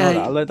 I didn't know Yeah,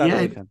 that. I learned that in the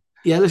yeah, weekend.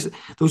 yeah. Listen,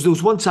 there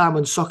was one time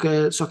on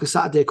Soccer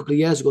Saturday a couple of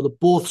years ago, they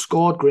both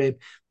scored, Graham,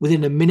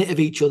 within a minute of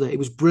each other. It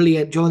was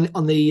brilliant. Do you know,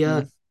 on the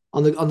Mm,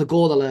 on the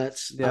goal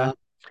alerts. yeah.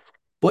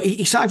 But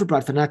he signed for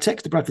Bradford, and I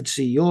texted Bradford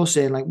CEO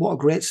saying, like, what a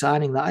great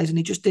signing that is. And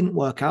he just didn't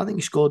work out. I think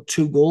he scored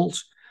 2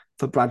 goals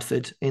for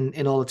Bradford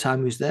in all the time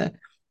he was there.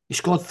 He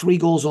scored 3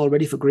 goals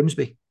already for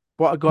Grimsby.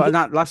 What a goal! And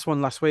that last one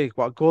last week,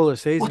 what a goal of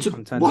season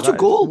contender What a that is!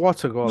 goal!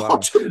 What a goal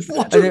that was!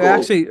 What And a it goal!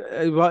 actually,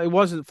 it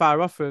wasn't far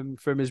off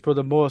from his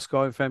brother Mo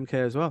scoring for MK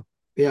as well.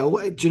 Yeah,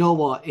 do you know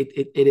what?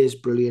 It is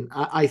brilliant.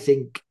 I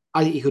think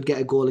he could get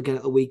a goal again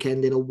at the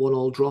weekend in a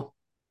 1-1 draw.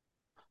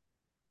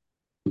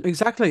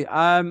 Exactly.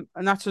 And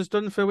that's us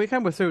done for the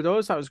weekend. We're through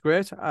those. That was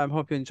great.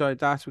 Hope you enjoyed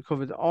that. We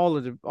covered all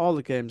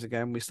the games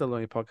again. We still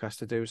only podcast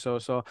to do.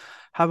 So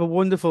have a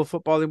wonderful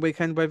footballing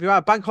weekend wherever you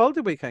are. Bank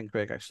holiday weekend,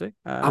 Craig, actually.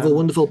 Have a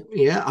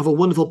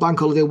wonderful bank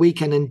holiday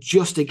weekend. And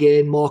just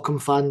again, Morecambe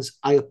fans,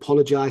 I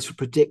apologise for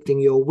predicting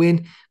your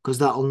win because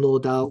that'll no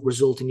doubt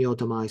result in your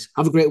demise.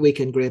 Have a great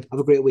weekend, Graham. Have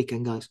a great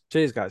weekend, guys.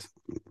 Cheers, guys.